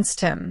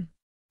against him.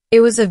 It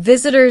was a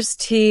visitor's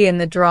tea in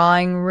the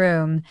drawing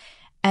room,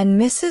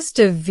 and Mrs.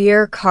 de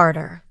Vere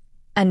Carter,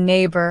 a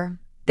neighbor,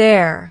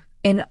 there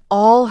in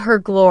all her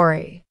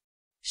glory.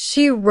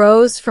 She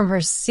rose from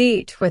her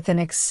seat with an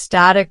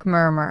ecstatic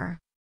murmur.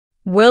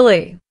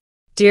 Willie,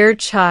 dear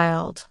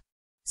child,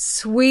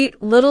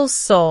 sweet little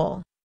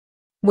soul.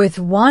 With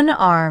one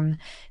arm,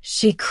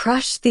 she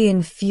crushed the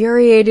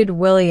infuriated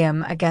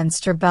William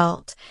against her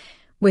belt.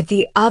 With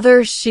the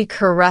other, she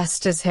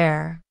caressed his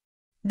hair.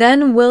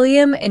 Then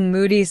William, in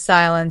moody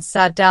silence,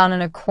 sat down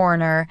in a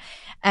corner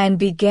and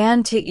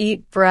began to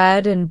eat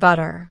bread and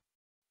butter.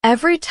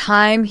 Every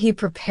time he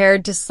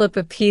prepared to slip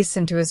a piece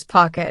into his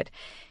pocket,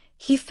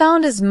 he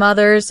found his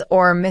mother's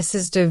or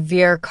Mrs. de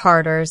Vere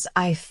Carter's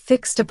eye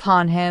fixed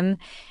upon him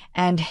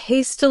and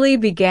hastily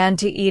began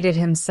to eat it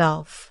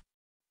himself.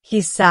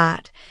 He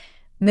sat,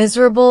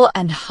 miserable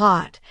and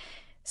hot,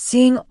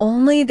 seeing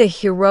only the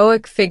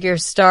heroic figure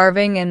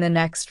starving in the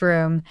next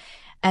room,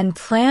 and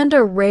planned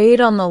a raid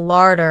on the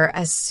larder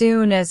as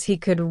soon as he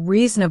could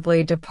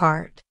reasonably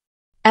depart.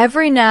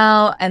 Every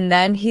now and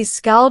then he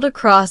scowled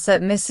across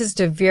at Mrs.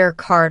 de Vere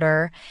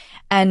Carter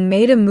and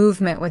made a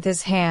movement with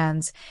his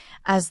hands,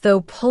 as though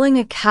pulling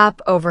a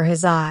cap over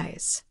his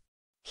eyes.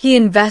 He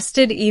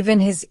invested even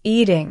his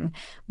eating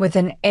with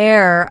an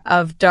air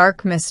of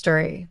dark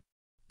mystery.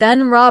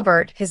 Then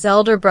Robert, his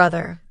elder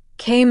brother,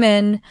 came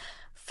in,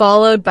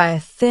 followed by a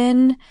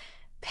thin,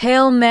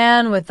 pale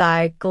man with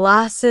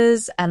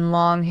eye-glasses and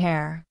long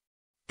hair.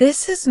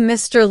 "This is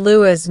Mr.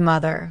 Lewis,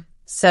 mother,"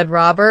 said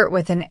Robert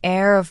with an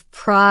air of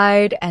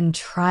pride and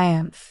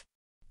triumph.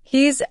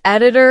 "He's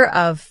editor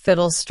of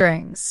Fiddle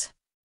Strings."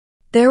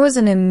 There was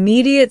an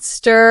immediate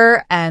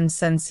stir and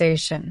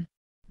sensation.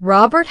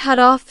 Robert had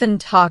often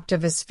talked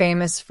of his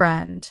famous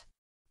friend.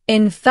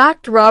 In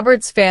fact,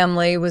 Robert's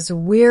family was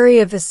weary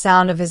of the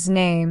sound of his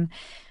name,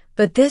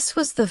 but this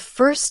was the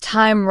first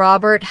time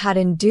Robert had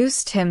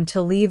induced him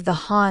to leave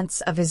the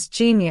haunts of his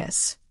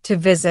genius to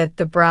visit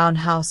the Brown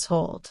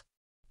household.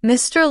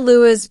 Mr.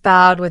 Lewis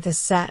bowed with a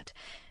set,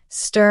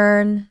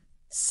 stern,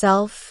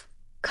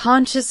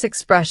 self-conscious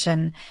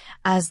expression,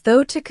 as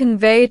though to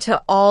convey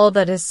to all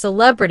that his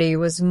celebrity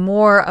was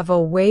more of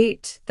a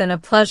weight than a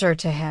pleasure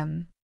to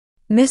him.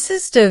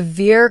 Mrs. de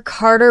Vere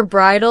Carter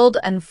bridled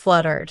and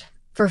fluttered,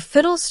 for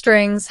Fiddle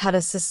Strings had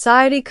a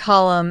society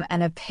column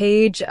and a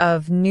page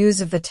of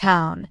news of the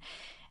town,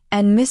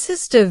 and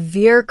Mrs. de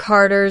Vere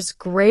Carter's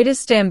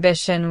greatest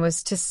ambition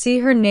was to see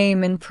her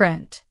name in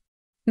print.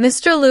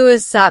 Mr.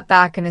 Lewis sat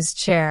back in his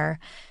chair,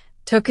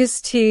 took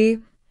his tea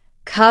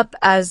cup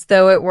as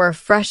though it were a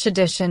fresh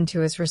addition to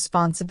his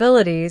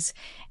responsibilities,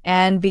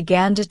 and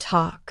began to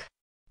talk.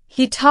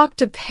 He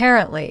talked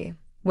apparently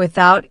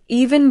without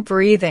even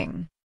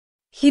breathing.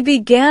 He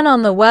began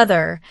on the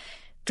weather,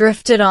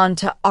 drifted on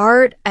to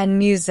art and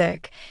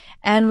music,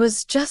 and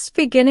was just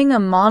beginning a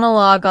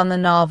monologue on the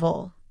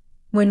novel,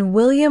 when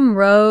William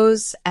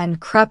rose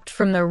and crept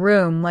from the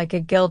room like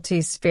a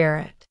guilty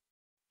spirit.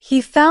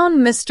 He found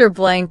Mr.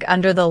 Blank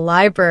under the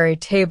library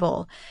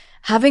table,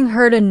 having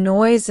heard a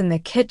noise in the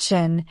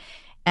kitchen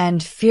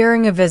and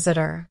fearing a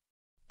visitor.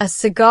 A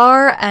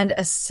cigar and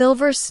a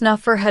silver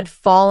snuffer had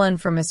fallen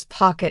from his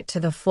pocket to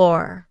the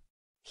floor.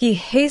 He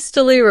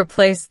hastily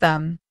replaced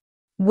them.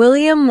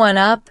 William went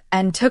up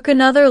and took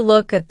another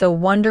look at the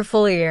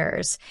wonderful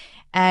ears,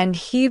 and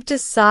heaved a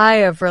sigh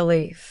of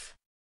relief.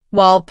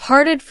 While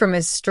parted from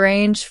his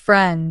strange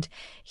friend,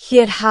 he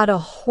had had a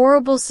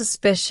horrible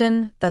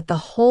suspicion that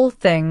the whole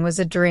thing was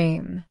a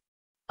dream.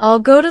 "I'll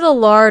go to the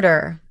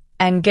larder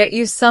and get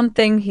you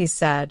something," he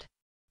said.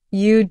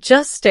 "You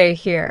just stay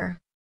here."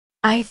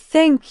 "I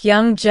think,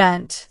 young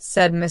gent,"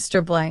 said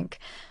Mr. Blank,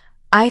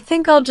 "I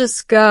think I'll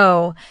just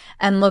go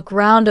and look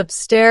round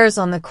upstairs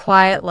on the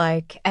quiet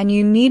like, and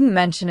you needn't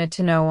mention it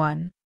to no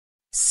one."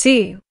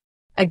 "See."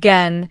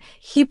 Again,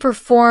 he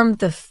performed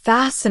the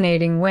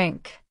fascinating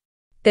wink.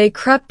 They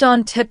crept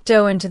on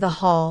tiptoe into the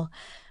hall,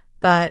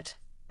 but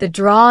the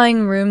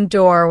drawing-room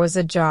door was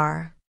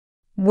ajar.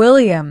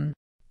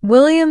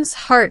 William's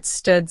heart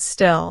stood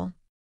still.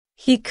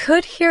 He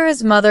could hear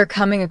his mother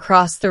coming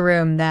across the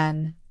room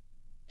then.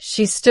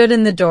 She stood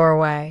in the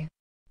doorway,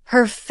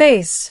 her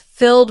face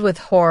filled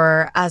with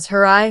horror as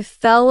her eye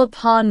fell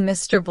upon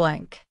Mr.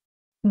 Blank.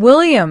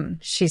 "William,"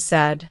 she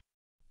said.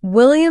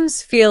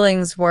 William's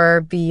feelings were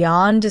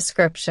beyond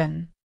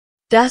description.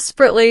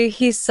 Desperately,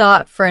 he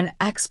sought for an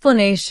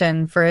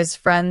explanation for his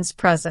friend's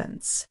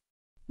presence.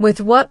 With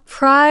what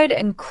pride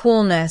and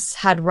coolness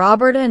had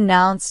Robert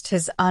announced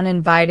his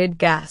uninvited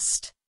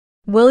guest.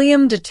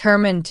 William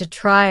determined to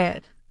try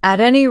it, at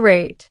any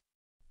rate.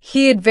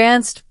 He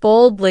advanced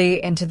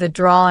boldly into the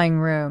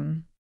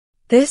drawing-room.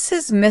 "This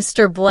is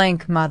Mr.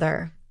 Blank,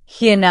 mother,"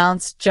 he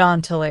announced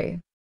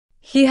jauntily.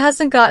 "He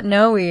hasn't got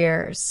no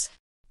ears."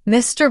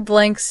 Mr.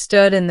 Blank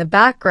stood in the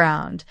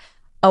background,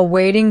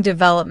 awaiting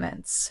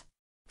developments.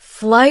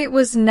 Flight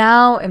was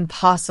now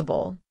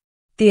impossible.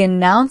 The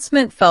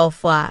announcement fell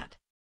flat.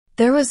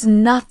 There was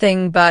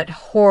nothing but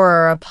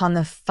horror upon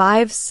the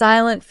 5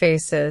 silent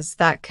faces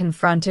that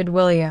confronted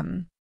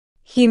William.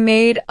 He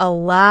made a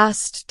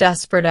last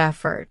desperate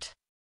effort.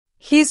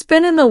 "He's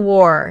been in the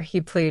war," he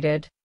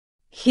pleaded.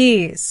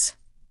 "He's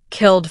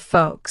killed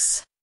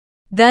folks."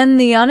 Then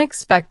the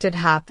unexpected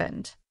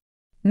happened.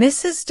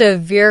 Mrs. de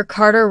Vere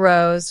Carter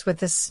rose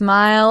with a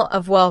smile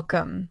of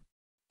welcome.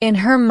 In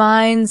her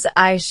mind's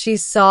eye she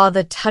saw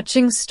the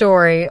touching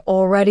story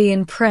already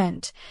in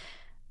print.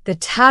 The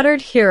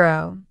tattered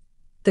hero,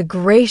 the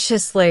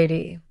gracious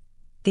lady,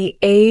 the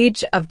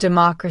age of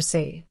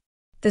democracy.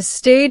 The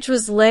stage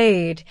was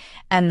laid,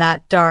 and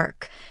that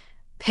dark,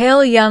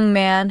 pale young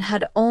man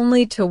had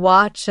only to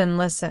watch and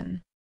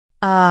listen.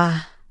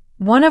 "Ah,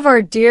 one of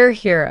our dear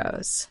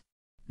heroes.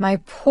 My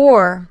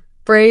poor,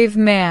 brave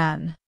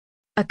man.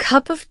 A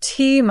cup of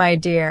tea, my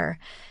dear,"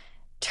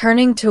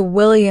 turning to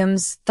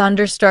William's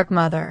thunderstruck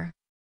mother.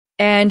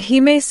 "And he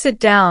may sit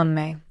down,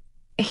 may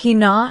he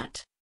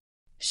not?"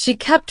 She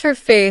kept her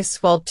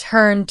face well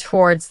turned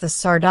towards the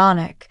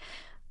sardonic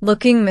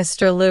looking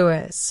Mr.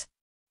 Lewis.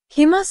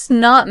 He must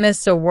not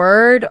miss a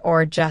word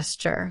or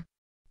gesture.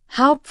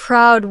 How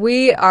proud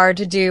we are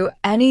to do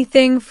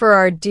anything for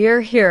our dear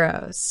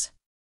heroes.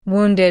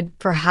 Wounded,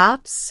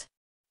 perhaps?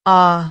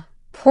 Ah,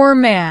 poor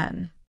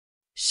man.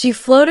 She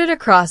floated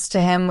across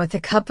to him with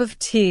a cup of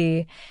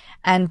tea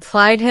and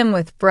plied him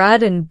with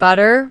bread and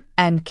butter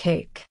and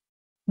cake.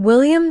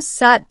 William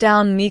sat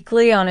down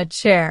meekly on a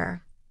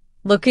chair,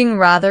 looking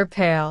rather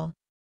pale.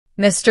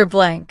 Mr.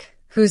 Blank,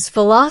 whose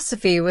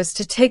philosophy was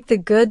to take the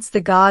goods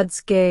the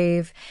gods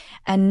gave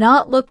and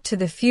not look to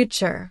the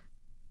future,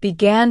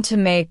 began to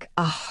make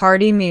a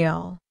hearty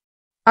meal.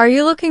 "Are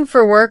you looking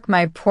for work,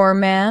 my poor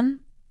man?"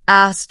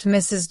 asked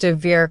Mrs. de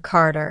Vere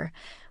Carter,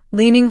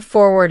 leaning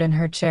forward in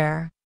her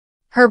chair.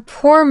 Her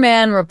poor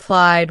man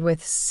replied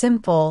with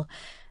simple,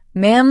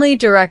 manly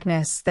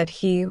directness that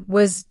he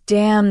was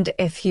damned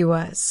if he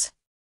was.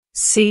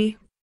 See?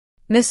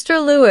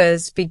 Mr.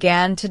 Lewis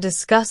began to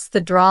discuss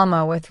the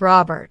drama with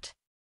Robert.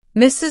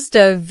 Mrs.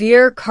 de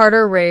Vere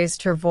Carter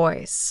raised her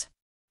voice.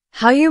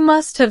 "How you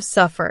must have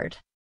suffered.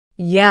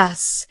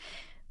 Yes,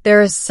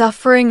 there is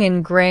suffering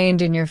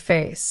ingrained in your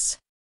face.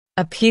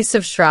 A piece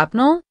of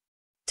shrapnel?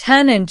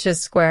 10 inches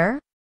square?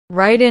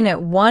 Right in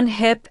at one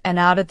hip and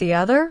out at the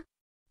other?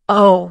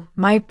 Oh,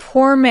 my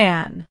poor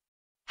man.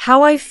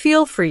 How I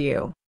feel for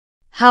you.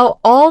 How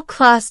all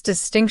class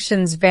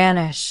distinctions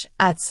vanish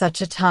at such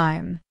a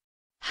time.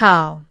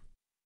 How—"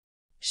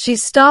 She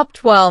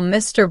stopped while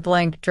Mr.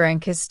 Blank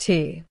drank his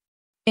tea.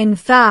 In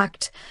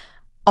fact,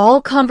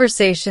 all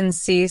conversation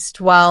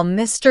ceased while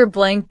Mr.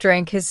 Blank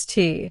drank his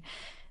tea,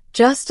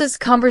 just as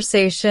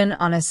conversation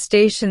on a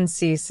station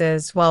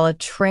ceases while a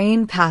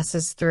train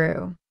passes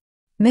through.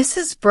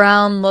 Mrs.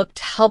 Brown looked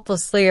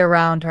helplessly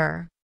around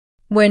her.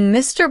 When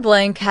Mr.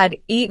 Blank had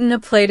eaten a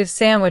plate of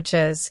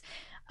sandwiches,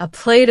 a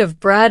plate of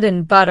bread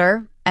and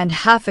butter, and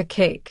half a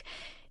cake,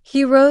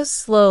 he rose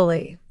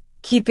slowly,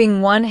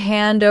 keeping one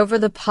hand over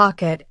the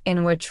pocket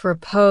in which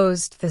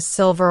reposed the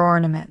silver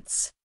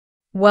ornaments.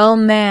 "Well,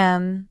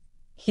 ma'am,"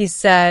 he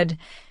said,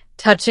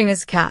 touching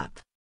his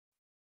cap.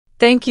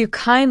 "Thank you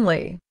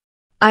kindly.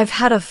 I've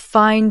had a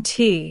fine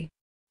tea.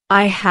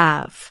 I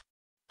have.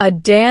 A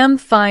damn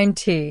fine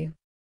tea.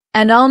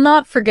 And I'll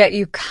not forget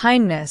you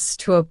kindness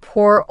to a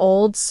poor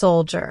old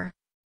soldier."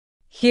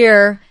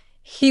 Here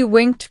he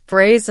winked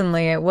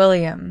brazenly at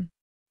William.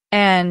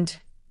 "And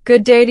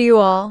good day to you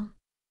all."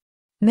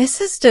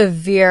 Mrs. de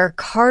Vere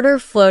Carter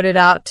floated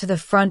out to the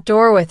front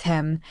door with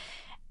him,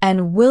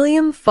 and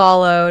William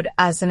followed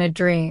as in a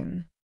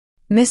dream.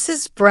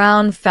 Mrs.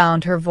 Brown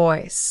found her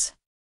voice.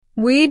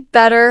 "We'd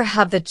better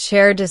have the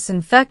chair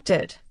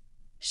disinfected,"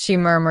 she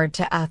murmured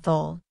to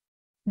Ethel.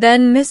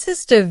 Then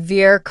Mrs. de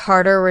Vere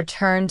Carter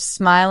returned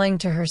smiling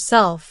to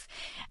herself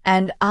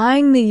and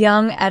eyeing the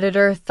young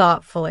editor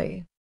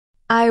thoughtfully.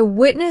 "I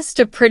witnessed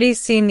a pretty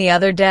scene the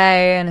other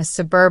day in a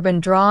suburban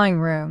drawing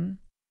room.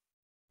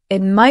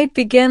 It might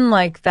begin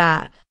like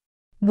that."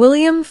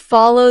 William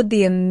followed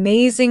the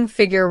amazing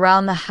figure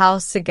round the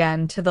house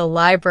again to the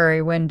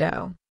library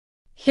window.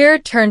 Here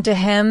turned to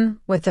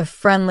him with a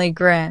friendly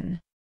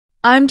grin.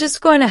 "I'm just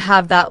going to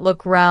have that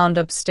look round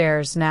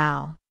upstairs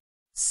now.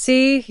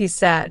 See," he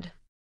said.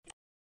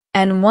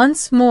 "And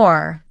once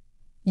more,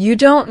 you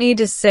don't need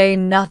to say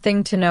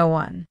nothing to no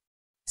one.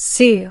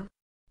 See."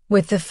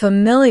 With a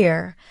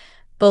familiar,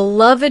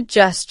 beloved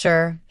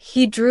gesture,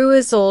 he drew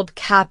his old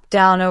cap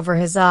down over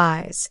his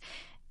eyes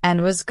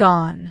and was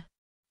gone.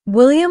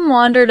 William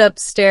wandered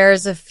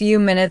upstairs a few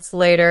minutes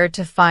later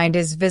to find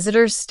his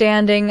visitor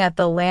standing at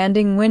the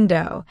landing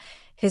window,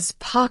 his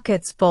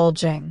pockets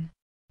bulging.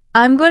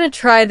 "I'm going to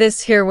try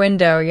this here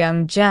window,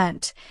 young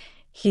gent,"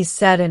 he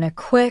said in a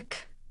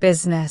quick,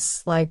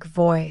 business-like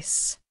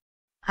voice.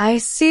 "I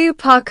see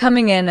Pa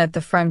coming in at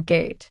the front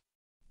gate.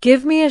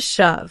 Give me a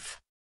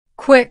shove.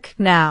 Quick,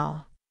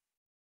 now."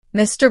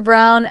 Mr.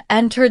 Brown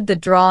entered the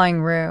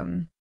drawing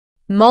room.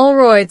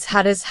 "Mulroyd's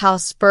had his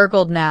house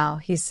burgled now,"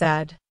 he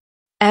said.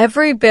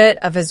 "Every bit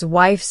of his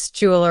wife's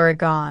jewelry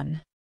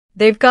gone.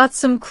 They've got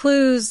some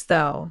clues,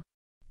 though.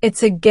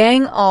 It's a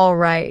gang all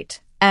right,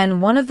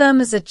 and one of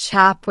them is a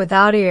chap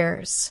without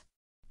ears.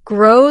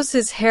 Grows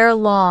his hair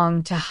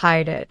long to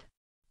hide it.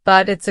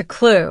 But it's a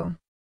clue.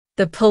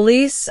 The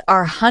police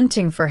are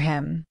hunting for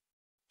him."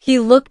 He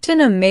looked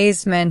in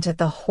amazement at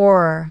the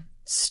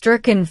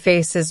horror-stricken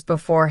faces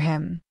before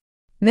him.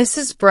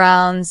 Mrs.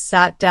 Brown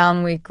sat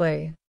down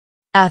weakly.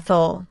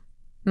 "Ethel,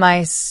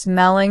 my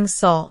smelling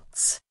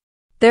salts.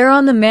 They're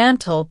on the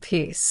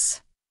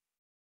mantelpiece."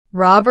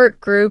 Robert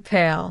grew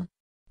pale.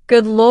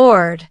 "Good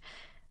Lord,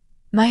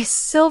 my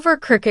silver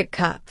cricket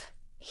cup,"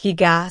 he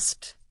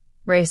gasped,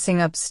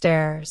 racing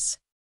upstairs.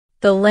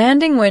 The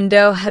landing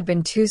window had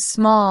been too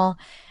small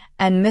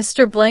and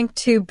Mr. Blank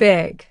too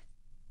big,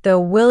 though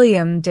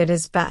William did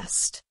his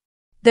best.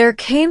 There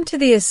came to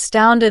the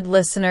astounded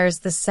listeners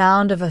the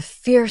sound of a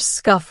fierce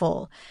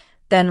scuffle.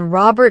 Then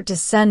Robert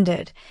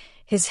descended,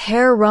 his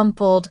hair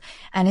rumpled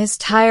and his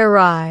tie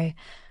awry,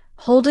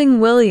 holding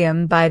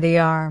William by the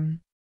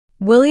arm.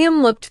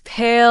 William looked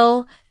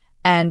pale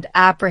and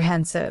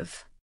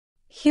apprehensive.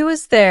 He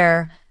was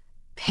there,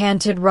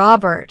 panted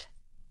Robert,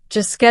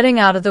 just getting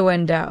out of the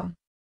window.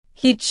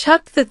 He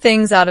chucked the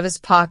things out of his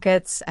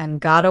pockets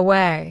and got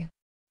away.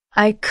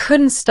 I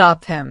couldn't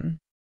stop him.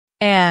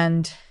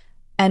 And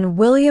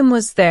William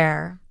was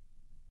there.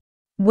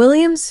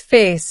 William's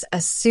face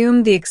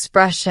assumed the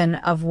expression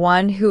of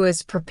one who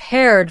is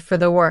prepared for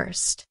the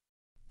worst.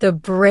 The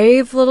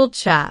brave little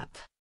chap,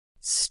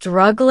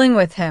 struggling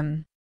with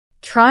him,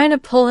 trying to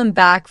pull him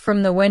back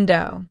from the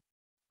window,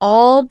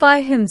 all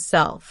by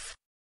himself.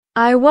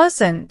 I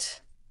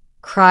wasn't,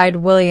 cried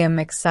William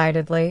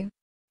excitedly.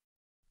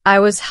 I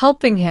was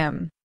helping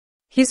him.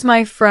 He's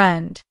my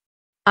friend.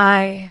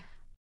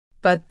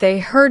 But they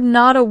heard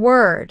not a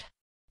word.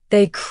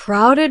 They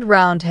crowded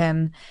round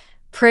him,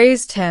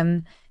 praised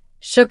him,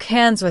 shook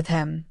hands with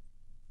him,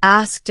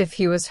 asked if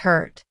he was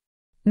hurt.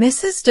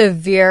 Mrs. de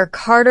Vere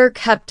Carter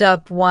kept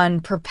up one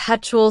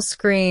perpetual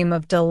scream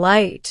of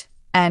delight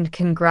and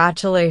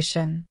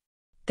congratulation.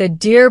 The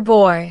dear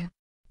boy,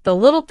 the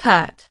little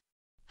pet,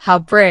 how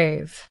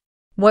brave,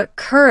 what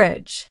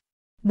courage,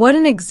 what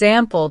an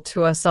example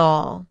to us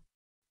all.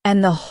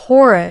 And the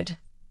horrid,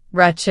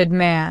 wretched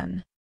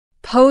man,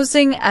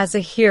 posing as a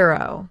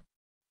hero,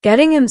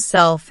 getting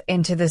himself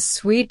into the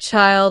sweet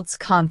child's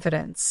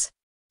confidence.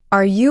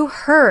 Are you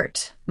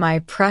hurt, my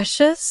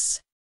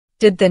precious?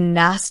 Did the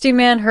nasty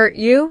man hurt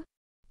you?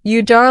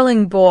 You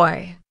darling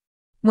boy.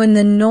 When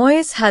the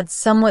noise had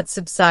somewhat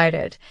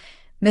subsided,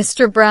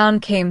 Mr. Brown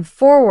came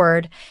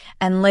forward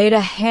and laid a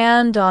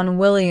hand on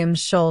William's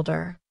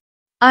shoulder.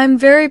 I'm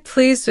very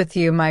pleased with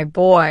you, my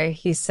boy,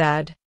 he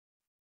said.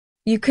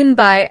 You can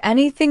buy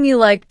anything you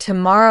like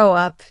tomorrow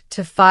up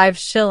to 5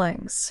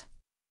 shillings.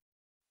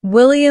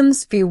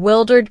 William's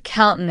bewildered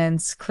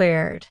countenance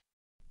cleared.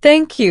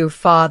 Thank you,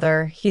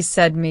 father, he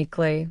said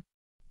meekly.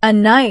 A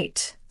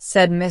night,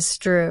 said Miss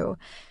Drew,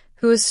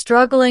 who was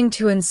struggling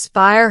to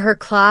inspire her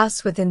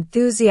class with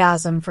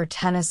enthusiasm for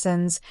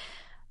Tennyson's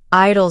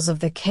Idylls of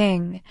the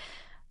King.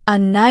 A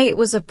knight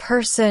was a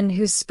person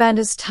who spent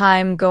his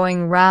time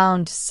going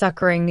round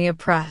succoring the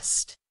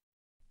oppressed.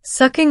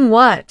 Sucking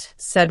what?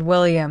 Said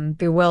William,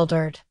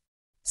 bewildered.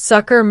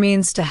 Succor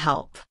means to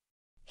help.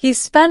 He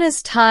spent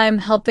his time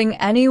helping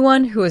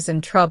anyone who was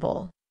in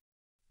trouble.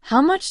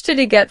 How much did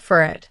he get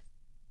for it?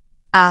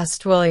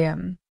 Asked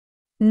William.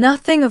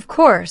 Nothing, of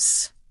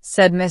course,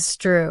 said Miss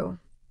Drew,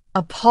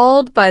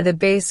 appalled by the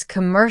base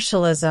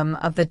commercialism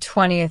of the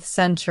 20th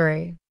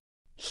century.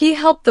 He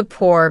helped the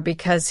poor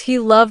because he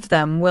loved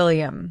them,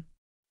 William.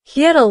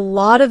 He had a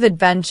lot of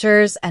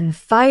adventures and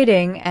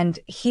fighting, and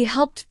he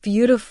helped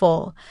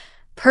beautiful,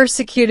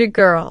 persecuted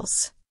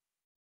girls.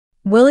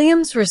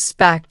 William's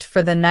respect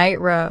for the knight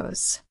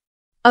rose.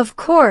 Of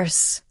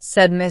course,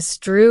 said Miss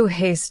Drew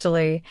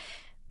hastily,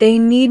 they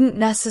needn't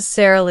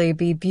necessarily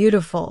be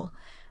beautiful,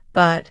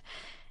 but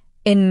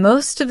in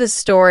most of the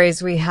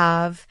stories we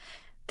have,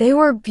 they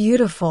were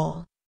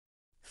beautiful.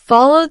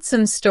 Followed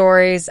some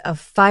stories of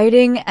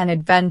fighting and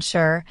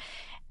adventure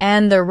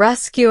and the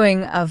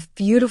rescuing of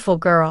beautiful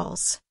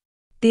girls.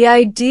 The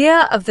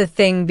idea of the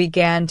thing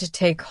began to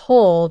take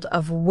hold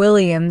of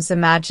William's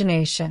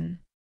imagination.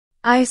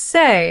 I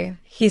say,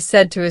 he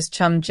said to his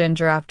chum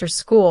Ginger after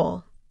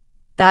school,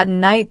 that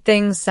knight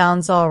thing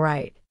sounds all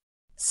right.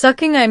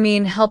 Sucking, I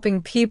mean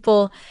helping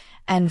people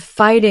and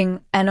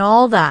fighting and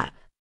all that.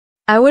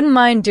 I wouldn't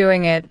mind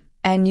doing it,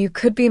 and you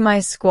could be my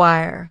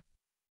squire.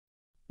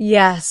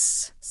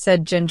 Yes,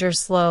 said Ginger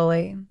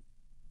slowly.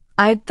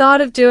 I'd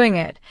thought of doing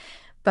it,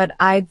 but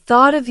I'd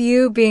thought of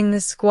you being the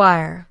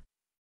squire.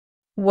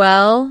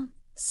 Well,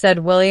 said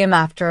William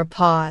after a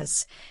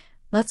pause,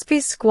 let's be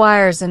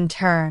squires in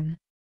turn.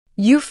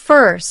 You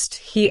first,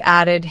 he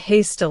added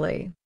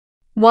hastily.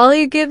 What'll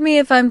you give me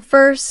if I'm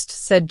first?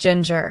 Said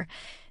Ginger,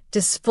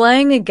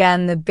 displaying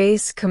again the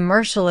base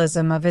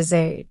commercialism of his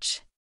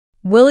age.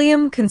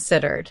 William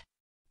considered.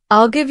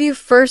 I'll give you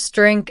first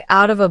drink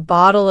out of a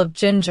bottle of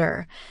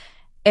ginger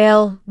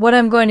ale, what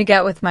I'm going to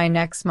get with my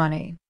next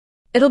money.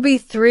 It'll be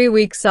 3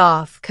 weeks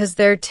off, 'cause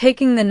they're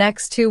taking the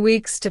next 2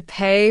 weeks to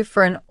pay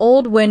for an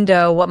old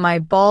window what my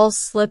ball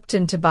slipped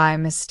into by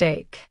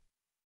mistake.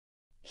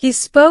 He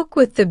spoke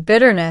with the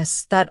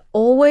bitterness that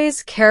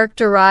always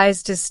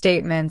characterized his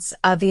statements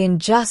of the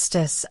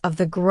injustice of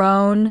the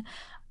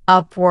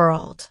grown-up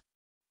world.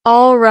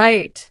 All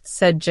right,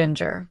 said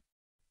Ginger.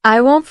 I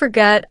won't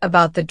forget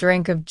about the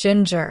drink of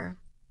ginger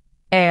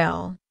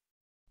ale.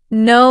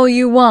 No,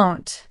 you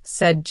won't,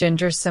 said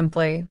Ginger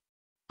simply.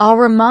 I'll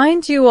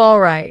remind you all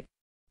right.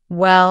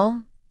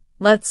 Well,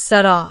 let's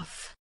set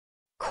off.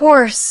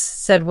 Course,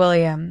 said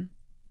William.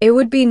 It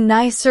would be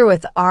nicer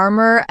with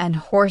armor and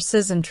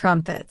horses and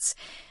trumpets,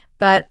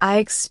 but I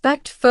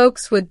expect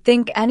folks would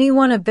think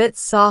anyone a bit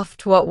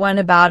soft what went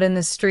about in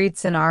the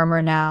streets in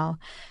armor now,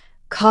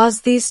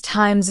 'cause these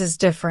times is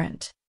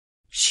different.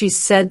 She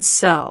said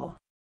so.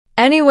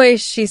 Anyway,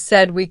 she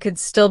said we could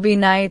still be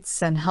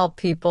knights and help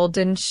people,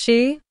 didn't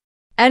she?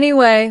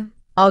 Anyway,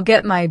 I'll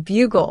get my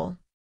bugle.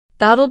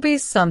 That'll be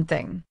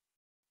something.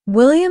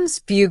 William's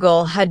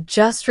bugle had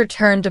just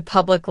returned to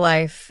public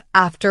life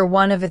after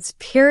one of its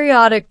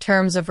periodic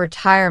terms of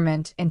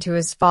retirement into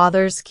his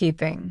father's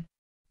keeping.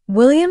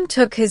 William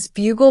took his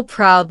bugle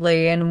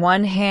proudly in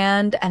one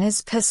hand and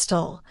his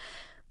pistol,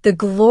 the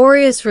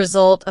glorious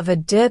result of a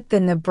dip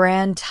in the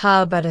bran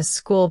tub at a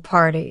school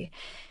party,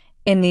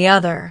 in the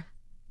other,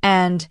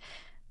 and,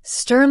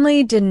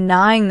 sternly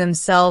denying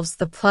themselves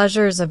the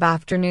pleasures of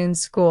afternoon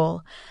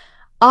school,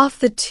 off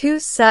the two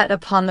set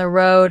upon the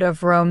road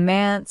of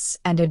romance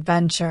and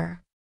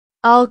adventure.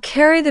 "I'll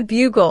carry the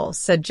bugle,"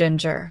 said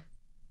Ginger,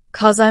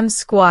 "'cause I'm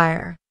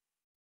squire."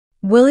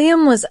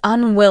 William was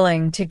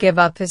unwilling to give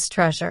up his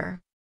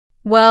treasure.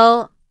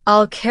 "Well,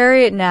 I'll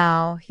carry it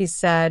now," he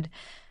said,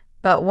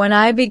 "but when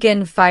I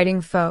begin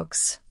fighting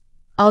folks,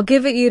 I'll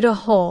give it you to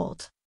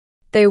hold."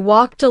 They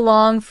walked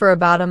along for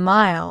about a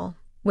mile,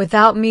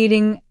 without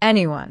meeting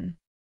anyone.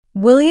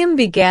 William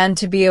began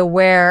to be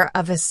aware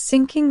of a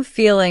sinking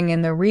feeling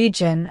in the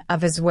region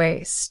of his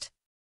waist.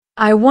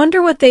 "I wonder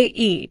what they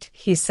eat,"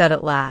 he said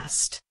at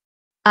last.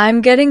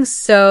 "I'm getting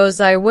so's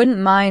I wouldn't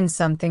mind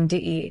something to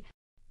eat."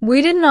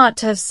 "We did not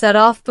have set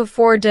off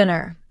before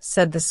dinner,"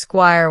 said the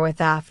squire with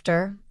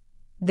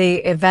the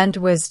event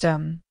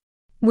wisdom.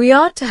 "We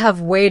ought to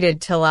have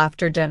waited till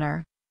after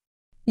dinner."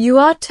 "You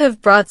ought to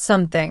have brought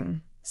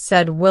something,"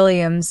 said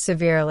William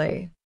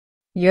severely.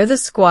 "You're the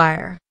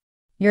squire.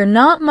 You're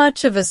not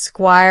much of a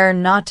squire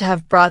not to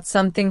have brought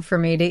something for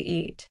me to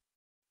eat."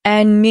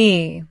 "And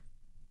me,"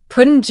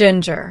 put in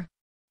Ginger.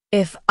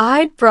 "If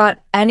I'd brought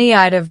any,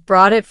 I'd have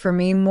brought it for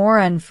me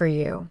more'n for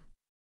you."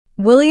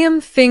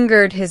 William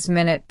fingered his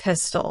minute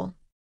pistol.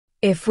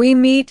 "If we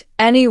meet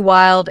any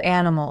wild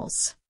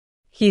animals,"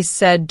 he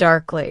said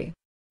darkly.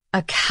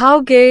 A cow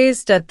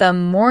gazed at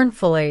them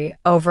mournfully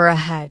over a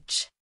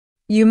hedge.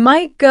 "You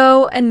might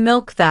go and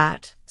milk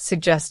that,"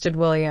 suggested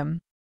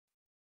William.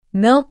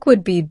 "Milk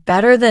would be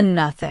better than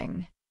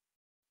nothing."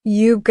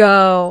 "You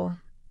go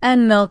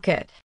and milk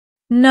it."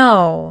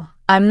 "No,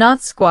 I'm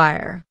not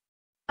squire."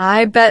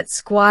 "I bet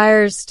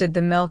squires did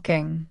the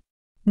milking.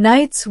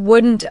 Knights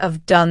wouldn't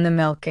have done the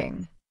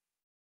milking."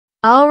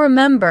 "I'll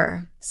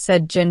remember,"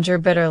 said Ginger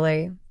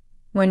bitterly,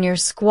 "when you're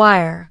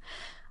squire,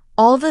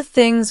 all the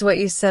things what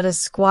you said a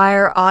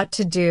squire ought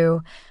to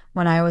do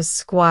when I was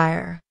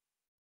squire."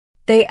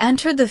 They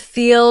entered the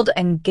field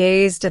and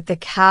gazed at the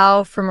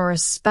cow from a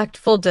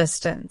respectful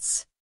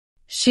distance.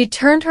 She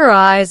turned her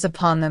eyes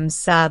upon them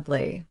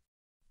sadly.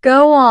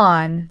 "Go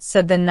on,"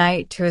 said the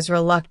knight to his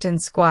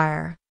reluctant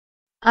squire.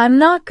 "I'm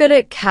not good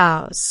at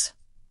cows,"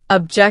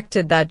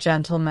 objected that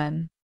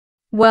gentleman.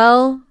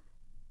 "Well,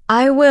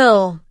 I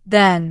will,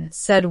 then,"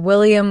 said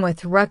William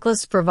with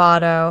reckless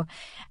bravado,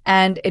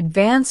 and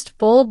advanced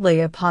boldly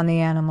upon the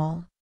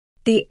animal.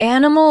 The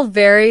animal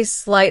very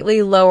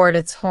slightly lowered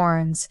its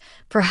horns,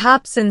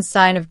 perhaps in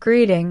sign of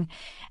greeting,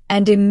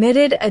 and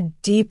emitted a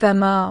deep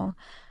 "mo."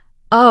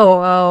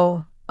 "Oh,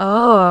 oh,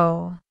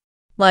 oh."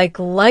 Like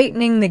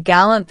lightning the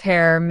gallant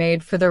pair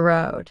made for the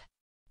road.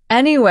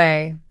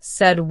 "Anyway,"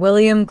 said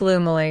William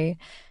gloomily,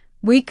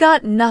 "we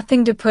got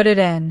nothing to put it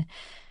in,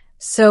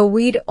 so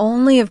we'd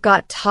only have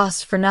got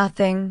tossed for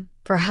nothing,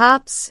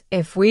 perhaps,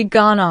 if we'd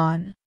gone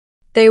on."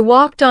 They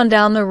walked on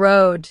down the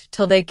road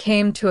till they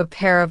came to a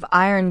pair of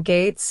iron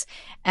gates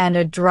and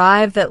a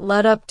drive that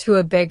led up to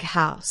a big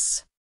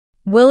house.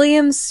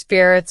 William's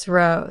spirits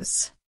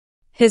rose.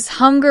 His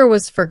hunger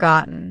was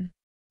forgotten.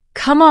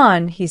 "Come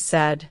on," he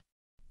said.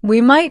 "We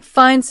might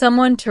find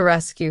someone to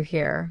rescue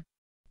here.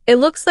 It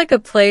looks like a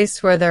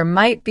place where there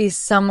might be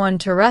someone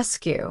to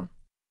rescue."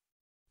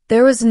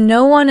 There was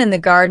no one in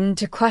the garden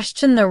to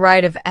question the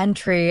right of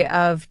entry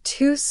of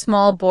two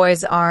small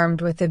boys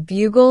armed with a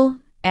bugle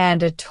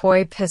and a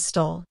toy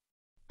pistol.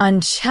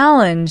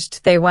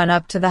 Unchallenged, they went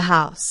up to the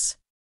house.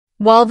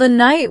 While the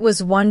knight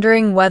was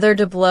wondering whether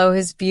to blow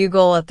his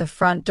bugle at the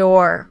front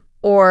door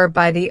or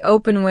by the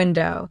open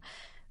window,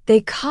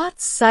 they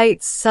caught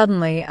sight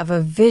suddenly of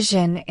a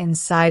vision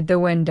inside the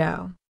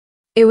window.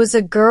 It was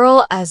a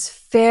girl as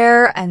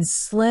fair and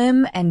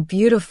slim and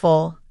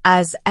beautiful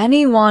as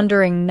any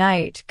wandering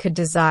knight could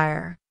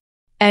desire,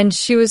 and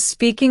she was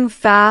speaking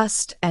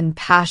fast and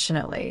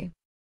passionately.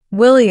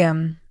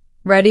 William,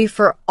 ready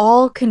for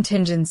all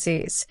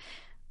contingencies,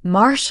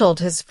 marshaled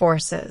his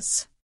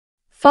forces.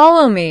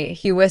 "Follow me,"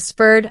 he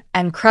whispered,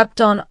 and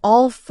crept on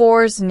all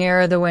fours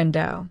nearer the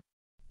window.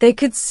 They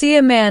could see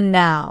a man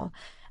now,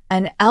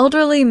 an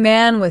elderly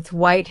man with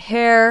white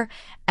hair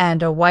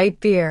and a white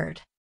beard.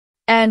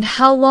 "And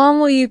how long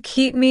will you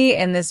keep me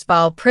in this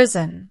vile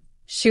prison?"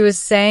 she was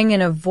saying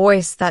in a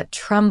voice that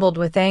trembled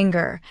with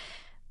anger.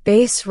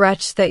 "Base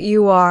wretch that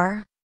you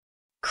are."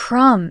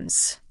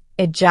 "Crumbs!"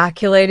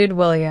 ejaculated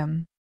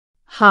William.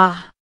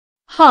 "Ha!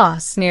 Ha!"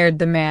 sneered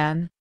the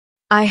man.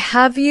 "I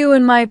have you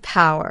in my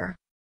power.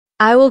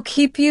 I will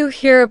keep you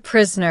here a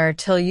prisoner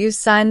till you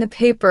sign the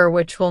paper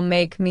which will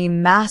make me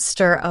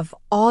master of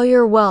all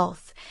your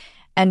wealth,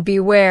 and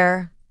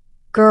beware,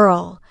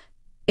 girl,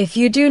 if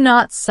you do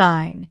not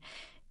sign,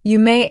 you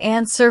may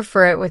answer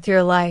for it with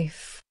your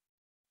life."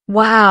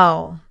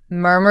 "Wow!"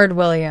 murmured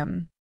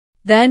William.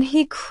 Then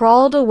he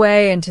crawled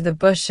away into the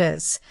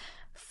bushes,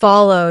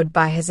 followed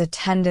by his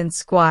attendant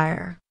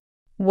squire.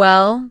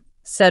 "Well,"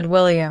 said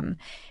William,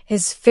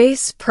 his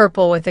face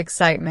purple with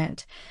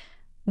excitement,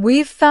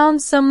 "we've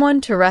found someone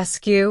to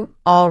rescue,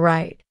 all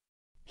right.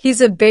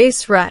 He's a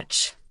base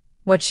wretch,"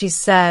 what she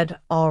said,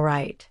 all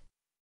right.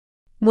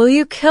 "Will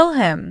you kill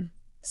him?"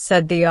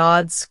 said the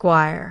odd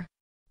squire.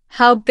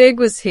 "How big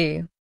was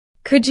he?"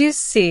 "Could you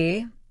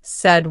see?"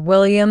 said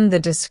William the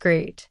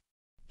discreet.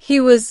 "He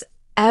was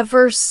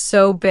ever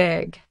so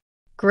big.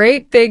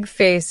 Great big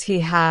face he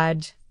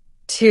had,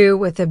 too,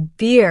 with a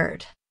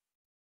beard."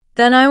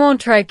 "Then I won't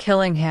try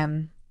killing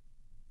him.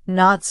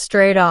 Not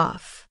straight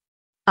off.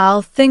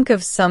 I'll think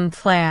of some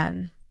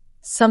plan,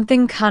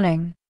 something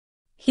cunning."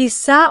 He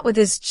sat with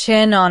his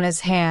chin on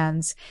his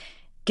hands,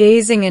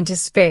 gazing into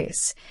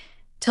space,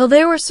 till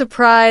they were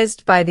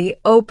surprised by the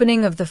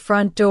opening of the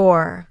front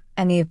door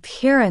and the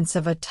appearance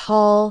of a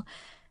tall,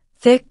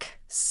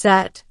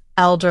 thick-set,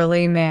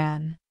 elderly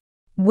man.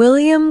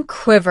 William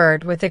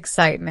quivered with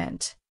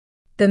excitement.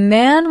 The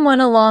man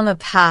went along a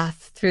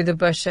path through the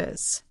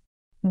bushes.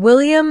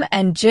 William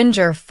and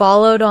Ginger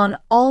followed on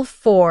all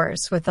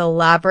fours with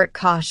elaborate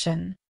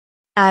caution.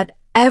 At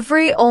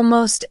every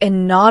almost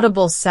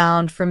inaudible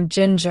sound from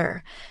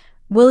Ginger,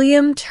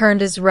 William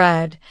turned his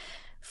red,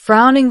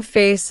 frowning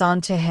face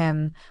onto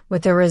him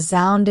with a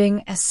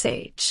resounding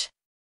sh.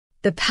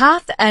 The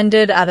path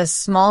ended at a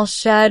small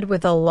shed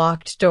with a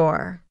locked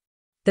door.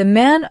 The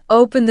man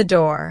opened the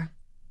door.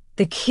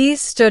 The key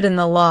stood in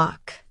the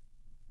lock,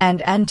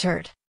 and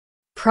entered.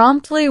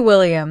 Promptly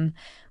William,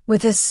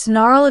 with a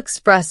snarl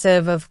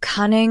expressive of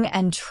cunning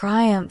and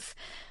triumph,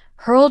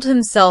 hurled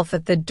himself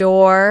at the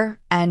door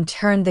and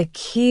turned the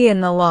key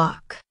in the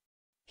lock.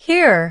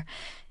 Here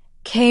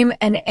came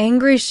an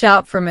angry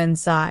shout from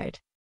inside.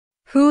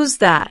 "Who's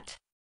that?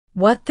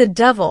 What the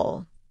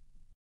devil?"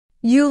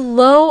 "You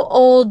low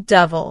old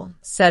devil,"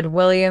 said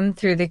William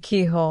through the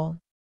keyhole.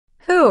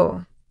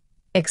 "Who?"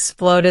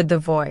 exploded the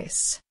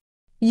voice.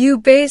 "You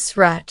base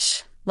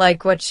wretch,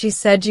 like what she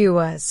said you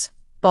was,"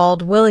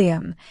 bawled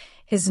William,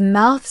 his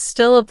mouth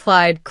still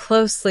applied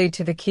closely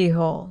to the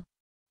keyhole.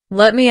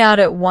 "Let me out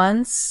at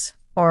once,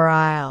 or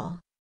I'll—"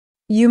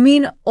 "You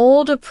mean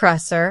old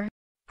oppressor?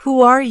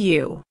 Who are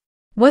you?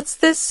 What's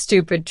this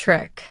stupid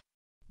trick?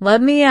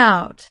 Let me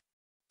out.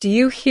 Do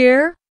you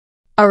hear?"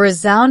 A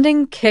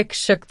resounding kick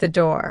shook the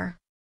door.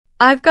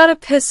 "I've got a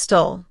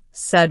pistol,"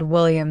 said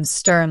William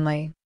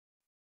sternly.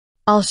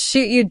 "I'll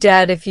shoot you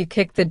dead if you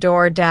kick the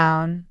door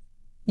down,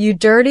 you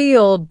dirty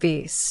old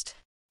beast."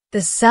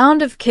 The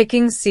sound of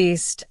kicking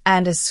ceased,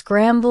 and a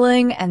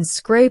scrambling and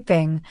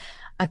scraping,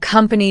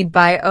 accompanied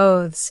by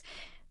oaths,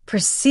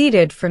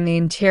 proceeded from the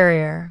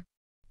interior.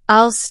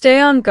 "I'll stay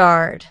on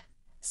guard,"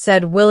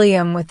 said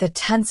William with the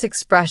tense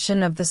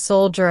expression of the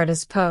soldier at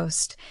his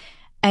post,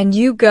 "and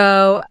you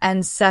go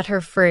and set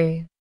her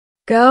free.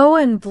 Go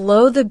and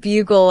blow the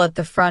bugle at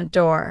the front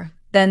door,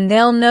 then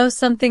they'll know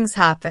something's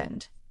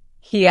happened,"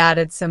 he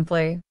added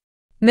simply.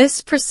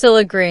 Miss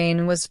Priscilla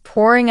Green was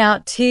pouring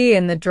out tea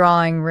in the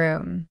drawing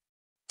room.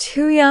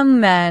 2 young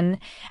men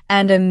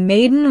and a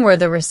maiden were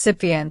the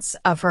recipients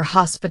of her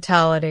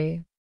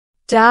hospitality.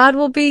 "Dad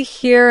will be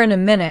here in a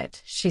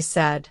minute," she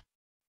said.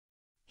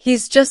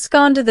 "He's just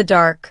gone to the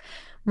dark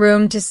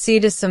room to see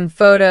to some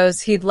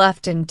photos he'd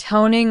left in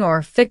toning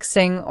or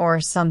fixing or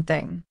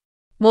something.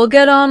 We'll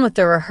get on with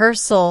the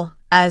rehearsal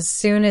as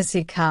soon as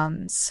he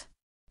comes.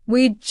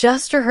 We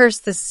just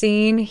rehearsed the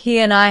scene he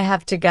and I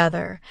have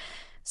together,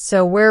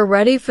 so we're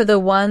ready for the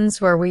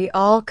ones where we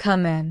all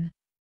come in."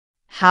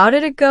 "How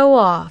did it go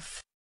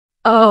off?"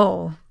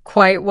 "Oh,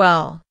 quite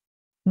well.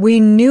 We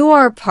knew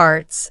our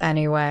parts,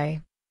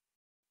 anyway.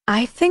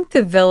 I think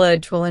the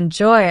village will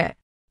enjoy it.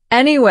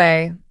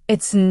 Anyway,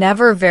 it's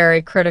never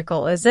very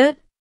critical, is it?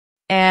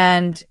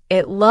 And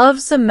it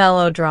loves a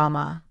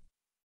melodrama."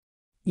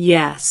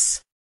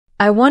 "Yes."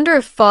 "I wonder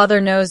if Father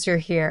knows you're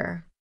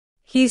here.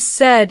 He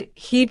said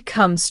he'd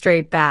come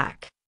straight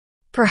back.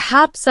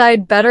 Perhaps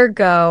I'd better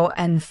go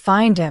and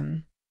find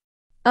him."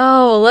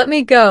 "Oh, let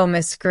me go,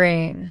 Miss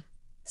Green,"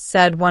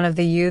 said one of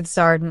the youths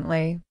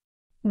ardently.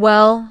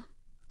 "Well,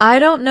 I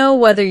don't know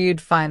whether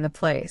you'd find the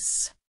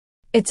place.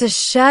 It's a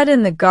shed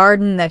in the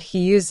garden that he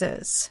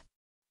uses.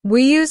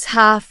 We use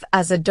half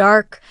as a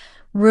dark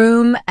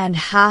room and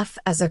half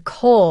as a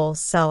coal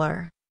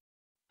cellar.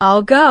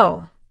 I'll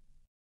go."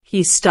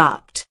 He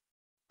stopped.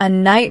 A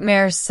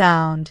nightmare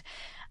sound,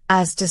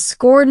 as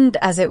discordant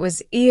as it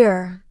was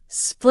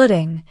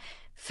ear-splitting,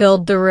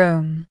 filled the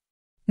room.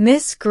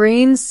 Miss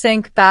Green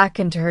sank back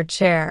into her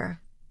chair,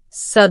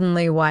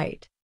 suddenly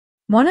white.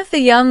 One of the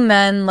young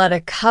men let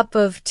a cup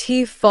of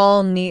tea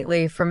fall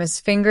neatly from his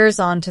fingers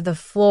onto the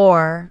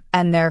floor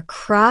and there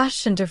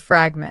crash into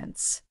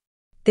fragments.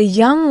 The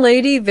young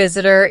lady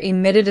visitor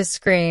emitted a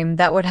scream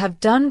that would have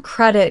done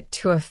credit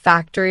to a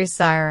factory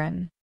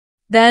siren.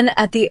 Then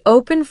at the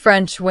open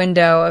French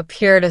window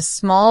appeared a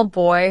small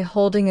boy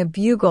holding a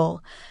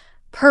bugle,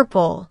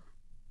 purple,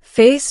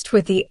 faced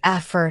with the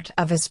effort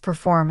of his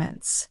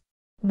performance.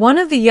 One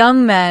of the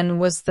young men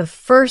was the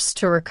first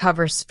to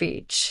recover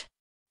speech.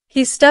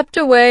 He stepped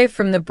away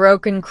from the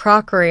broken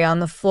crockery on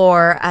the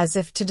floor as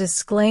if to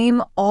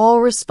disclaim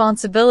all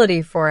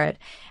responsibility for it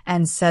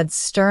and said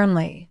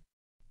sternly,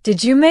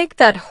 "Did you make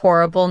that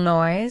horrible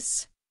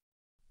noise?"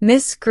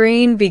 Miss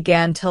Green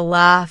began to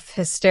laugh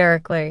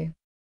hysterically.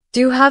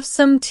 "Do have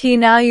some tea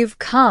now you've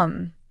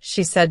come,"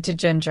 she said to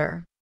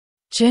Ginger.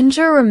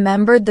 Ginger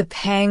remembered the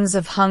pangs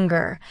of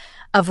hunger,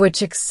 of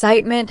which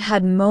excitement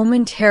had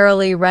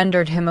momentarily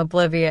rendered him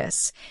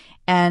oblivious,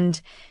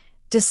 and,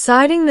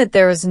 deciding that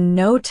there was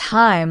no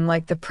time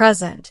like the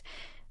present,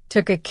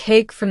 took a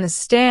cake from the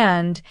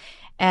stand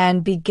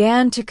and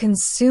began to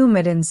consume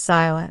it in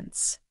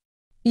silence.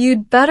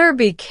 "You'd better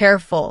be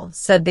careful,"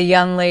 said the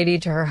young lady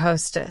to her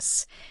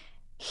hostess.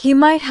 "He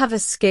might have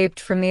escaped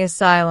from the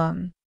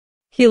asylum.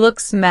 He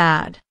looks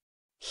mad."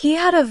 He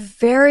had a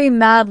very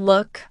mad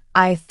look,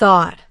 I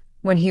thought,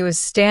 when he was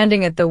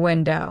standing at the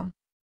window.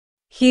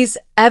 He's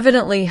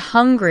evidently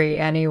hungry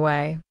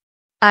anyway.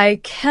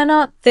 I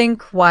cannot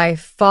think why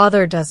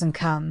father doesn't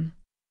come.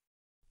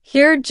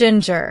 Here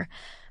Ginger,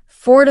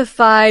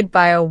 fortified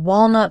by a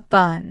walnut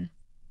bun,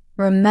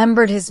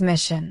 remembered his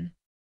mission.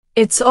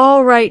 "It's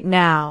all right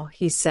now,"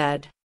 he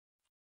said.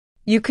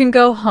 "You can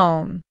go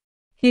home."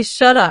 He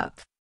shut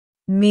up.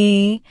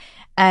 Me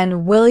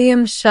and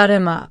William shut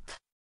him up.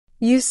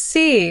 "You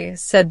see,"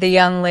 said the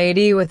young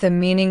lady with a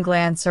meaning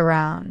glance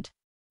around.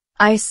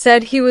 "I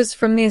said he was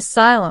from the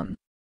asylum.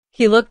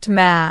 He looked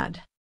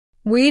mad.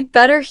 We'd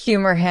better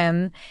humor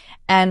him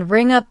and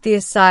ring up the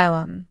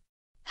asylum.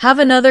 Have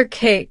another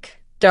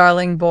cake,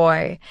 darling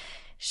boy,"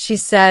 she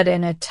said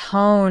in a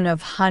tone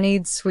of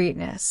honeyed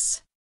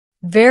sweetness.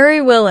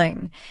 Very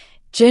willing,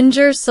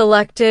 Ginger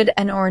selected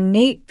an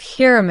ornate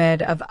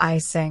pyramid of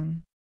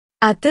icing.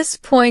 At this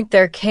point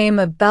there came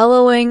a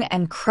bellowing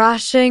and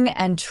crashing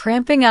and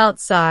tramping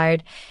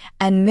outside,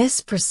 and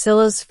Miss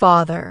Priscilla's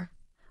father,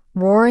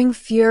 roaring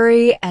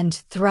fury and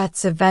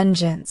threats of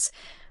vengeance,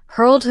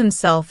 hurled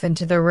himself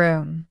into the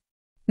room.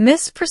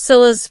 Miss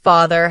Priscilla's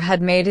father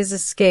had made his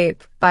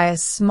escape by a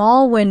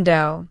small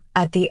window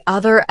at the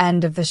other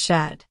end of the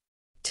shed.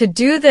 To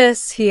do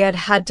this, he had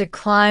had to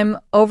climb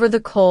over the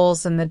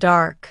coals in the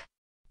dark.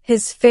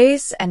 His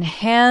face and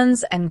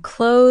hands and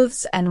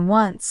clothes and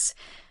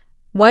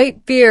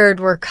white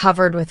beard were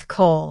covered with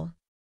coal.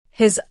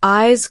 His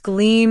eyes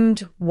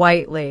gleamed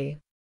whitely.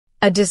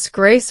 A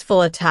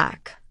disgraceful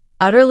attack,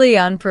 utterly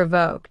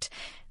unprovoked,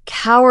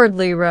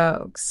 cowardly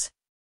rogues.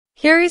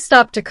 Here he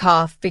stopped to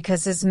cough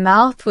because his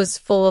mouth was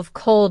full of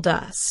coal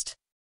dust.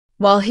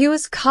 While he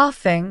was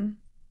coughing,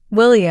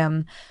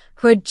 William,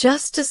 who had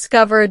just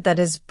discovered that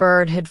his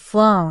bird had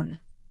flown,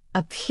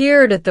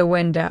 appeared at the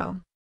window.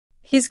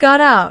 "He's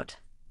got out,"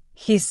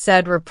 he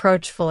said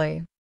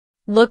reproachfully.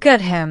 "Look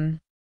at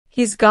him.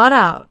 He's got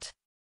out.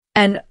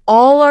 And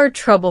all our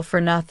trouble for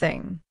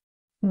nothing.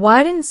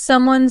 Why didn't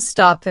someone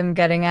stop him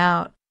getting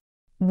out?"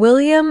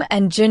 William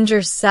and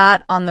Ginger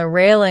sat on the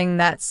railing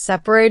that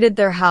separated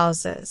their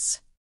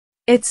houses.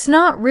 "It's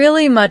not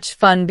really much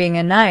fun being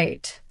a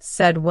knight,"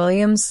 said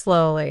William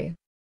slowly.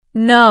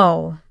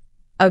 "No,"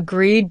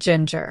 agreed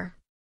Ginger.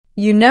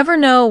 "You never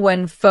know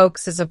when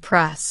folks is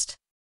oppressed.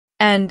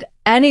 And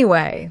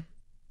anyway,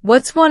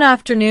 what's one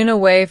afternoon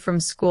away from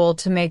school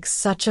to make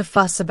such a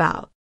fuss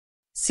about?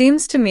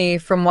 Seems to me,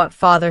 from what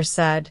father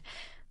said,"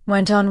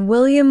 went on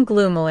William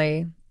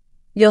gloomily,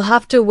 "you'll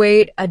have to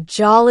wait a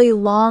jolly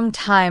long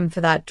time for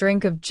that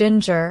drink of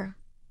ginger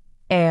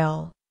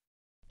ale."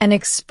 An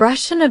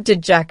expression of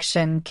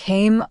dejection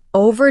came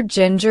over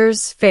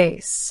Ginger's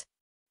face.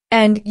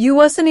 "And you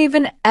wasn't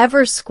even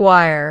ever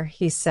squire,"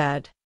 he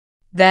said.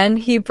 Then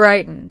he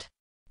brightened.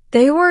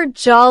 "They were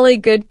jolly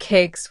good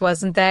cakes,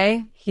 wasn't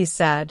they?" he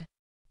said.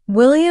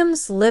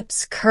 William's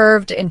lips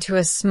curved into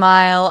a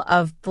smile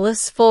of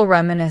blissful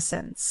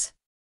reminiscence.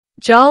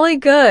 "Jolly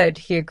good,"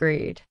 he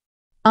agreed.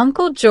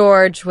 Uncle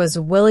George was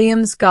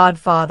William's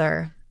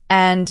godfather,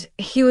 and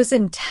he was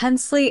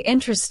intensely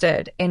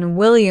interested in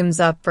William's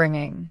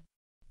upbringing.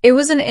 It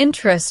was an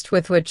interest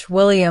with which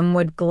William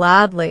would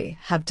gladly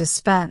have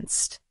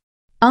dispensed.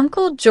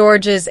 Uncle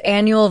George's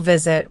annual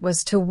visit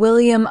was to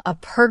William a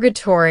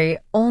purgatory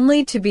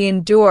only to be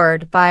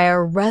endured by a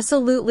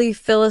resolutely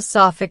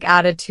philosophic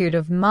attitude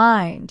of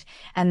mind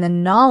and the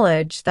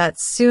knowledge that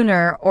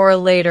sooner or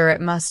later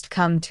it must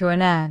come to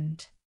an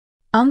end.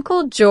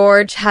 Uncle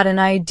George had an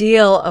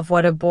ideal of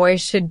what a boy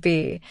should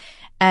be,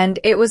 and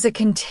it was a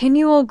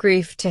continual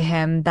grief to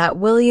him that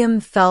William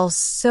fell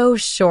so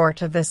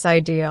short of this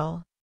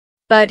ideal.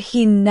 But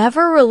he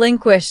never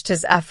relinquished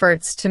his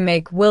efforts to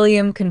make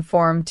William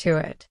conform to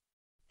it.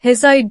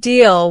 His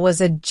ideal was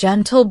a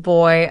gentle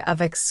boy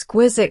of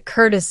exquisite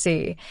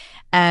courtesy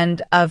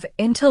and of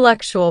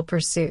intellectual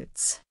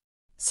pursuits.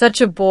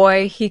 Such a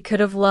boy he could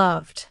have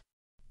loved.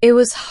 It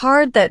was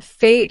hard that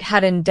fate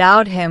had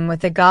endowed him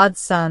with a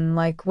godson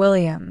like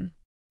William.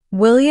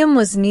 William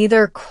was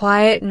neither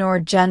quiet nor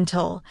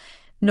gentle,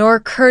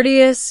 nor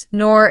courteous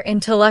nor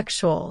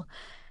intellectual,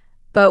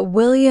 but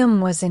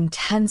William was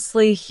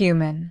intensely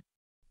human.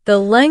 The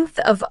length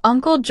of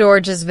Uncle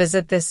George's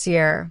visit this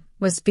year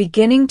was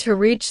beginning to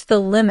reach the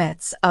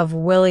limits of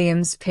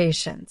William's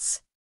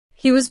patience.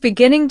 He was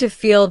beginning to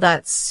feel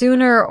that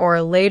sooner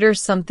or later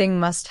something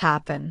must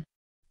happen.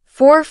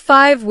 For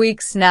 5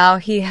 weeks now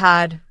he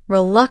had,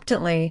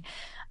 reluctantly,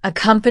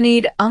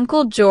 accompanied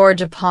Uncle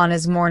George upon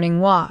his morning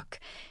walk.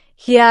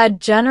 He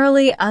had,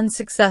 generally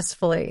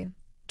unsuccessfully,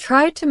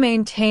 tried to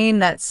maintain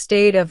that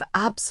state of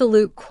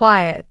absolute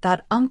quiet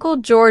that Uncle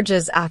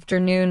George's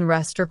afternoon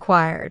rest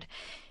required.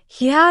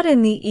 He had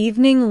in the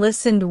evening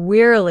listened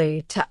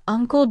wearily to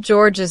Uncle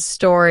George's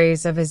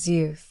stories of his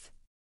youth.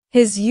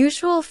 His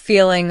usual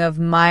feeling of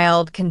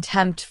mild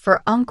contempt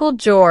for Uncle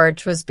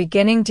George was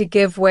beginning to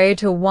give way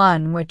to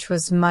one which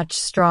was much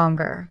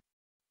stronger.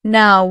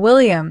 "Now,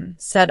 William,"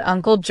 said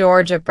Uncle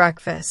George at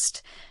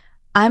breakfast,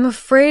 "I'm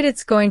afraid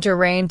it's going to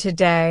rain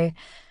today,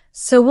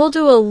 so we'll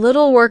do a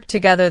little work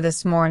together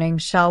this morning,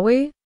 shall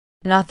we?"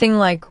 "Nothing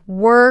like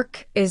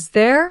work, is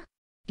there?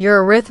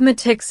 Your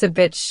arithmetic's a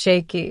bit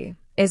shaky,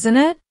 isn't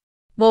it?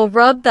 We'll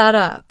rub that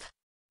up.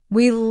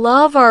 We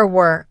love our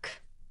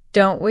work,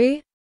 don't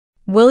we?"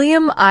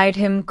 William eyed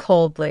him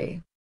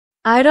coldly.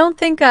 "I don't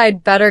think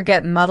I'd better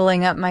get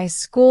muddling up my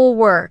school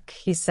work,"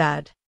 he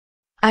said.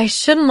 "I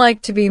shouldn't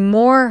like to be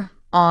more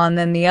on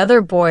than the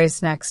other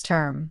boys next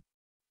term.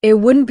 It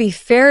wouldn't be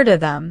fair to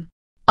them."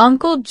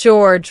 Uncle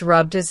George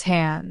rubbed his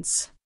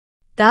hands.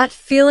 "That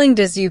feeling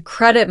does you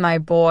credit, my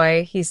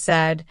boy," he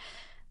said.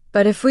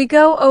 "But if we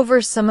go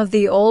over some of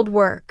the old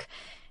work,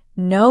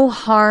 no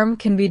harm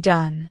can be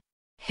done.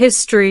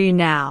 History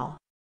now.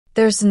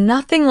 There's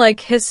nothing like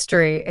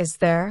history, is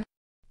there?"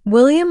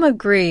 William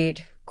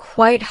agreed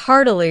quite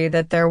heartily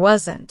that there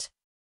wasn't.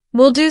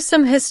 "We'll do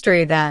some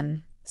history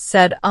then,"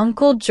 said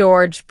Uncle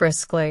George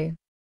briskly.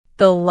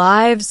 "The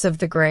lives of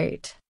the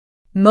great.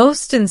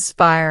 Most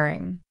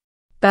inspiring.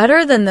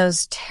 Better than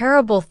those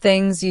terrible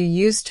things you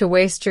used to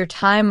waste your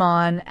time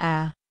on,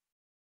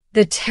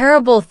 The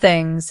terrible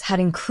things had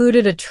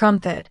included a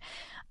trumpet,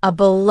 a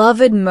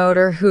beloved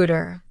motor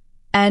hooter,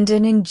 and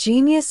an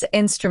ingenious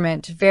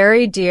instrument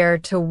very dear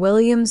to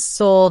William's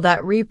soul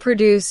that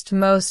reproduced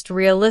most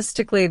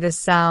realistically the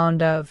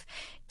sound of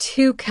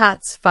 2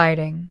 cats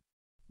fighting.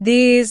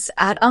 These,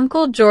 at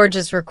Uncle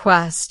George's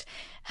request,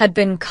 had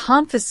been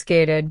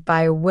confiscated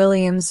by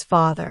William's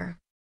father.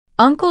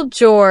 Uncle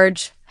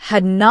George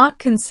had not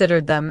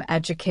considered them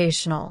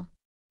educational.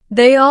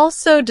 They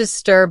also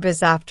disturbed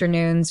his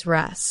afternoon's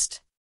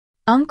rest.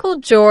 Uncle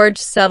George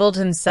settled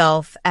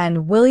himself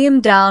and William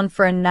down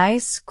for a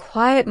nice,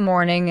 quiet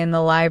morning in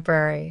the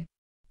library.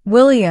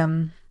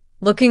 William,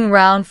 looking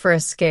round for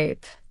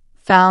escape,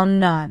 found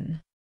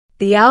none.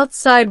 The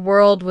outside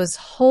world was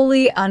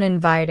wholly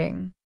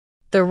uninviting.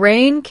 The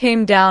rain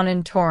came down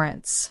in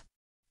torrents.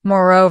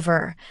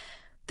 Moreover,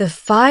 the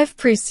 5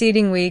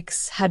 preceding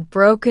weeks had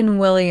broken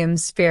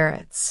William's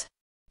spirits.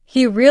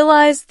 He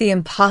realized the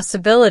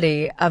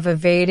impossibility of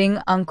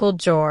evading Uncle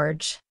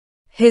George.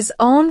 His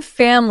own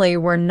family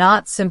were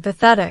not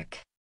sympathetic.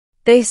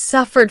 They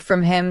suffered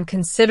from him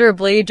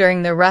considerably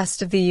during the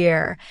rest of the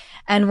year,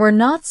 and were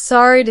not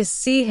sorry to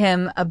see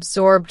him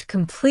absorbed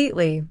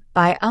completely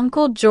by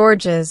Uncle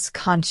George's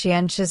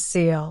conscientious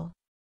zeal.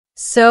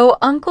 So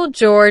Uncle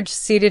George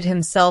seated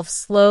himself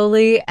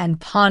slowly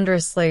and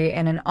ponderously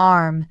in an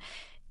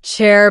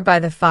arm-chair by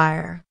the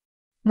fire.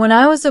 "When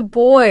I was a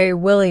boy,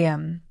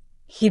 William,"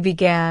 he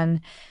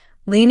began,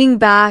 leaning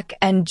back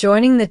and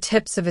joining the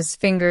tips of his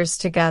fingers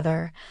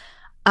together,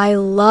 "I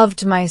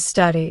loved my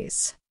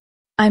studies."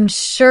 "I'm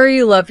sure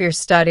you love your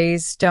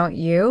studies, don't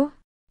you?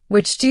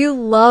 Which do you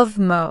love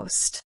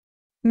most?"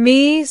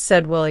 "Me,"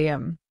 said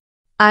William.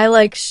 "I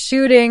like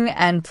shooting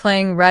and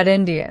playing Red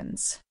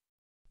Indians."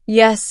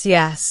 "Yes,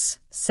 yes,"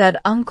 said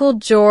Uncle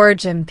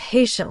George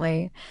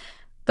impatiently,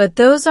 "but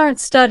those aren't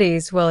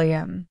studies,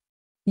 William.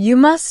 You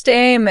must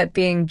aim at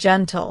being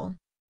gentle."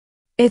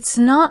 "It's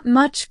not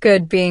much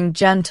good being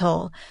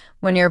gentle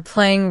when you're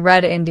playing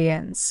Red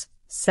Indians,"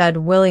 said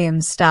William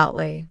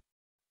stoutly.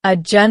 "A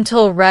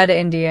gentle Red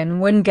Indian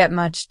wouldn't get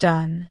much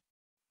done."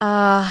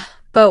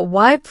 But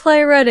why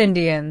play Red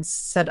Indians?"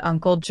 said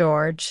Uncle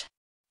George.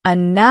 "A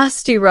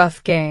nasty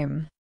rough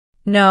game.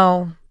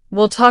 No,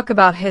 we'll talk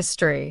about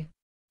history.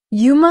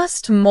 You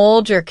must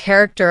mold your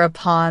character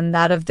upon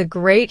that of the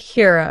great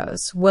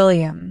heroes,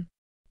 William.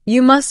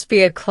 You must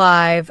be a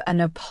Clive, a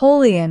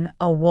Napoleon,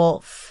 a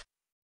Wolfe."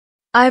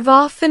 "I've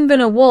often been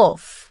a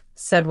wolf,"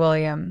 said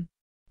William.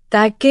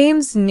 "That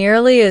game's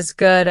nearly as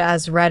good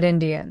as Red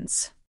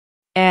Indians.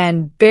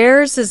 And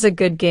bears is a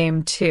good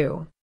game,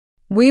 too.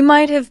 We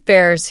might have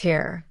bears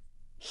here,"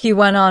 he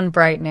went on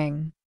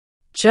brightening.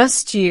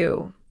 "Just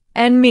you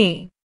and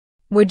me.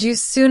 Would you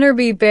sooner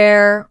be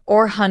bear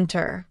or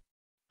hunter?"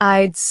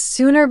 "I'd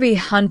sooner be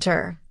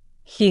hunter,"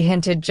 he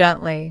hinted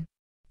gently.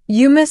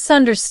 "You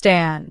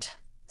misunderstand,"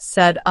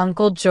 said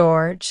Uncle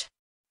George.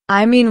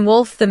 "I mean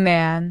Wolfe the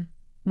man,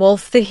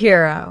 Wolfe the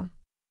hero."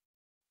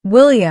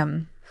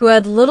 William, who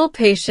had little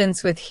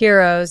patience with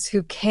heroes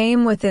who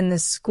came within the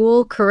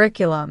school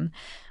curriculum,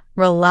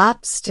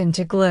 relapsed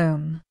into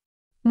gloom.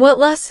 "What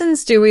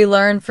lessons do we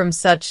learn from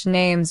such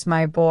names,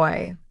 my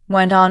boy?"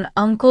 went on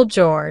Uncle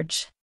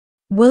George.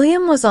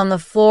 William was on the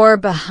floor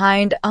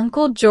behind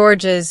Uncle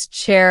George's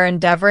chair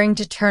endeavoring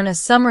to turn a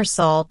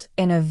somersault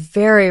in a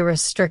very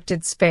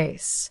restricted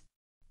space.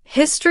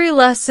 "History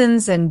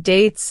lessons and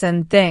dates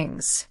and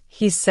things,"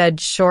 he said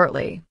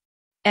shortly.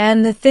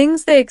 "And the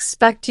things they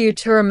expect you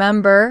to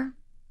remember,"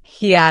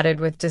 he added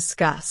with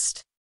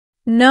disgust.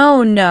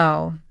 "No,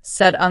 no,"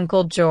 said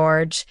Uncle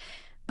George,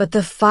 but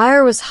the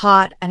fire was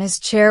hot and his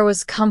chair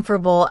was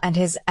comfortable and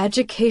his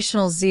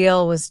educational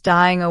zeal was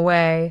dying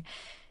away.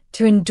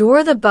 To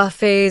endure the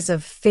buffets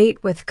of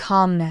fate with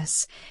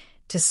calmness,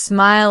 to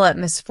smile at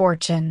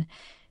misfortune,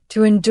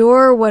 to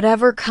endure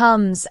whatever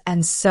comes,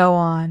 and so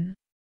on.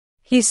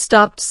 He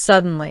stopped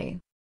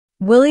suddenly.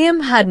 William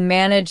had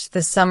managed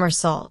the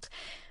somersault,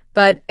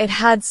 but it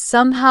had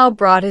somehow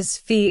brought his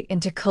feet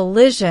into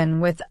collision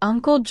with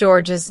Uncle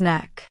George's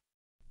neck.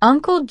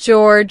 Uncle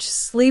George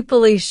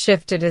sleepily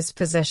shifted his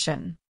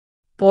position.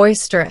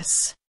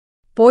 "Boisterous,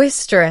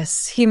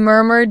 boisterous," he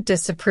murmured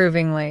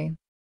disapprovingly.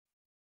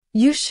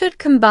 "You should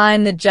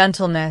combine the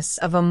gentleness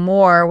of a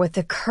Moor with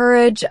the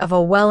courage of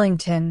a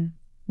Wellington,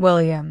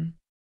 William."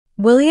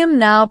 William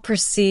now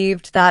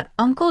perceived that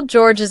Uncle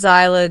George's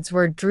eyelids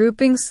were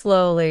drooping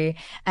slowly,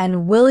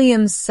 and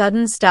William's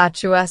sudden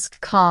statuesque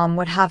calm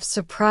would have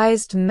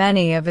surprised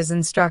many of his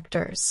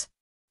instructors.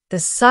 The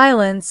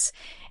silence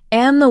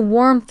and the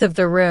warmth of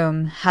the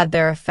room had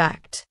their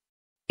effect.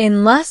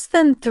 In less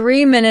than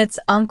 3 minutes,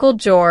 Uncle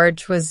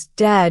George was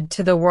dead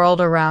to the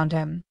world around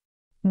him.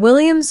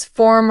 William's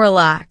form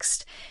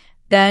relaxed.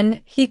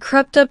 Then he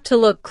crept up to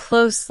look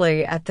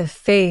closely at the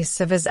face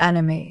of his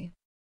enemy.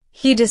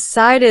 He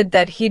decided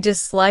that he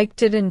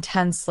disliked it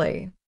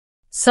intensely.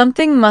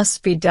 Something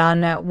must be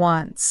done at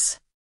once.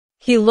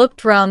 He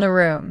looked round the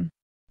room.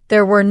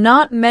 There were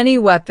not many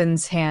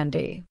weapons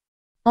handy.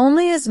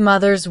 Only his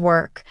mother's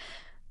work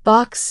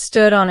box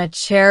stood on a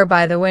chair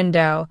by the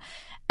window,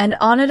 and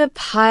on it a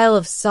pile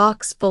of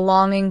socks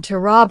belonging to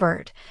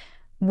Robert,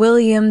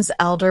 William's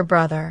elder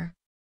brother.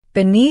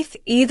 Beneath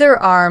either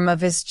arm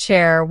of his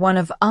chair, one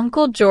of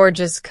Uncle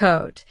George's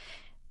coat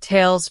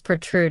tails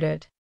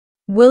protruded.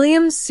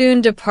 William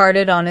soon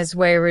departed on his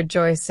way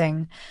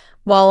rejoicing,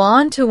 while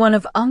on to one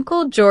of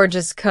Uncle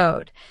George's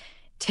coat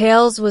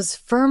tails was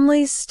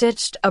firmly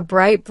stitched a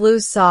bright blue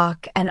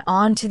sock, and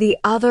on to the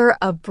other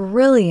a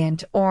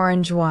brilliant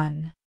orange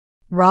one.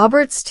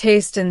 Robert's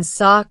taste in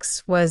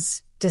socks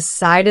was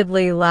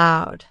decidedly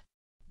loud.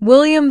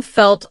 William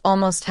felt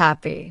almost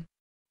happy.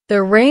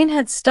 The rain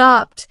had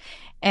stopped,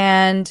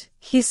 and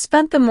he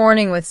spent the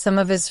morning with some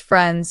of his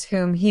friends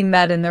whom he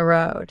met in the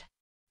road.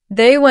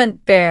 They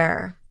went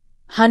bear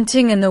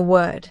hunting in the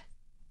wood,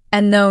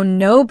 and though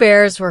no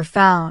bears were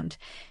found,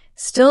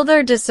 still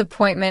their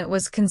disappointment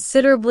was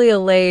considerably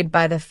allayed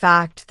by the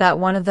fact that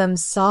one of them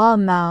saw a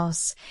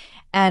mouse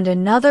and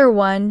another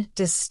one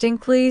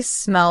distinctly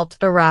smelt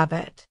a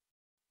rabbit.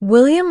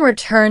 William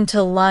returned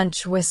to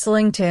lunch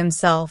whistling to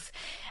himself,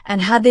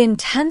 and had the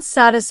intense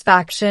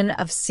satisfaction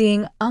of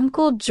seeing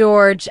Uncle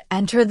George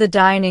enter the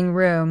dining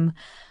room,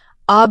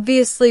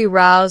 obviously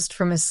roused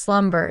from his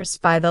slumbers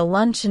by the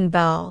luncheon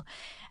bell,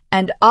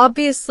 and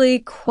obviously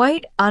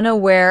quite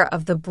unaware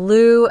of the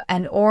blue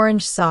and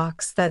orange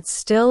socks that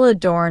still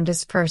adorned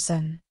his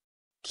person.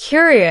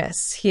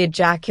 "Curious," he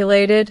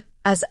ejaculated,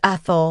 as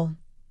Ethel,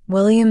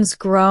 William's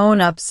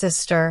grown-up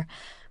sister,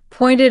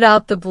 pointed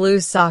out the blue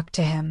sock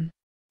to him.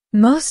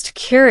 "Most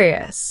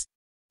curious."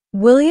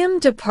 William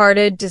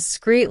departed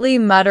discreetly,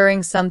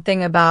 muttering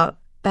something about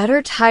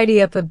 "better tidy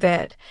up a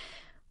bit,"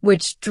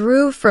 which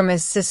drew from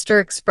his sister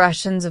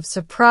expressions of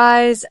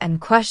surprise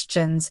and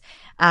questions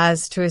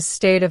as to his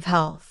state of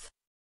health.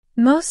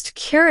 "Most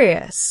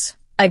curious,"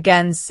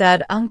 again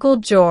said Uncle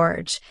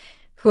George,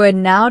 who had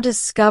now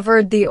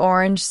discovered the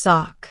orange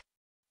sock.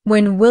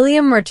 When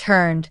William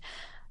returned,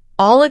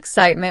 all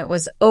excitement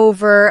was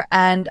over,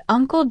 and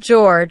Uncle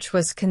George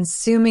was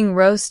consuming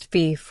roast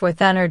beef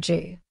with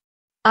energy.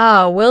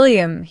 "Ah,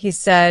 William," he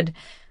said,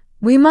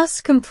 "we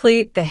must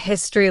complete the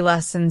history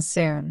lesson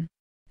soon.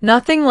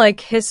 Nothing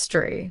like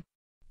history.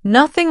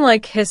 Nothing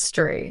like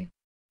history.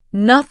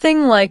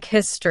 Nothing like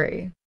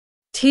history.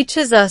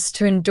 Teaches us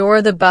to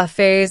endure the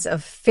buffets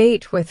of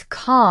fate with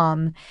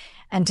calm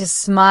and to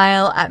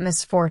smile at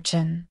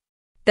misfortune.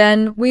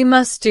 Then we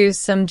must do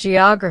some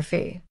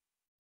geography."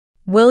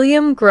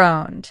 William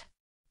groaned.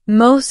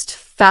 "Most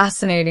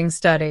fascinating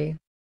study.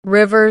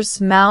 Rivers,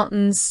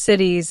 mountains,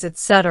 cities,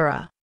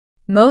 etc.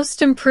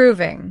 Most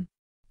improving.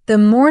 The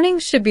morning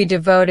should be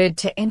devoted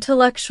to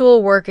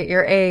intellectual work at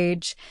your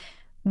age,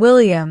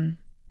 William,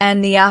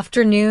 and the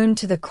afternoon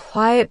to the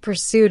quiet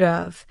pursuit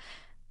of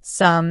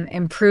some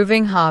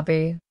improving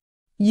hobby.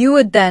 You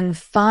would then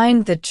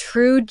find the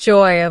true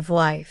joy of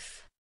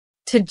life."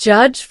 To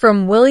judge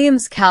from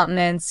William's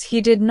countenance, he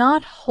did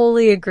not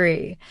wholly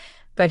agree,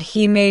 but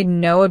he made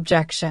no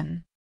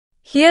objection.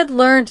 He had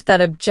learnt that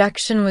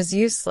objection was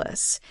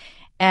useless,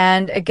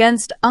 and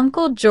against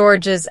Uncle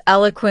George's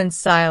eloquent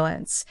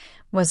silence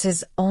was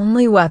his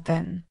only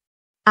weapon.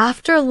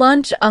 After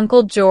lunch,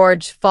 Uncle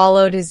George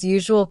followed his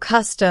usual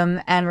custom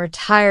and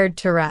retired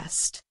to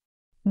rest.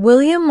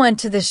 William went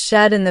to the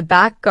shed in the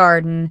back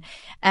garden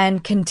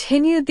and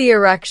continued the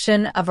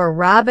erection of a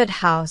rabbit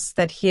house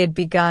that he had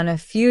begun a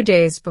few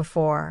days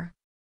before.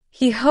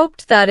 He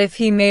hoped that if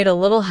he made a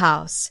little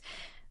house,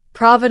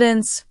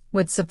 Providence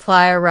would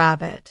supply a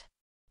rabbit.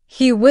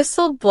 He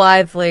whistled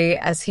blithely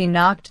as he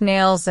knocked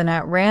nails in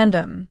at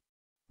random.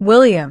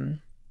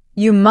 "William,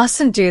 you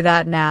mustn't do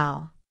that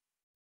now."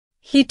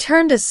 He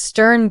turned a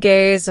stern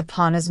gaze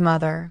upon his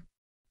mother.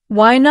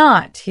 "Why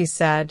not?" he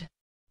said.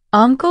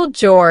 "Uncle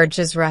George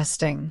is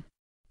resting."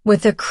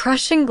 With a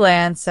crushing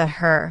glance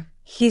at her,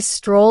 he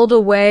strolled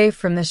away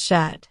from the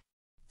shed.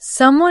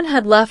 Someone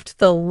had left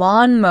the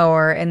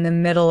lawn-mower in the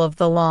middle of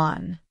the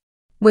lawn.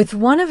 With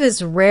one of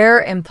his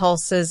rare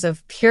impulses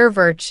of pure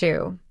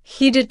virtue,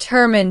 he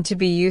determined to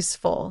be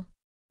useful.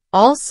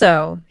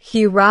 Also,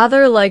 he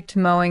rather liked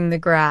mowing the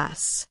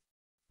grass.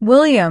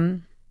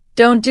 "William,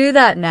 don't do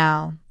that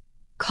now,"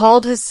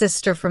 called his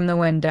sister from the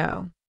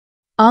window.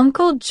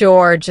 "Uncle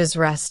George is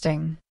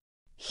resting."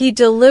 He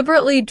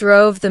deliberately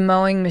drove the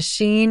mowing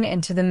machine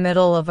into the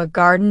middle of a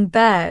garden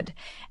bed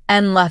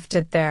and left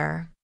it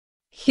there.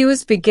 He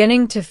was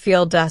beginning to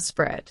feel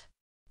desperate.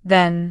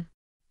 Then,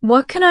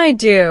 "What can I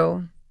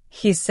do?"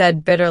 he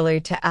said bitterly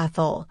to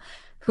Ethel,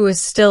 who was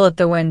still at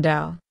the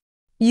window.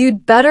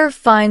 "You'd better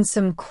find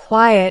some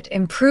quiet,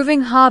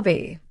 improving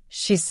hobby,"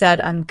 she said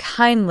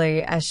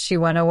unkindly as she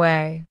went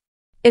away.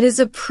 It is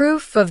a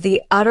proof of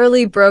the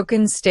utterly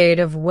broken state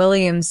of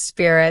William's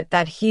spirit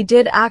that he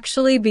did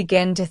actually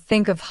begin to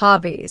think of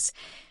hobbies,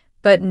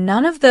 but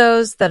none of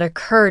those that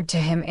occurred to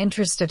him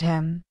interested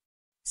him.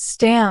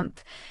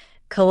 Stamp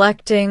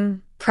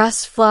collecting,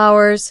 pressed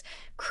flowers,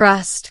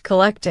 crest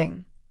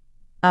collecting.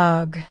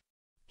 Ugh.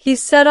 He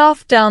set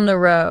off down the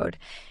road,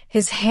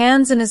 his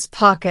hands in his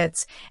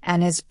pockets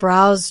and his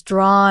brows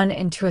drawn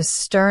into a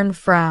stern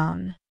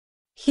frown.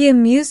 He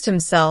amused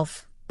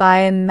himself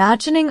by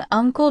imagining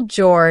Uncle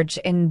George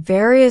in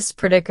various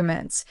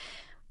predicaments,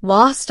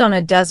 lost on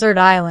a desert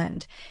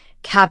island,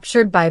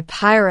 captured by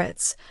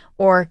pirates,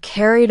 or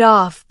carried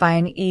off by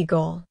an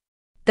eagle.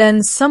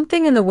 Then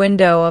something in the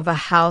window of a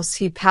house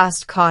he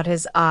passed caught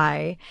his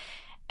eye,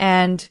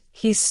 and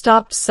he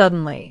stopped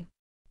suddenly.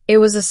 It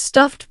was a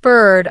stuffed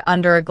bird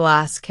under a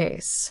glass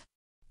case.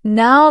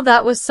 Now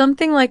that was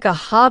something like a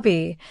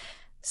hobby,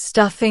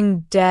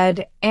 stuffing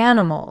dead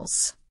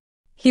animals.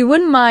 He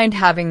wouldn't mind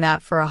having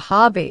that for a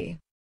hobby,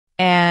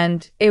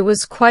 and it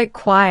was quite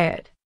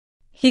quiet.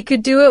 He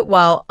could do it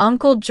while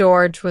Uncle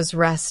George was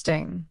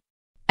resting,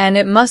 and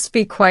it must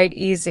be quite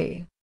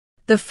easy.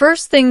 The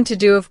first thing to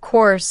do, of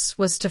course,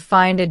 was to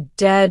find a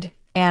dead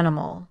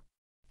animal.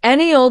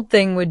 Any old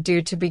thing would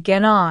do to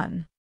begin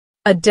on.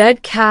 A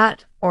dead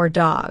cat or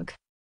dog.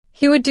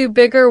 He would do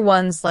bigger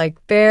ones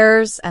like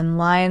bears and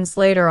lions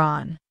later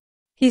on.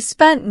 He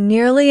spent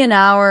nearly an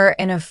hour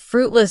in a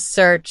fruitless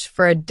search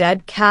for a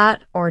dead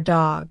cat or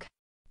dog.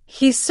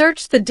 He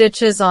searched the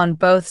ditches on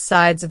both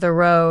sides of the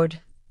road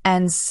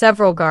and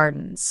several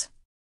gardens.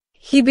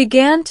 He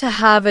began to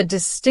have a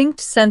distinct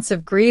sense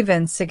of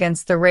grievance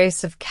against the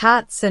race of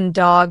cats and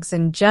dogs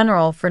in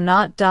general for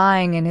not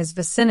dying in his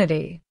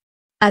vicinity.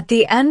 At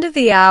the end of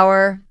the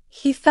hour,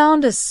 he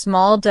found a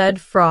small dead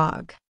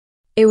frog.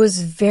 It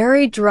was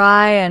very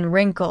dry and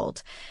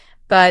wrinkled,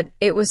 but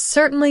it was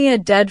certainly a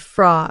dead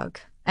frog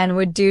and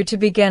would do to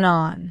begin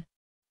on.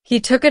 He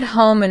took it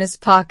home in his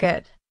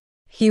pocket.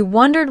 He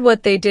wondered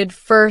what they did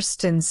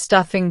first in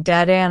stuffing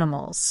dead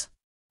animals.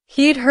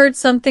 He'd heard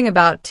something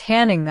about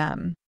tanning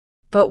them,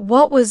 but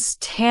what was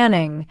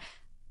tanning,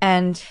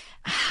 and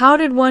how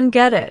did one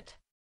get it?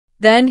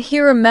 Then he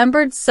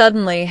remembered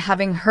suddenly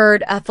having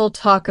heard Ethel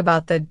talk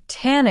about the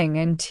tanning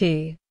in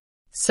tea.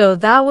 So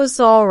that was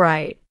all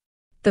right.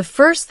 The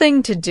first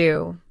thing to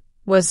do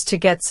was to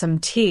get some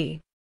tea.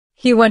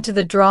 He went to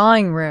the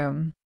drawing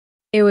room.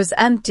 It was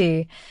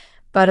empty,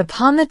 but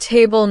upon the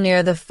table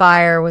near the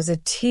fire was a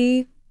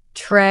tea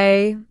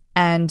tray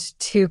and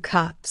 2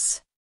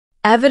 cups.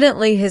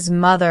 Evidently his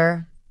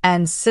mother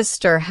and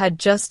sister had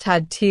just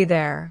had tea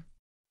there.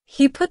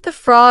 He put the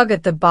frog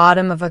at the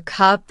bottom of a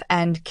cup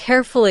and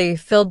carefully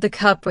filled the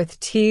cup with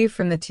tea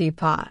from the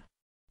teapot.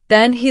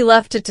 Then he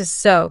left it to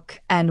soak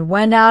and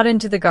went out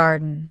into the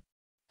garden.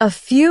 A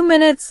few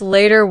minutes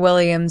later,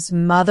 William's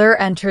mother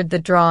entered the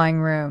drawing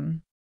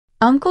room.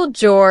 Uncle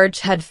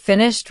George had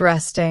finished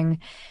resting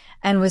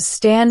and was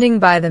standing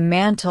by the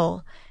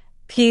mantel,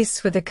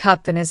 piece with a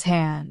cup in his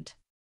hand.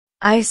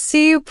 "I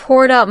see you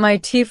poured out my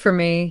tea for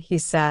me," he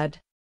said,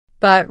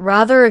 "but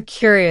rather a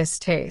curious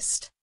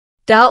taste.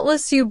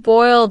 Doubtless you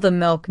boil the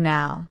milk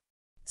now.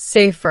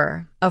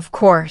 Safer, of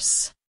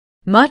course.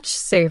 Much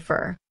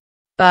safer.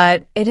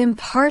 But it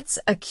imparts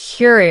a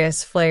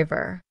curious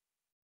flavor."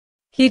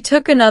 He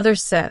took another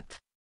sip.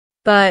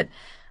 "But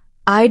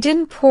I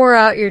didn't pour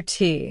out your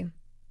tea,"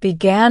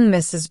 began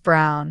Mrs.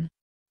 Brown.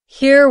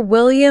 Here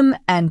William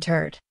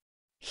entered.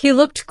 He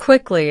looked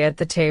quickly at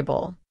the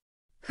table.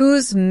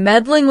 "Who's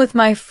meddling with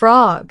my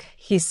frog?"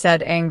 he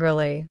said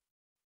angrily.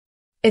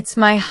 "It's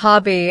my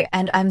hobby,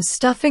 and I'm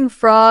stuffing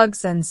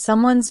frogs, and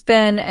someone's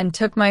been and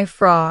took my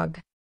frog."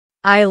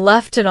 I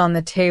left it on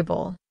the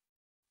table.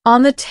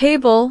 On the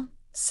table,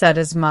 said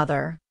his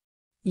mother.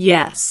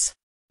 Yes.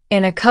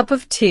 In a cup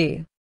of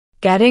tea.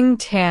 Getting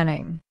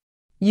tanning.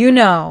 You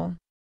know,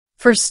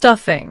 for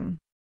stuffing.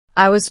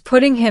 I was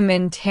putting him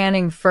in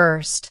tanning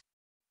first.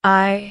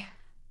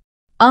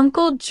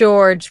 Uncle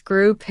George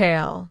grew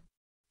pale.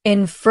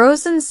 In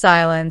frozen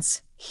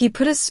silence, he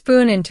put a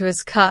spoon into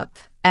his cup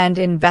and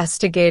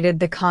investigated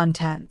the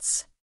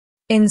contents.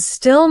 In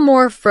still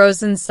more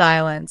frozen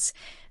silence,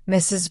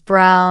 Mrs.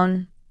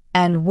 Brown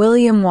and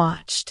William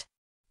watched.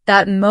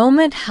 That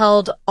moment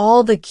held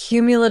all the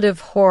cumulative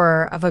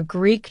horror of a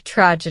Greek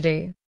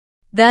tragedy.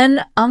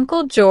 Then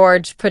Uncle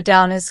George put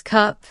down his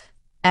cup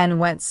and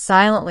went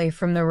silently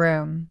from the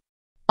room.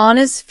 On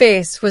his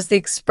face was the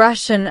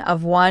expression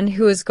of one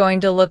who is going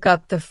to look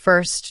up the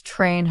first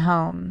train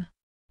home.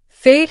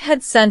 Fate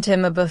had sent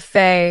him a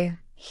buffet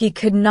he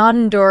could not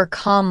endure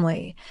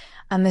calmly,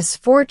 a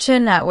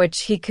misfortune at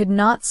which he could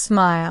not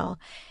smile,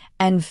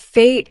 and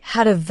fate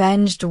had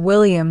avenged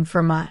William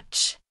for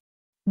much.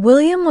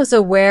 William was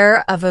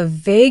aware of a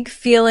vague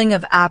feeling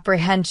of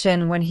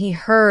apprehension when he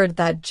heard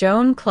that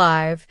Joan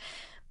Clive,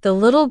 the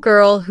little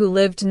girl who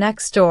lived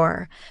next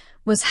door,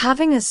 was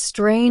having a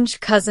strange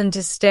cousin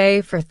to stay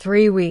for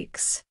 3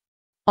 weeks.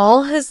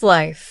 All his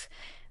life,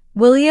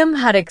 William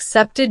had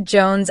accepted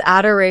Joan's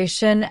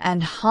adoration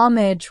and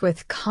homage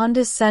with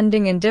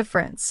condescending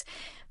indifference,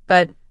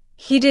 but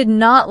he did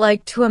not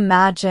like to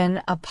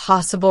imagine a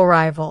possible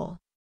rival.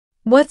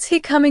 "What's he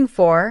coming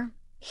for?"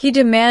 he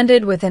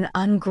demanded with an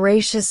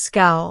ungracious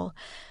scowl,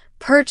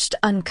 perched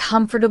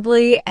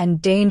uncomfortably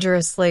and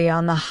dangerously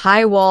on the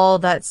high wall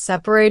that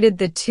separated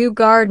the two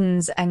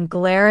gardens and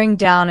glaring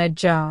down at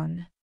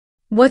Joan.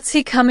 "What's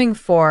he coming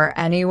for,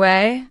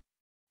 anyway?"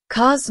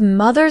 "'Cause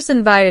mother's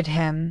invited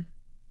him,"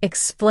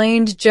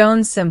 explained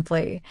Joan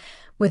simply,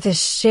 with a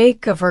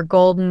shake of her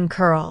golden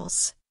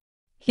curls.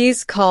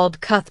 "He's called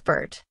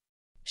Cuthbert.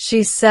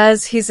 She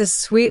says he's a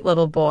sweet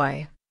little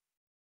boy."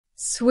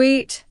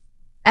 "Sweet,"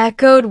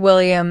 echoed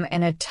William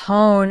in a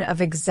tone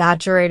of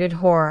exaggerated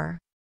horror.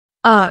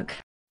 "Ugh."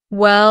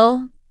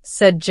 "Well,"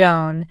 said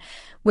Joan,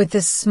 with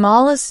the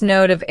smallest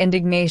note of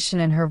indignation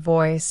in her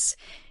voice,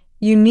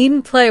 "you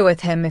needn't play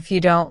with him if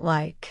you don't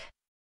like."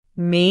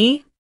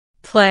 "Me?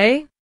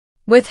 Play?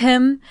 With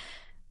him?"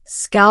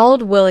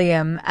 scowled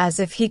William as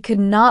if he could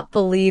not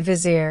believe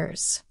his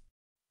ears.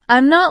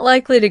 "I'm not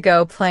likely to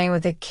go playing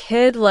with a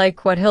kid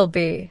like what he'll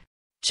be."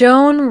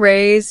 Joan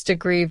raised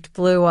aggrieved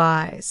blue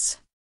eyes.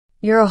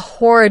 "You're a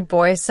horrid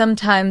boy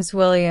sometimes,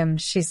 William,"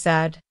 she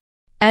said.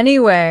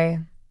 "Anyway,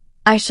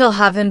 I shall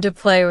have him to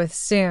play with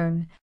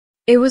soon."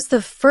 It was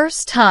the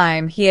first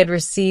time he had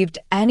received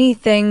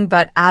anything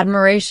but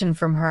admiration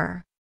from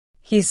her.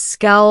 He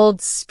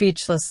scowled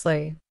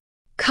speechlessly.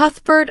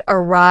 Cuthbert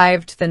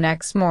arrived the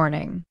next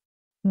morning.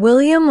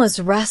 William was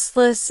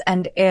restless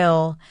and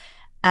ill,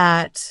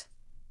 at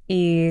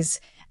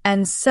ease,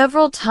 and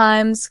several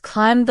times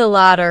climbed the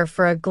ladder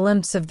for a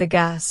glimpse of the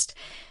guest,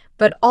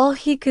 but all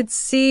he could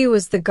see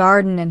was the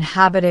garden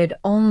inhabited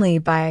only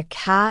by a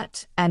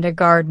cat and a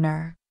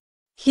gardener.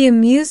 He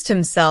amused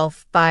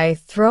himself by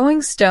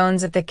throwing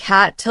stones at the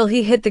cat till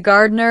he hit the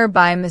gardener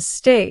by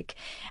mistake,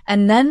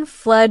 and then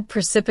fled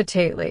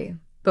precipitately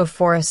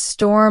before a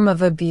storm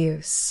of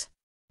abuse.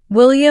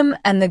 William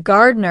and the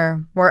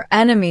gardener were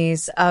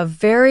enemies of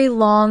very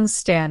long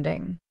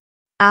standing.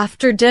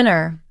 After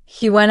dinner,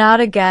 he went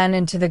out again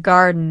into the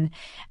garden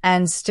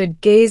and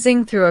stood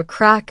gazing through a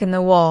crack in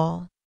the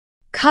wall.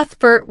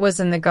 Cuthbert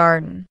was in the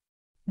garden.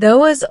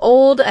 Though as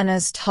old and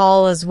as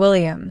tall as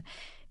William,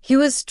 he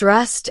was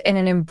dressed in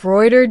an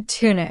embroidered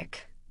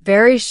tunic,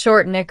 very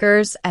short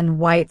knickers, and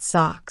white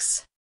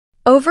socks.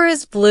 Over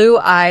his blue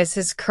eyes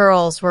his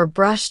curls were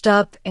brushed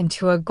up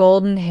into a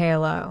golden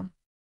halo.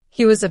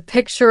 He was a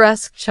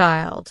picturesque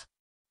child.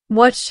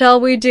 "What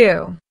shall we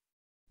do?"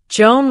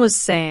 Joan was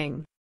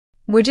saying.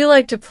 "Would you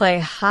like to play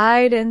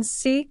hide and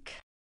seek?"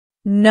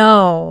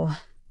 "No,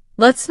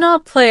 let's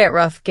not play at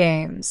rough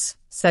games,"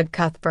 said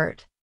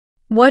Cuthbert.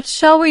 "What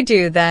shall we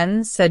do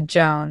then?" said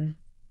Joan,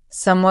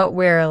 somewhat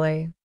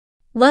wearily.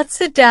 "Let's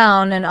sit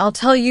down and I'll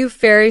tell you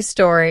fairy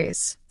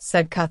stories,"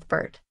 said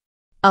Cuthbert.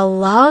 A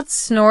loud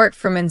snort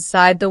from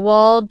inside the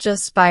wall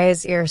just by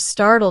his ear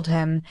startled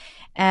him,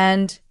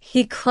 and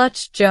he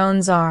clutched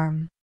Joan's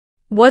arm.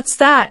 "What's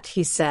that?"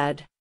 he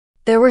said.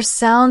 There were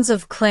sounds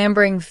of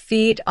clambering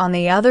feet on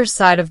the other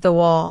side of the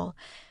wall.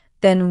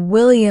 Then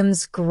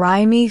William's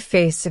grimy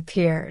face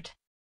appeared.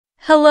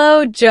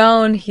 "Hello,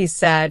 Joan," he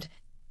said,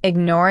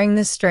 ignoring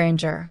the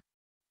stranger.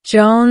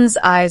 Joan's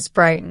eyes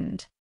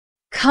brightened.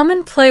 "Come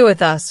and play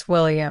with us,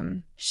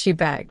 William," she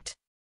begged.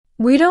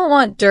 "We don't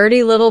want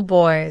dirty little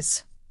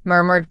boys,"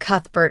 murmured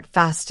Cuthbert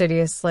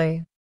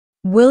fastidiously.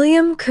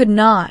 William could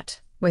not,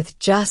 with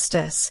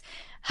justice,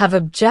 have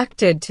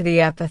objected to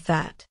the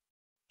epithet.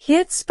 He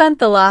had spent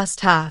the last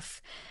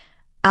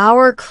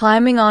half-hour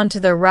climbing onto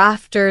the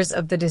rafters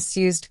of the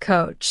disused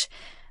coach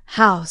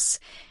house,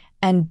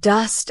 and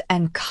dust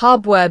and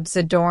cobwebs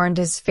adorned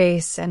his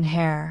face and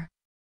hair.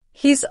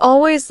 "He's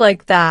always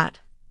like that,"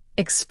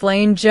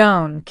 explained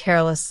Joan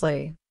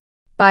carelessly.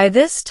 By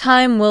this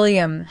time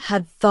William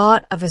had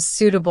thought of a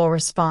suitable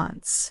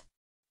response.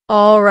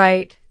 "All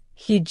right,"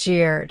 he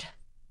jeered.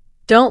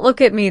 "Don't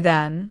look at me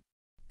then.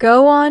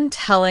 Go on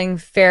telling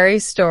fairy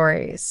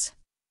stories."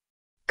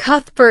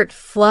 Cuthbert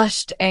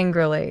flushed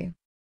angrily.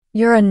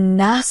 "You're a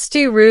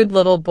nasty, rude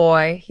little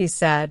boy," he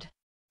said.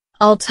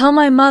 "I'll tell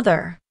my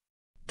mother."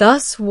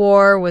 Thus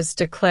war was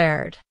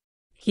declared.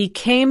 He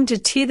came to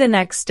tea the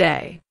next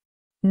day.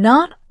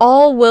 Not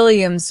all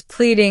William's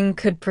pleading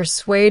could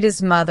persuade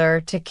his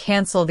mother to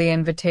cancel the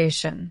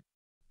invitation.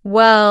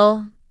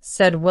 "Well,"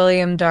 said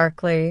William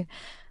darkly,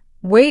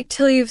 "wait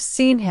till you've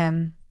seen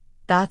him,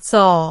 that's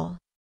all.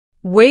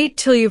 Wait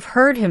till you've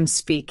heard him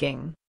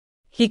speaking.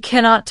 He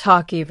cannot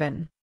talk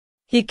even.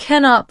 He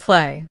cannot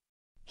play.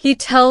 He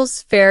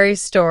tells fairy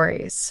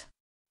stories.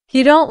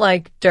 He don't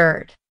like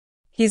dirt.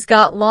 He's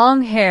got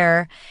long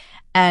hair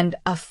and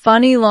a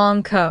funny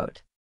long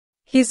coat.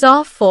 He's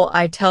awful,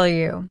 I tell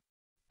you.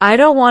 I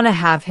don't want to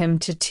have him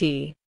to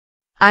tea.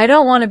 I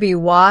don't want to be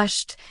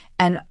washed,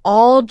 and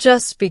all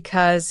just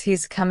because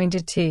he's coming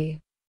to tea."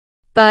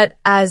 But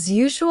as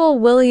usual,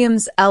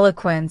 William's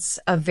eloquence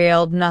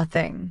availed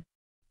nothing.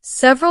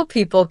 Several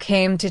people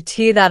came to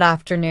tea that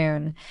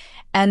afternoon,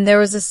 and there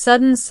was a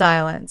sudden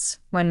silence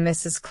when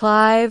Mrs.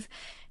 Clive,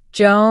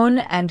 Joan,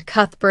 and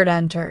Cuthbert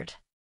entered.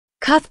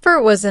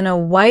 Cuthbert was in a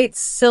white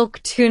silk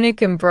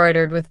tunic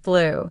embroidered with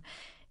blue.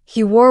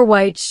 He wore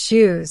white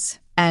shoes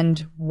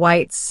and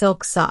white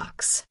silk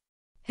socks.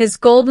 His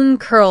golden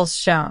curls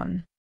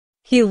shone.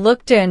 He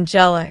looked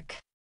angelic.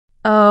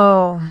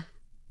 Oh,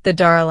 the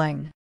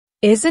darling.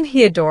 Isn't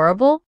he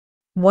adorable?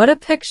 What a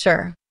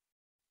picture.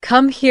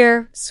 Come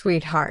here,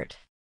 sweetheart.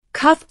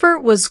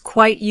 Cuthbert was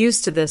quite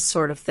used to this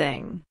sort of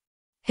thing.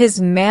 His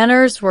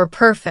manners were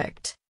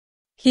perfect.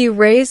 He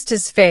raised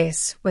his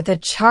face with a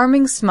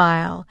charming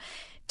smile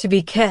to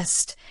be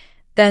kissed,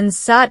 then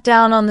sat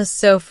down on the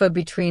sofa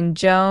between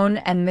Joan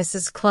and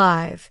Mrs.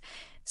 Clive,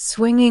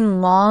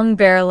 swinging long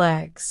bare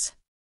legs.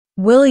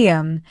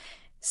 William,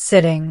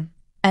 sitting,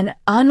 an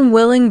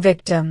unwilling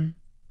victim,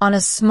 on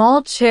a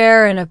small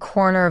chair in a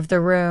corner of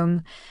the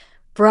room,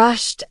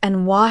 brushed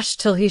and washed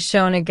till he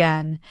shone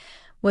again,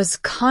 was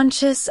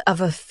conscious of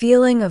a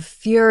feeling of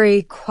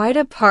fury quite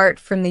apart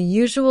from the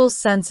usual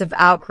sense of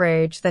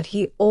outrage that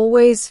he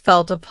always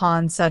felt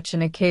upon such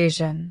an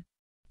occasion.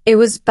 It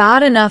was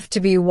bad enough to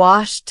be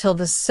washed till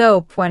the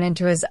soap went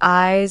into his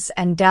eyes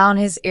and down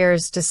his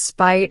ears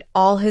despite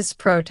all his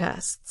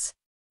protests.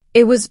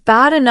 It was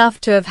bad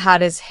enough to have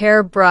had his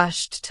hair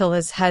brushed till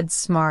his head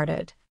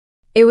smarted.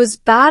 It was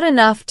bad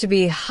enough to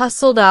be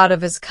hustled out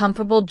of his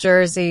comfortable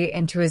jersey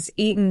into his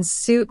Eton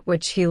suit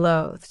which he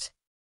loathed.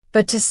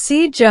 But to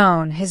see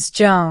Joan, his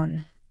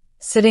Joan,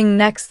 sitting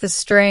next the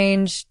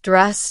strange,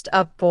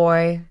 dressed-up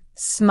boy,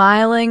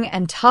 smiling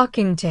and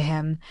talking to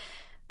him,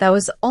 that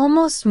was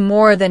almost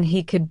more than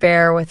he could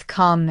bear with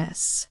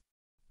calmness.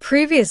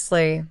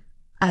 Previously,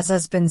 as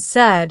has been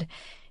said,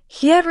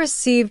 he had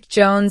received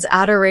Joan's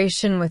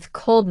adoration with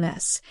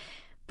coldness,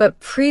 but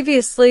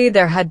previously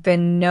there had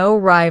been no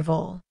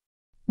rival.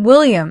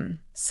 "William,"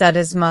 said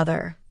his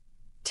mother,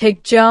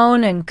 "take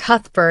Joan and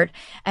Cuthbert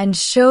and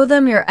show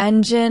them your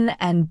engine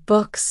and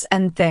books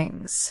and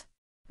things.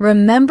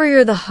 Remember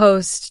you're the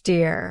host,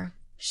 dear,"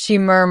 she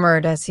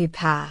murmured as he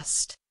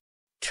passed.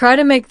 "Try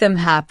to make them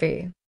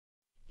happy."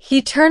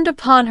 He turned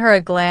upon her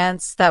a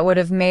glance that would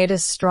have made a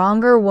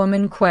stronger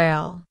woman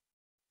quail.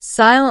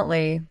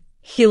 Silently,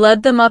 he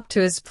led them up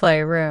to his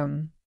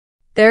playroom.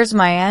 "There's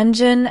my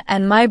engine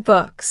and my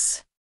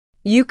books.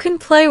 You can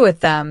play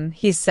with them,"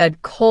 he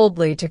said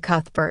coldly to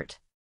Cuthbert.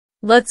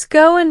 "Let's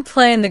go and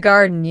play in the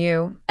garden,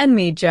 you and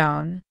me,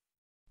 Joan."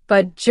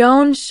 But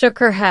Joan shook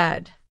her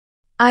head.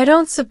 "I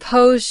don't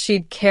suppose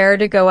she'd care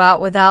to go out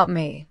without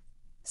me,"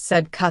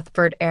 said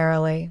Cuthbert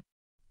airily.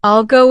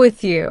 "I'll go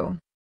with you.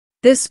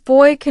 This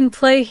boy can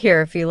play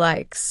here if he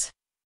likes."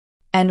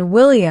 And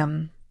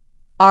William,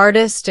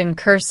 artist in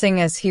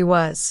cursing as he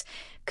was,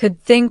 could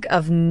think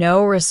of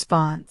no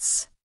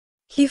response.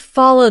 He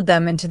followed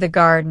them into the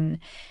garden,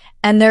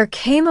 and there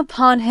came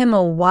upon him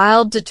a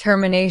wild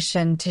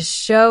determination to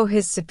show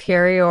his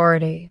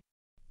superiority.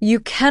 "You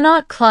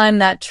cannot climb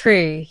that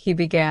tree," he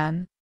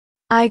began.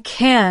 "I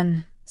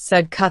can,"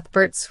 said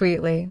Cuthbert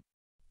sweetly.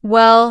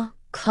 "Well,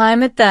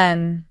 climb it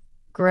then,"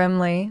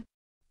 grimly.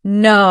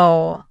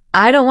 "No,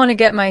 I don't want to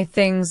get my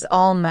things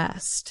all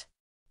messed."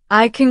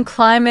 "I can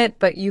climb it,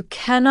 but you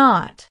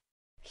cannot."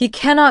 "He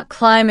cannot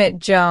climb it,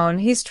 Joan.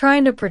 He's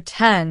trying to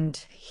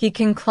pretend. He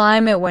can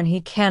climb it when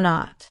he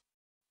cannot."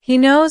 "He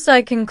knows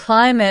I can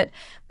climb it,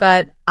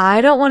 but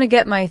I don't want to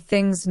get my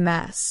things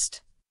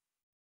messed."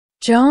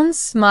 Joan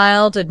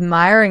smiled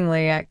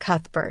admiringly at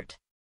Cuthbert.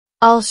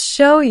 "I'll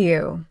show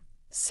you,"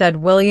 said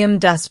William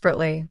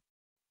desperately.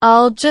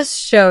 "I'll just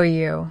show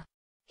you."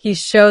 He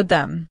showed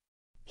them.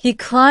 He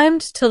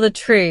climbed till the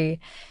tree,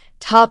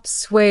 top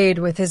swayed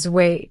with his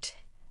weight,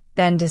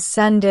 then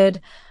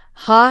descended,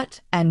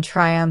 hot and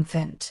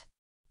triumphant.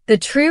 The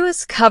tree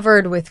was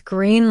covered with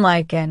green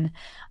lichen,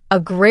 a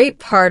great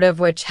part of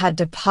which had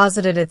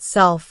deposited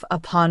itself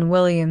upon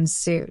William's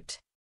suit.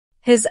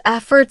 His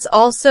efforts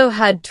also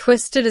had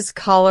twisted his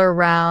collar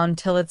round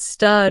till its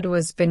stud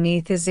was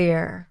beneath his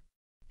ear.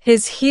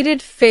 His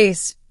heated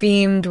face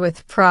beamed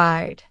with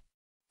pride.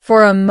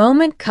 For a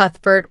moment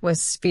Cuthbert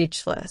was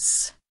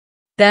speechless.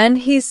 Then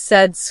he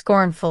said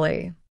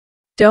scornfully,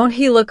 "Don't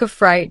he look a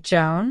fright,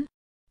 Joan?"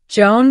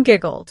 Joan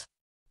giggled.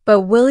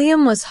 But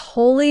William was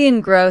wholly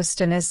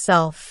engrossed in his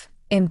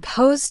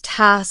self-imposed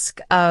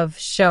task of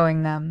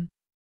showing them.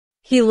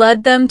 He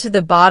led them to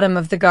the bottom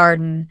of the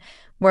garden,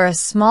 where a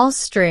small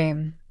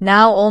stream,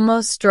 now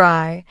almost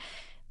dry,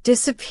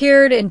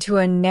 disappeared into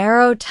a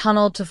narrow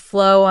tunnel to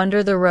flow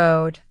under the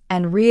road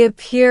and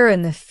reappear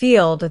in the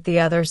field at the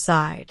other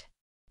side.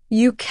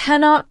 "You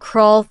cannot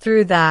crawl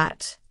through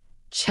that,"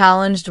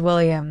 challenged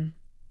William.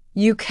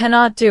 "You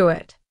cannot do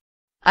it.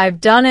 I've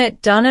done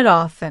it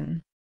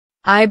often.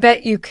 I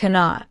bet you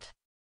cannot.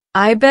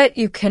 I bet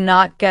you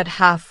cannot get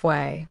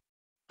halfway."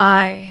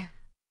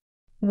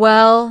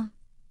 "Well,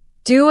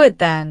 do it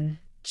then,"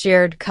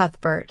 jeered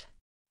Cuthbert.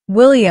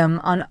 William,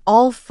 on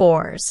all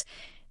fours,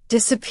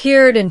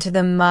 disappeared into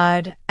the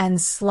mud and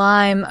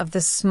slime of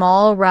the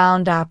small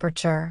round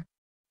aperture.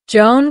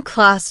 Joan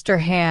clasped her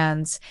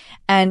hands,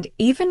 and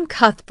even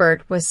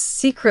Cuthbert was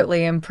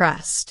secretly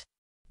impressed.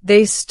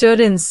 They stood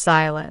in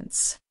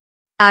silence.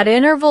 At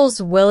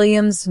intervals,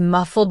 William's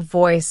muffled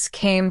voice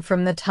came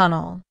from the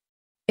tunnel.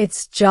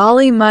 "It's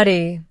jolly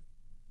muddy,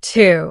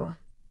 too,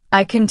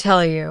 I can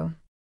tell you.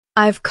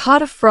 I've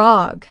caught a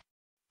frog.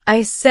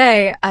 I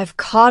say, I've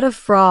caught a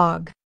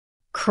frog.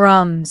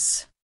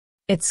 Crumbs.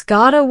 It's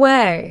got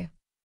away.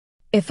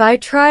 If I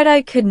tried,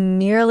 I could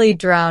nearly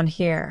drown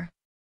here."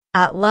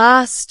 At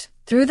last,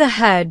 through the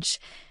hedge,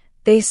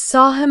 they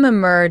saw him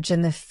emerge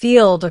in the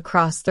field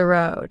across the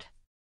road.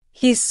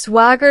 He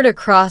swaggered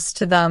across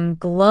to them,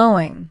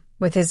 glowing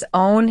with his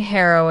own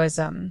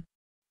heroism.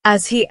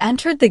 As he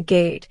entered the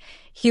gate,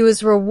 he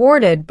was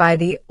rewarded by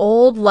the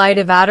old light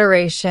of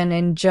adoration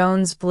in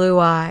Joan's blue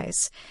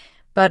eyes,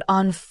 but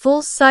on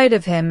full sight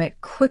of him it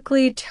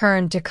quickly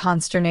turned to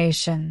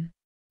consternation.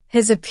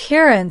 His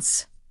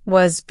appearance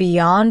was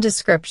beyond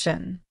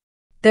description.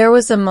 There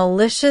was a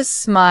malicious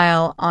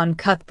smile on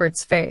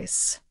Cuthbert's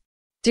face.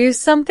 "Do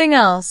something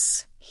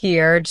else," he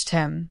urged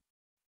him.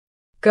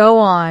 "Go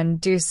on,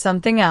 do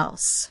something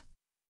else."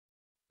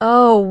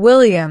 "Oh,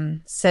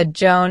 William," said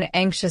Joan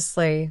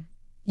anxiously,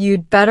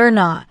 "you'd better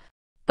not."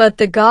 But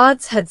the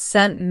gods had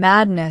sent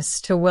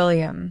madness to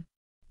William.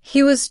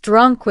 He was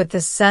drunk with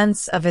the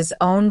sense of his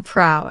own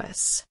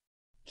prowess.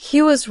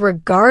 He was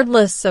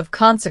regardless of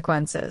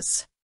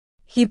consequences.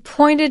 He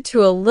pointed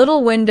to a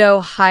little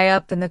window high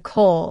up in the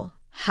coal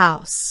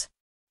house.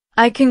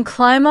 "I can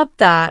climb up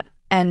that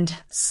and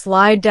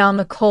slide down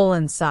the coal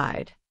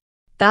inside.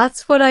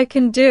 That's what I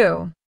can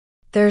do.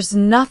 There's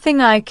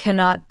nothing I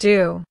cannot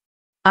do.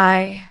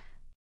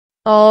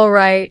 "All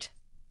right,"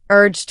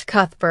 urged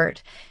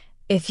Cuthbert.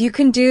 "If you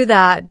can do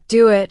that,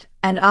 do it,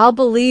 and I'll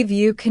believe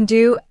you can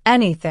do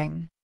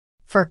anything."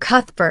 For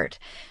Cuthbert,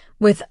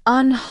 with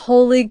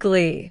unholy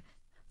glee,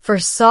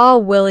 foresaw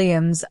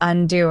William's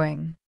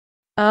undoing.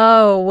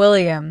 "Oh,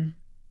 William,"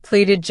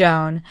 pleaded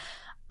Joan,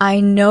 "I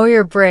know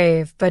you're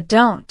brave, but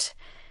don't."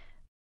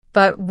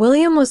 But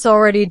William was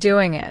already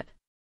doing it.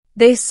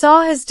 They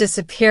saw his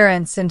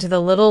disappearance into the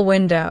little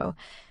window.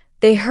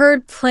 They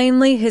heard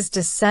plainly his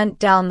descent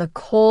down the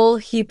coal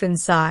heap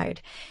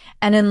inside,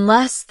 and in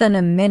less than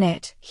a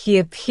minute he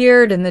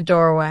appeared in the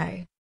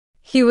doorway.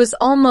 He was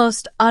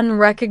almost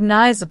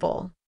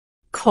unrecognizable.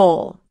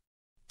 Coal.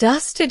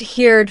 Dust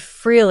adhered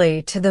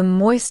freely to the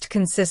moist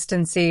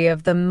consistency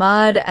of the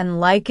mud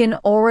and lichen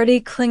already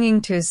clinging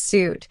to his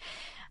suit,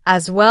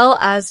 as well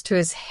as to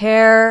his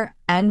hair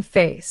and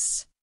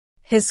face.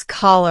 His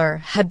collar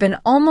had been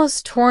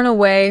almost torn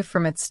away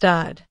from its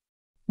stud.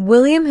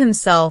 William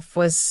himself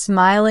was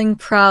smiling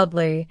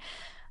proudly,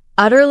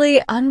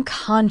 utterly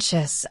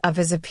unconscious of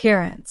his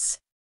appearance.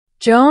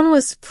 Joan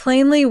was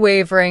plainly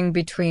wavering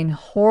between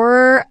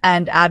horror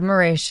and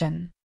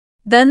admiration.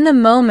 Then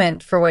the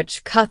moment for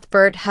which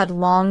Cuthbert had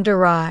longed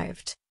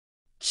arrived.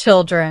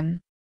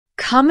 "Children,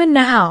 come in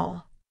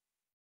now."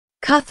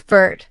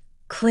 Cuthbert,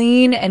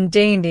 clean and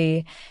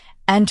dainty,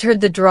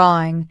 entered the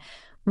drawing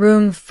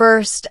room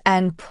first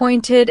and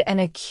pointed an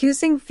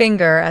accusing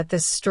finger at the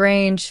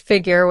strange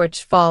figure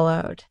which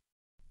followed.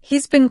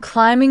 "He's been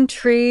climbing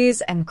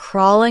trees and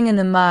crawling in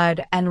the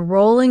mud and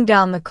rolling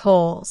down the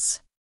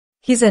coals.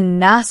 He's a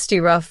nasty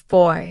rough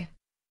boy."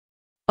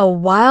 A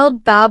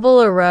wild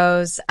babble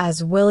arose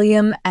as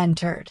William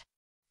entered.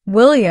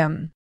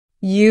 "William,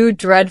 you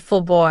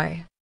dreadful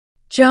boy.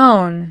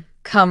 Joan,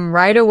 come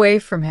right away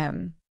from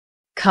him.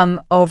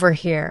 Come over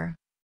here.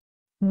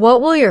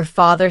 What will your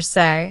father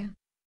say?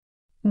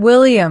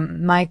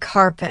 William, my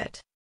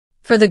carpet."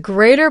 For the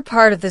greater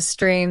part of the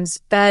stream's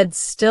bed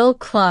still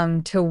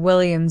clung to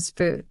William's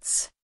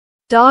boots.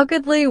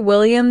 Doggedly,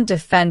 William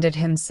defended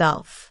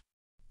himself.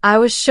 "I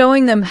was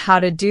showing them how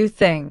to do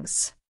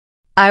things.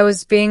 I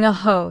was being a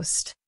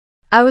host.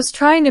 I was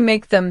trying to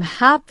make them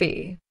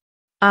happy.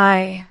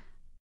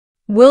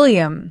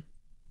 William,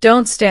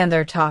 don't stand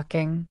there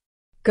talking.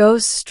 Go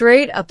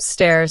straight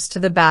upstairs to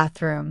the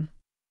bathroom.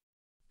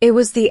 It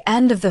was the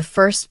end of the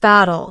first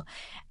battle,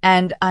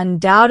 and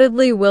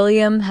undoubtedly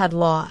William had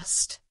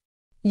lost.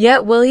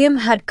 Yet William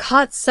had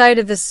caught sight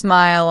of the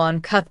smile on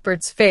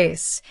Cuthbert's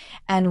face,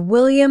 and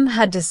William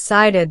had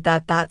decided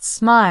that that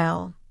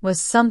smile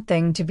was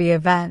something to be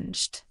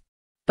avenged.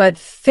 But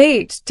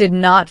fate did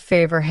not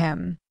favor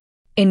him.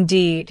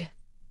 Indeed,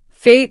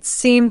 fate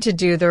seemed to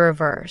do the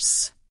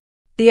reverse.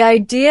 The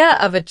idea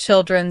of a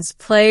children's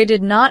play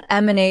did not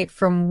emanate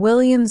from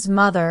William's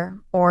mother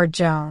or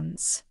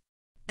Joan's.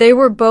 They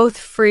were both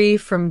free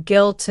from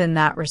guilt in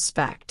that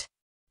respect.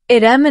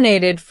 It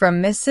emanated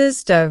from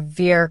Mrs. de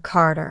Vere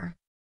Carter.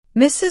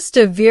 Mrs.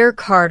 de Vere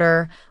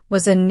Carter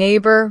was a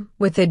neighbor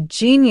with a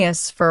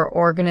genius for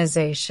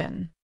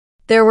organization.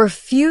 There were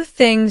few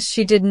things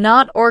she did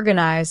not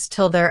organize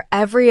till their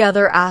every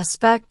other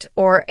aspect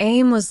or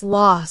aim was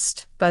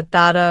lost but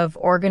that of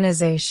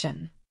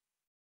organization.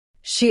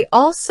 She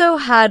also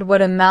had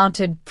what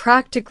amounted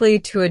practically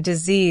to a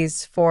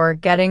disease for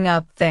getting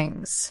up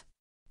things.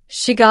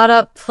 She got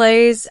up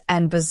plays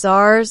and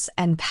bazaars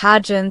and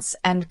pageants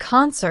and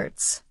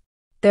concerts.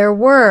 There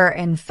were,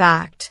 in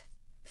fact,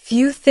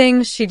 few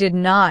things she did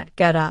not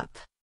get up.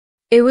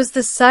 It was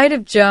the sight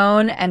of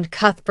Joan and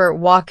Cuthbert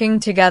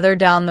walking together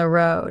down the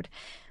road,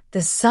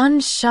 the sun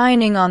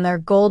shining on their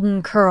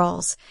golden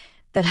curls,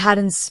 that had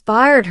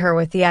inspired her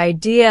with the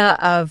idea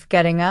of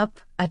getting up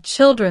a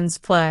children's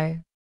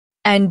play.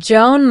 And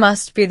Joan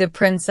must be the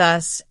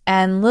princess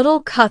and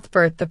little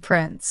Cuthbert the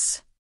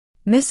prince.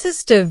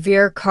 Mrs. de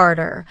Vere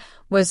Carter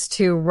was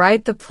to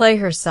write the play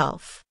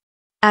herself.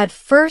 At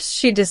first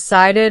she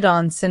decided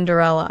on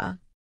Cinderella.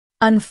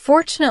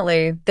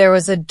 Unfortunately, there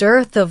was a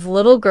dearth of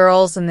little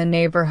girls in the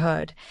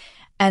neighborhood,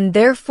 and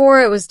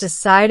therefore it was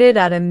decided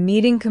at a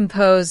meeting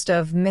composed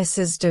of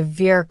Mrs. de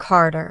Vere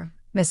Carter,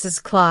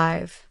 Mrs.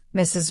 Clive,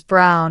 Mrs.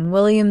 Brown,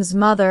 William's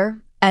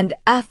mother, and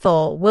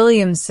Ethel,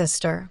 William's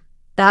sister,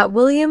 that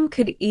William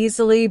could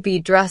easily be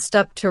dressed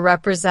up to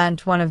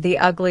represent one of the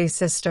ugly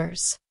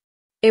sisters.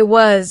 It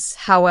was,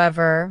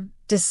 however,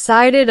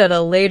 decided at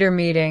a later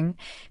meeting,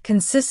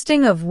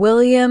 consisting of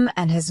William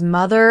and his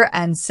mother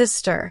and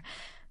sister,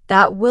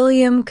 that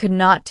William could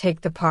not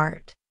take the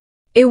part.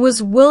 It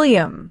was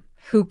William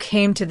who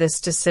came to this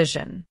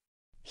decision.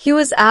 He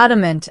was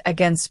adamant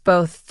against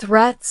both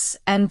threats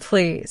and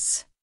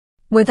pleas.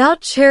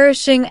 Without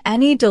cherishing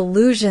any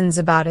delusions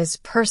about his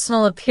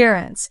personal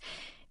appearance,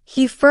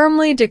 he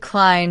firmly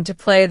declined to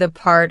play the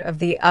part of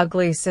the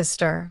ugly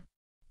sister.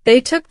 They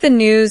took the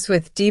news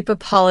with deep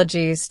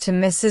apologies to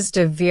Mrs.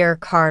 de Vere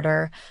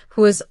Carter,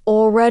 who was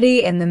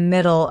already in the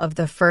middle of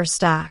the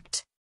first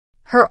act.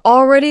 Her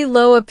already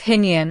low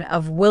opinion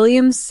of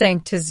William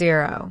sank to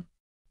zero.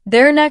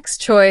 Their next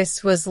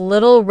choice was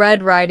Little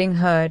Red Riding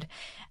Hood,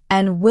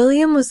 and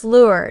William was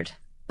lured,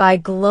 by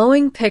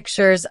glowing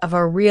pictures of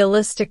a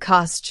realistic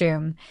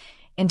costume,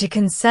 into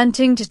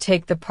consenting to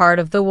take the part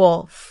of the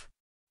wolf.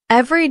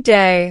 Every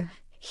day,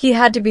 he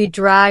had to be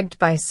dragged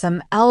by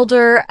some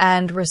elder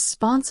and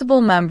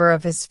responsible member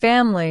of his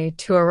family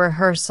to a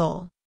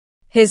rehearsal.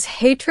 His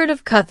hatred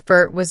of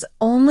Cuthbert was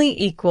only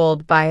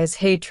equaled by his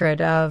hatred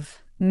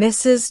of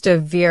Mrs. de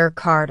Vere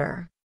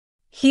Carter.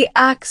 "He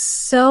acts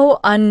so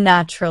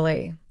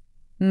unnaturally,"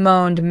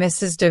 moaned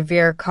Mrs. de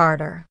Vere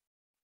Carter.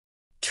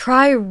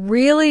 "Try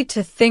really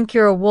to think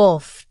you're a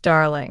wolf,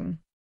 darling.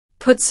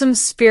 Put some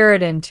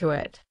spirit into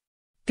it.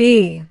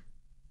 Be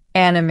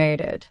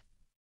animated."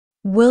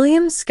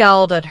 William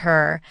scowled at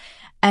her,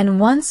 and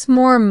once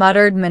more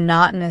muttered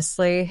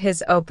monotonously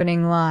his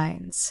opening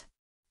lines.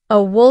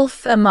 "A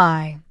wolf am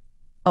I,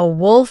 a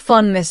wolf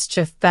on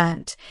mischief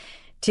bent.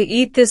 To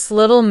eat this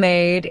little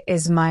maid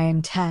is my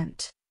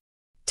intent.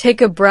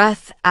 Take a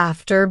breath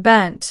after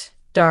bent,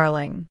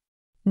 darling.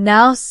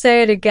 Now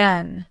say it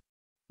again."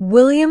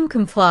 William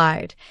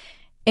complied,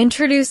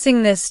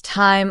 introducing this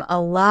time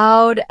a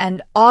loud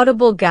and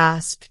audible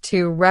gasp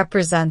to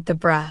represent the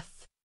breath.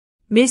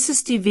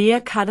 Mrs. de Vere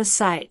cut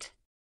aside.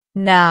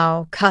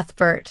 "Now,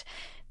 Cuthbert,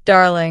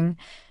 darling,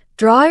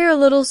 draw your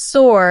little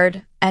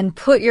sword and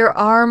put your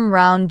arm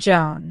round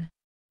Joan.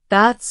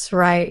 That's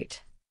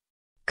right."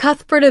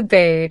 Cuthbert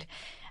obeyed,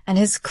 and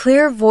his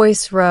clear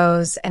voice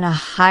rose in a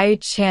high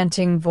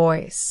chanting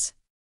voice.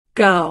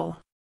 "Go.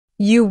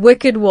 You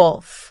wicked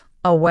wolf,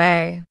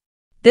 away.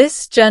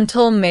 This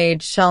gentle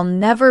maid shall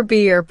never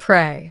be your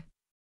prey."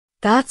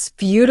 "That's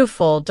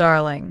beautiful,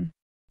 darling.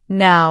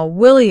 Now,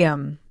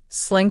 William,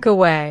 slink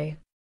away.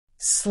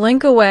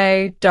 Slink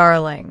away,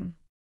 darling.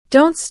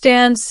 Don't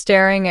stand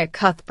staring at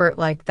Cuthbert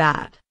like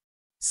that.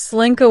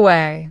 Slink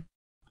away."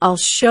 "I'll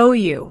show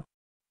you."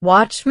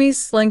 "Watch me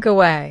slink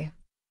away."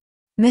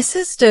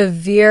 Mrs. de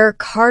Vere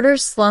Carter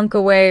slunk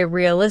away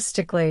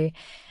realistically,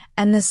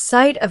 and the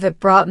sight of it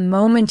brought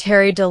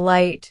momentary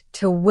delight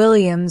to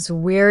William's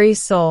weary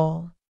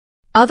soul.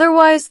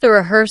 Otherwise, the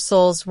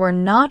rehearsals were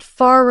not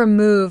far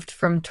removed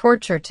from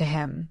torture to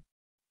him.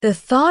 The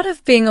thought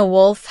of being a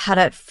wolf had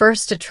at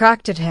first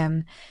attracted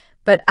him,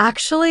 but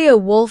actually a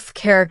wolf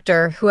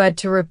character who had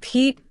to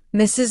repeat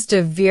Mrs.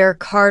 de Vere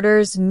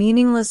Carter's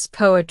meaningless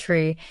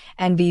poetry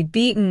and be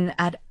beaten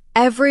at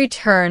every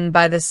turn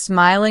by the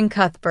smiling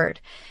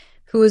Cuthbert,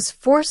 who was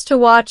forced to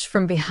watch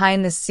from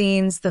behind the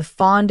scenes the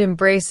fond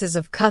embraces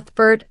of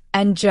Cuthbert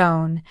and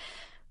Joan,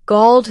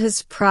 galled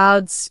his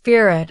proud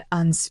spirit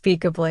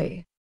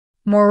unspeakably.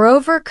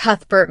 Moreover,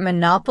 Cuthbert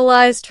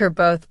monopolized her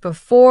both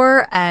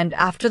before and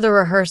after the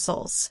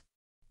rehearsals.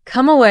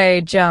 "Come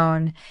away,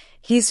 Joan.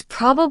 He's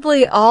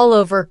probably all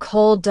over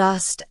coal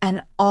dust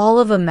and all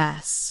of a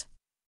mess."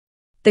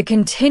 The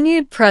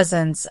continued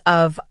presence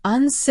of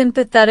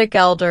unsympathetic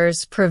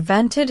elders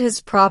prevented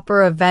his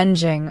proper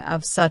avenging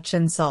of such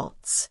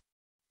insults.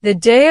 The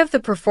day of the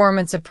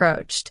performance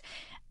approached,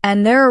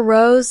 and there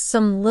arose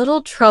some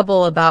little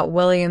trouble about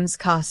William's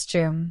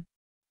costume.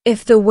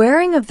 If the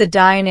wearing of the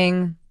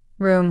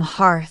dining-room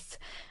hearth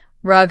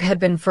rug had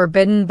been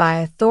forbidden by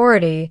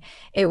authority,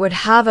 it would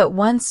have at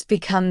once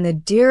become the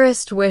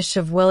dearest wish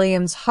of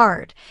William's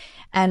heart,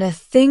 and a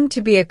thing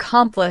to be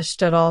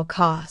accomplished at all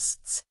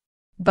costs.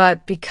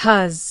 But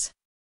because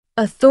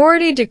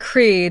authority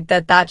decreed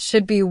that that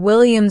should be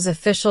William's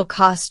official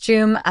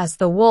costume as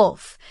the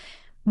wolf,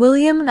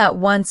 William at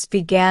once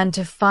began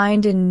to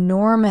find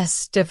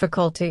enormous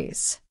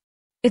difficulties.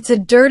 "It's a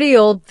dirty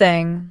old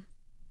thing.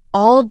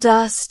 All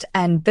dust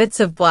and bits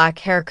of black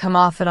hair come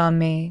off it on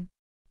me.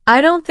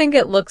 I don't think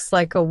it looks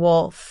like a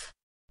wolf.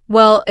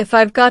 Well, if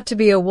I've got to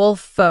be a wolf,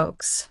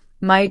 folks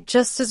might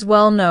just as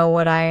well know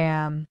what I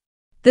am.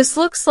 This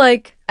looks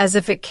like as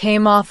if it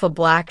came off a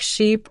black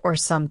sheep or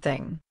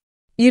something.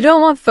 You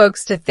don't want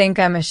folks to think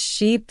I'm a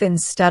sheep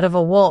instead of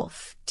a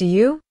wolf, do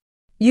you?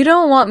 You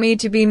don't want me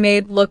to be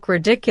made look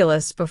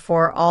ridiculous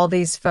before all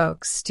these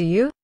folks, do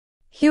you?"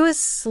 He was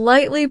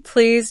slightly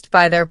pleased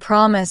by their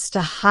promise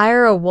to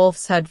hire a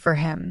wolf's head for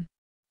him.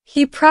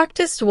 He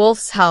practiced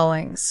wolf's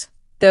howlings,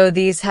 though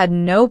these had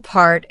no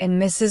part in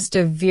Mrs.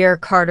 de Vere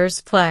Carter's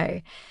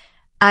play,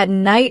 at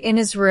night in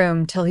his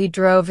room till he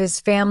drove his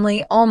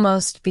family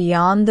almost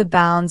beyond the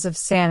bounds of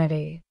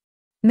sanity.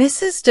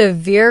 Mrs. de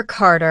Vere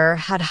Carter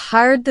had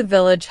hired the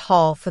village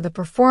hall for the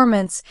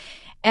performance,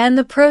 and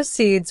the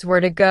proceeds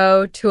were to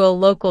go to a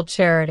local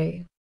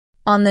charity.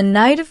 On the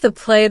night of the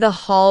play the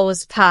hall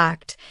was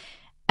packed,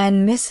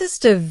 and Mrs.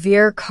 de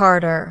Vere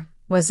Carter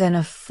was in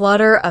a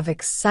flutter of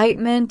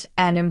excitement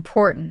and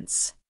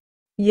importance.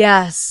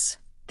 "Yes,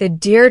 the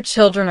dear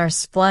children are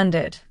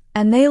splendid,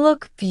 and they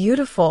look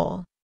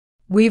beautiful.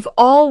 We've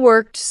all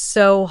worked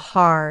so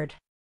hard.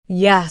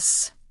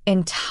 Yes,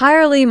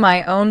 entirely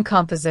my own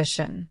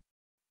composition.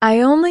 I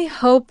only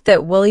hope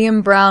that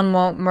William Brown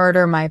won't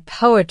murder my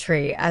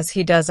poetry as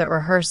he does at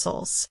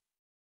rehearsals."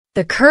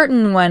 The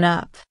curtain went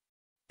up.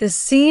 The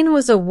scene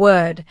was a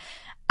wood,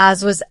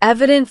 as was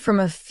evident from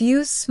a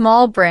few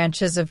small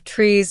branches of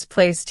trees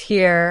placed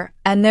here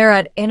and there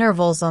at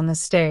intervals on the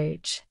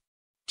stage.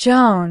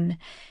 Joan,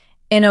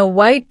 in a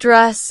white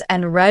dress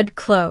and red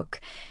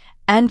cloak,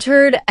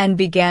 entered and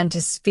began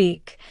to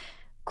speak,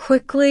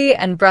 quickly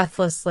and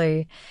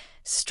breathlessly,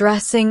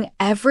 stressing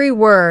every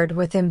word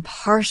with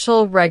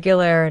impartial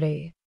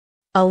regularity.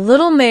 "A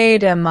little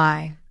maid am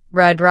I,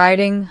 Red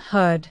Riding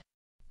Hood.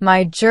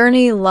 My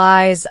journey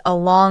lies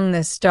along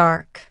this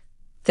dark,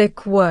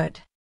 thick wood.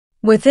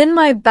 Within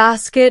my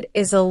basket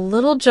is a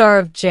little jar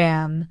of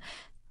jam,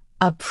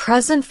 a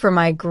present for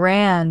my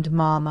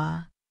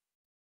grandmamma."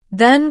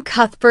 Then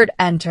Cuthbert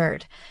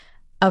entered,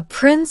 a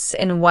prince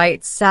in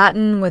white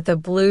satin with a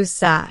blue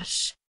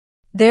sash.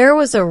 There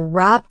was a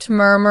rapt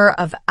murmur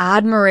of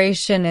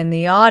admiration in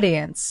the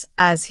audience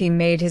as he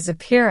made his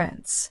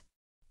appearance.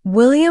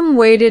 William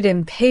waited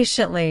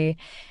impatiently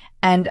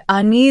and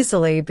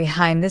uneasily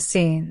behind the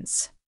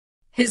scenes.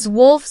 His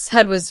wolf's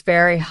head was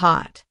very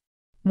hot.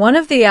 One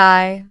of the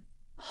eye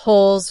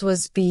holes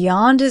was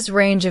beyond his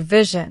range of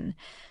vision.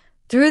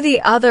 Through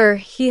the other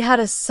he had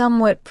a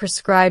somewhat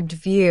prescribed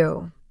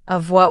view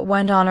of what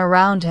went on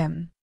around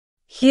him.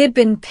 He had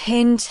been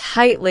pinned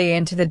tightly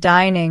into the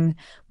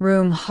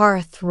dining-room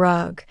hearth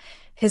rug,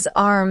 his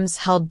arms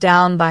held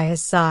down by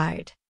his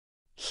side.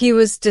 He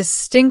was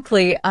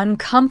distinctly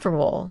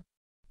uncomfortable.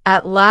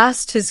 At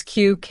last his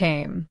cue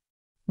came.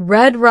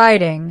 Red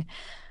Riding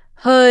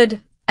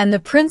Hood and the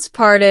prince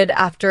parted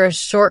after a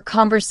short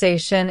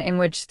conversation in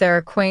which their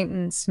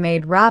acquaintance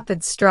made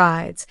rapid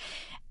strides,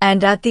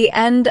 and at the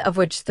end of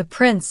which the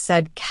prince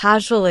said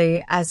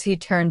casually as he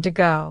turned to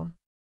go,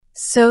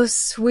 "So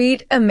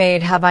sweet a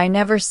maid have I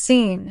never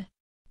seen.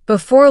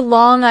 Before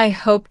long I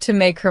hope to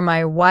make her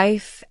my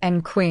wife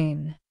and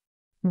queen."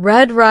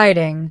 Red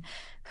Riding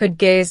Hood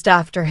gazed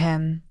after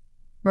him,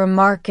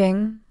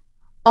 remarking,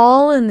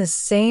 all in the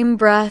same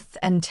breath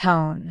and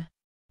tone,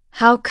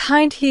 "How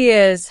kind he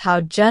is,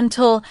 how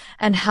gentle,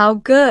 and how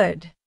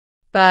good!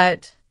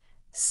 But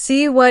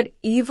see what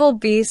evil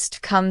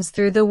beast comes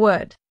through the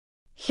wood."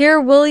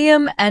 Here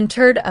William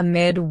entered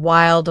amid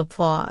wild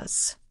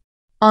applause.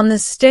 On the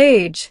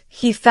stage,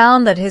 he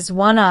found that his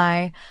one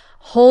eye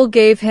hole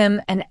gave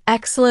him an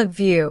excellent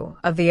view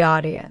of the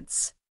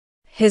audience.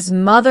 His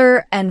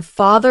mother and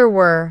father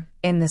were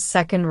in the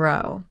second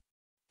row.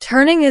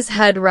 Turning his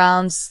head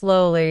round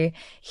slowly,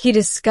 he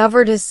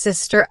discovered his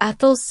sister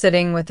Ethel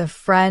sitting with a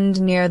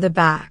friend near the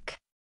back.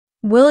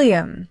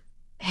 "William,"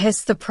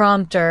 hissed the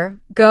prompter,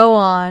 "go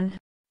on.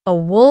 A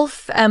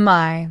wolf am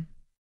I."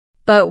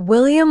 But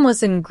William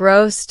was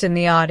engrossed in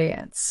the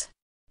audience.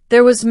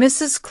 There was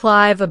Mrs.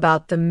 Clive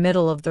about the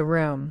middle of the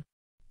room.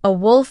 "A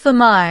wolf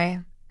am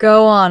I.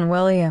 Go on,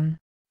 William."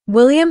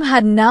 William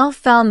had now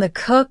found the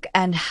cook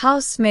and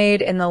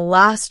housemaid in the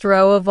last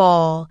row of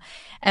all,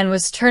 and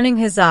was turning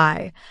his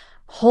eye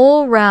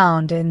whole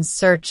round in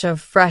search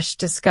of fresh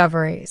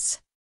discoveries.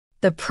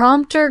 The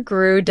prompter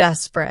grew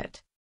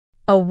desperate.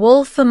 "A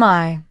wolf am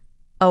I,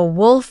 a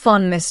wolf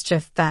on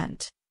mischief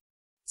bent.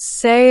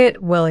 Say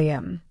it,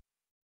 William."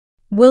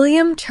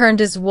 William turned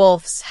his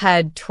wolf's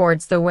head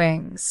towards the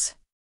wings.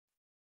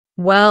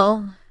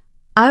 "Well,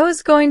 I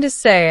was going to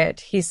say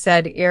it," he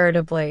said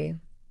irritably,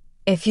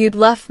 "if you'd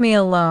left me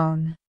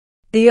alone."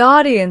 The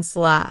audience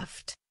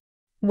laughed.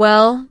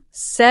 "Well,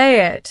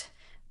 say it,"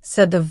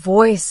 said the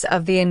voice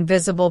of the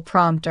invisible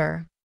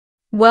prompter.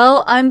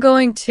 "Well, I'm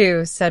going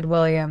to," said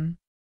William.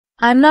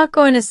 "I'm not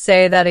going to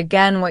say that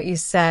again what you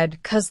said,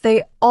 'cause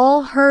they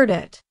all heard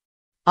it.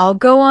 I'll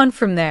go on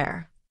from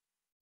there."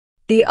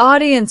 The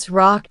audience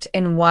rocked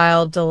in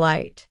wild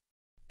delight.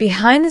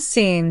 Behind the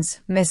scenes,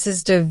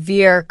 Mrs. de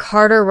Vere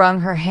Carter wrung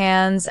her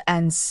hands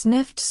and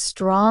sniffed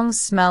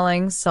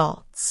strong-smelling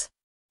salts.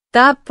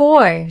 "That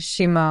boy,"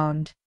 she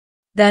moaned.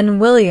 Then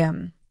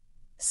William,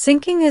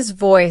 sinking his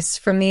voice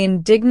from the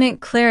indignant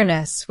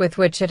clearness with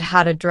which it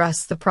had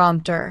addressed the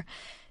prompter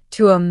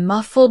to a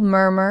muffled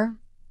murmur,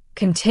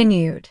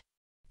 continued,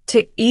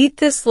 "To eat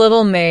this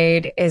little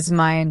maid is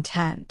my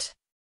intent."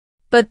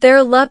 But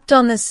there leapt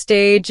on the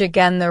stage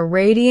again the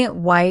radiant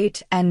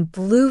white and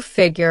blue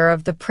figure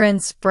of the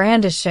prince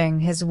brandishing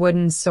his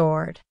wooden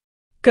sword.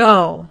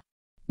 "Go,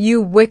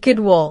 you wicked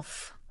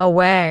wolf,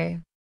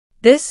 away.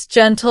 This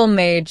gentle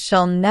maid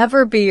shall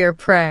never be your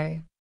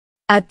prey."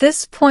 At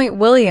this point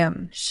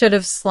William should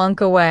have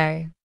slunk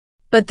away.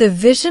 But the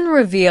vision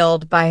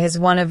revealed by his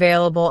one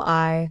available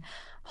eye,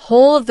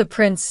 whole of the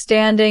prince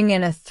standing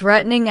in a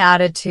threatening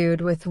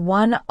attitude with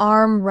one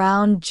arm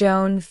round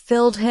Joan,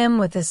 filled him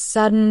with a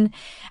sudden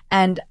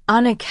and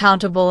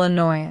unaccountable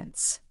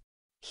annoyance.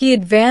 He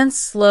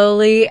advanced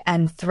slowly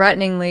and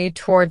threateningly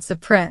towards the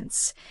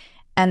prince,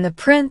 and the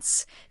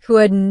prince, who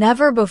had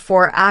never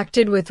before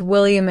acted with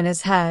William in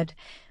his head,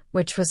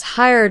 which was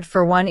hired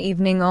for one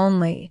evening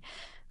only,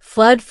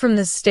 fled from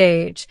the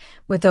stage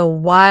with a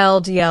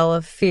wild yell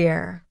of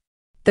fear.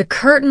 The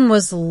curtain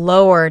was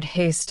lowered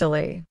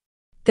hastily.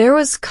 There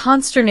was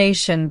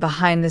consternation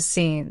behind the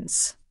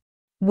scenes.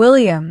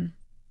 William,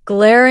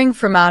 glaring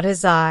from out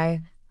his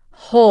eye,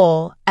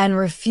 whole and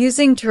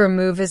refusing to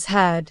remove his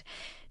head,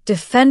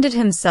 defended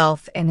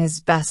himself in his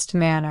best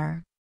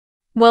manner.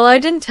 "Well, I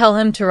didn't tell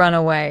him to run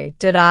away,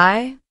 did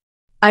I?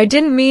 I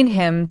didn't mean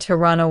him to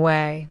run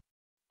away.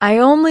 I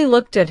only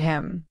looked at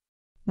him.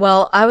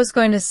 Well, I was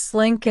going to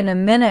slink in a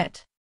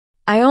minute.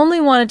 I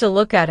only wanted to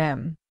look at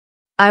him.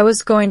 I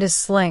was going to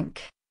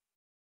slink."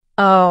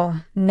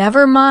 "Oh,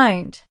 never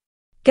mind.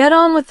 Get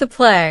on with the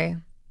play,"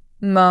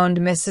 moaned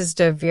Mrs.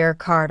 de Vere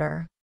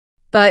Carter.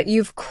 "But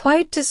you've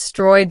quite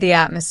destroyed the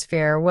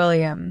atmosphere,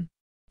 William.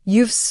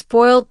 You've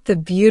spoilt the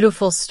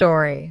beautiful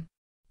story.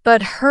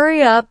 But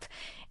hurry up,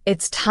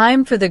 it's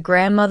time for the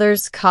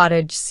grandmother's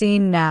cottage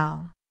scene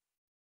now."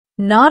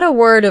 Not a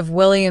word of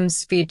William's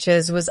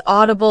speeches was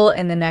audible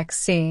in the next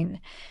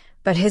scene,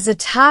 but his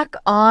attack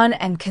on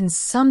and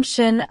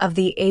consumption of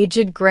the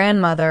aged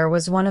grandmother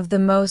was one of the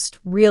most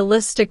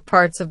realistic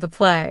parts of the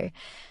play,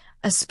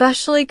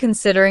 especially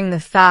considering the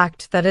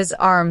fact that his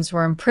arms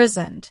were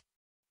imprisoned.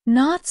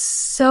 "Not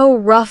so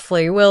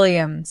roughly,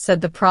 William,"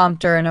 said the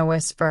prompter in a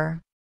whisper.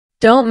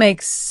 "Don't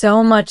make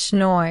so much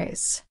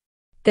noise.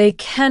 They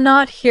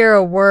cannot hear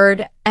a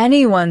word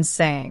anyone's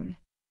saying."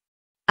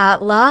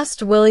 At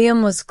last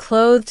William was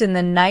clothed in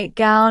the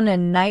nightgown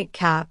and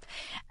nightcap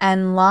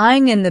and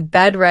lying in the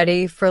bed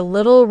ready for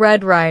Little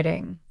Red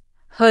Riding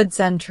Hood's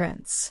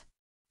entrance.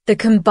 The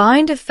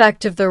combined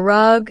effect of the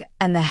rug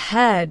and the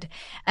head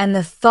and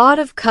the thought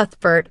of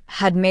Cuthbert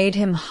had made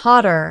him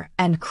hotter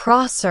and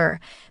crosser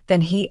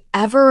than he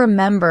ever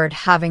remembered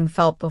having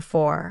felt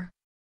before.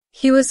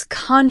 He was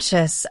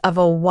conscious of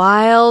a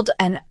wild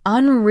and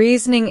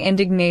unreasoning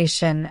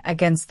indignation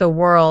against the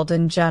world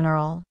in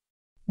general.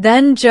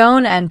 Then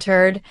Joan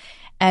entered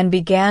and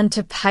began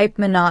to pipe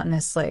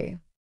monotonously.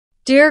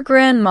 "Dear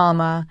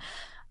Grandmamma,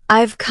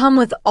 I've come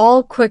with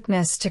all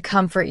quickness to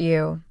comfort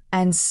you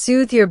and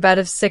soothe your bed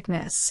of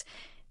sickness.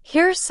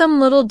 Here's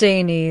some little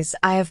dainties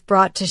I have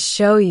brought to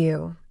show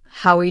you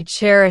how we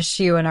cherish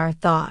you in our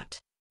thought."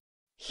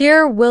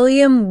 Here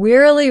William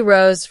wearily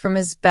rose from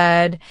his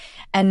bed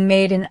and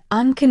made an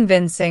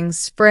unconvincing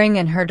spring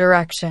in her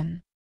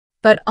direction.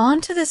 But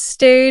onto the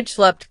stage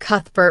leapt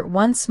Cuthbert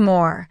once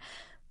more,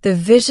 the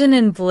vision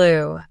in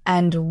blue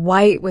and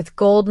white with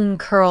golden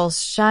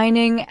curls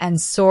shining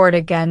and sword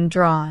again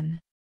drawn.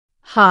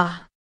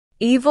 Ha!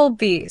 Evil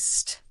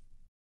beast!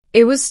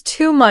 It was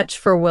too much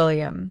for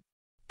William.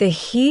 The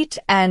heat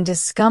and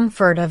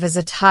discomfort of his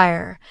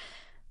attire,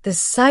 the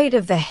sight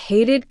of the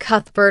hated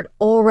Cuthbert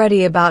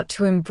already about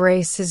to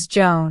embrace his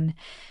Joan,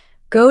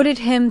 goaded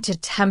him to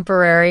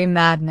temporary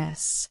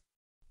madness.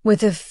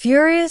 With a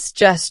furious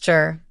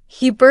gesture,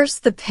 he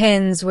burst the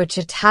pins which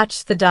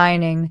attached the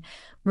dining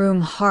room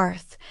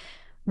hearth,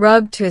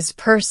 rubbed to his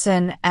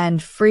person,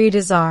 and freed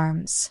his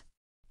arms.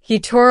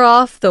 He tore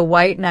off the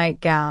white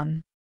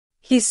nightgown.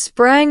 He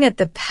sprang at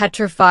the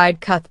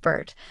petrified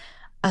Cuthbert,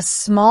 a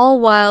small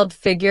wild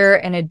figure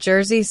in a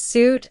jersey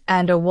suit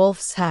and a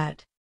wolf's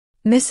head.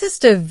 Mrs.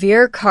 de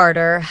Vere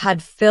Carter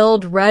had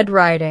filled Red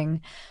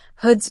Riding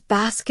Hood's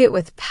basket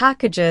with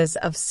packages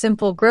of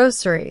simple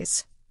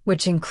groceries,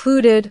 which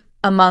included,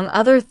 among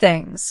other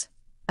things,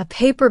 a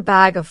paper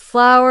bag of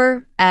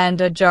flour and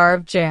a jar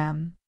of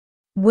jam.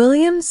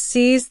 William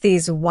seized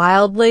these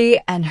wildly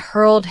and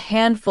hurled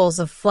handfuls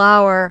of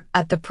flour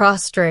at the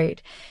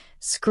prostrate,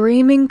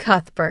 screaming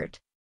Cuthbert.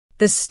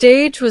 The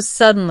stage was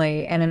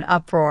suddenly in an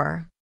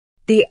uproar.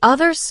 The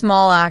other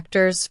small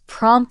actors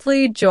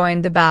promptly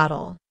joined the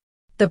battle.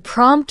 The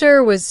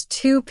prompter was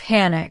too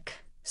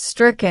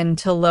panic-stricken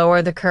to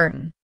lower the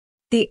curtain.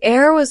 The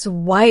air was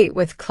white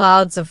with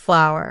clouds of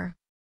flour.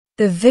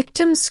 The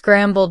victim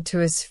scrambled to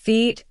his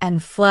feet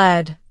and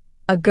fled,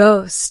 a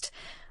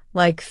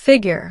ghost-like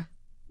figure,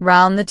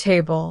 round the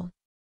table.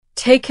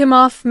 "Take him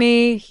off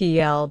me," he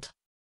yelled.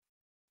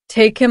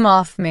 "Take him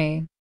off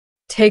me.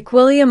 Take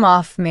William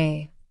off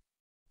me."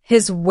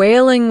 His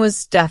wailing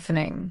was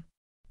deafening.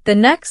 The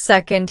next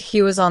second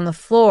he was on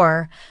the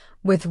floor,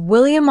 with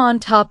William on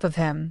top of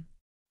him.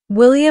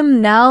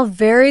 William now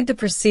varied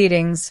the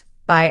proceedings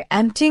by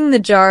emptying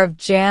the jar of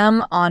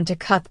jam onto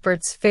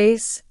Cuthbert's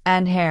face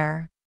and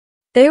hair.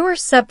 They were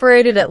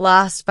separated at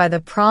last by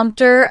the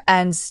prompter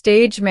and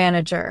stage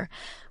manager,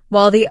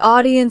 while the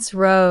audience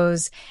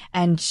rose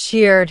and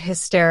cheered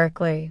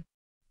hysterically.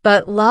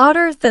 But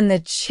louder than the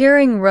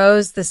cheering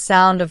rose the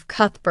sound of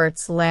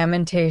Cuthbert's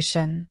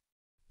lamentation.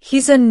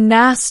 "He's a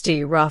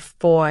nasty, rough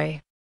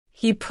boy.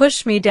 He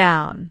pushed me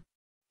down.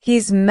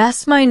 He's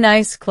messed my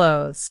nice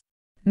clothes."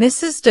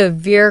 Mrs. de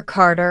Vere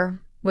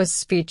Carter was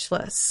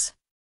speechless.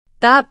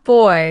 "That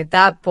boy,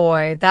 that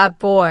boy, that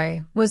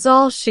boy," was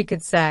all she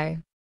could say.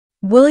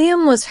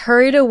 William was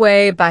hurried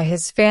away by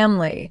his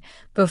family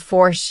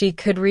before she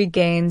could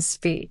regain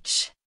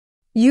speech.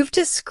 "You've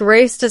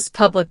disgraced us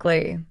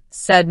publicly,"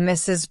 said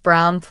Mrs.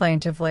 Brown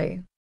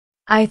plaintively.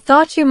 "I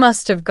thought you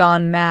must have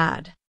gone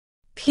mad.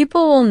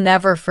 People will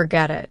never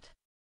forget it.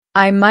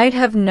 I might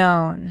have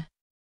known."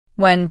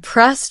 When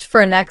pressed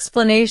for an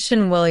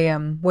explanation,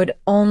 William would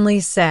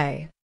only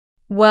say,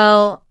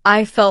 "Well,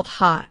 I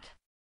felt hot.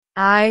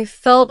 I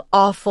felt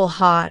awful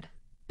hot,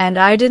 and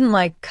I didn't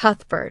like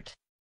Cuthbert."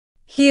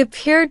 He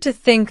appeared to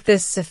think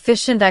this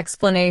sufficient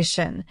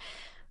explanation,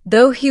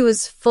 though he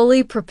was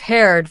fully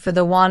prepared for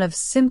the want of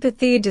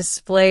sympathy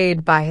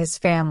displayed by his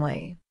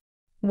family.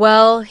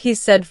 "Well," he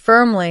said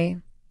firmly,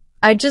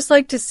 "I'd just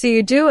like to see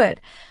you do it.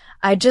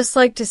 I'd just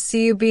like to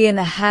see you be in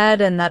the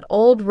head and that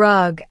old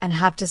rug and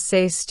have to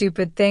say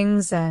stupid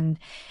things and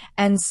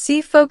see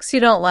folks you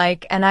don't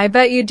like, and I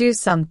bet you do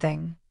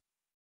something."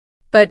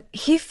 But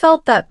he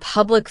felt that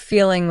public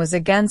feeling was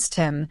against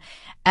him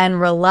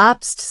and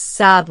relapsed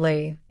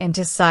sadly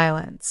into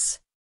silence.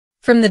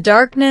 From the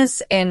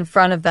darkness in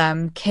front of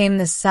them came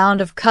the sound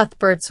of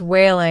Cuthbert's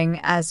wailing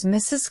as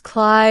Mrs.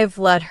 Clive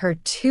led her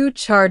 2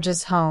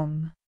 charges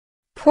home.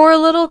 "Poor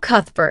little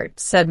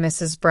Cuthbert," said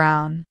Mrs.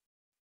 Brown.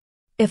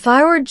 "If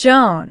I were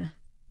Joan,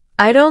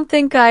 I don't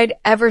think I'd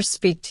ever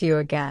speak to you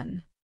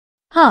again."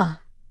 "Huh,"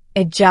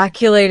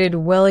 ejaculated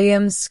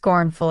William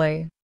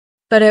scornfully.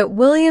 But at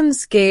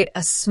William's gate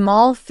a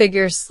small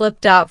figure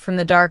slipped out from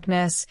the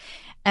darkness,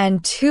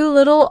 and 2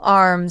 little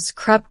arms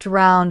crept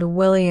round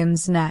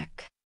William's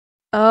neck.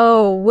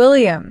 "Oh,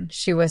 William,"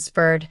 she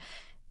whispered,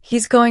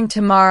 "he's going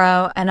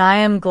tomorrow, and I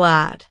am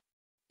glad.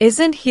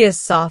 Isn't he a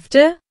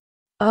softy?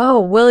 Oh,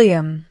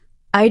 William,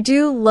 I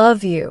do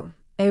love you.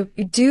 You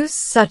do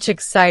such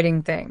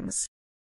exciting things."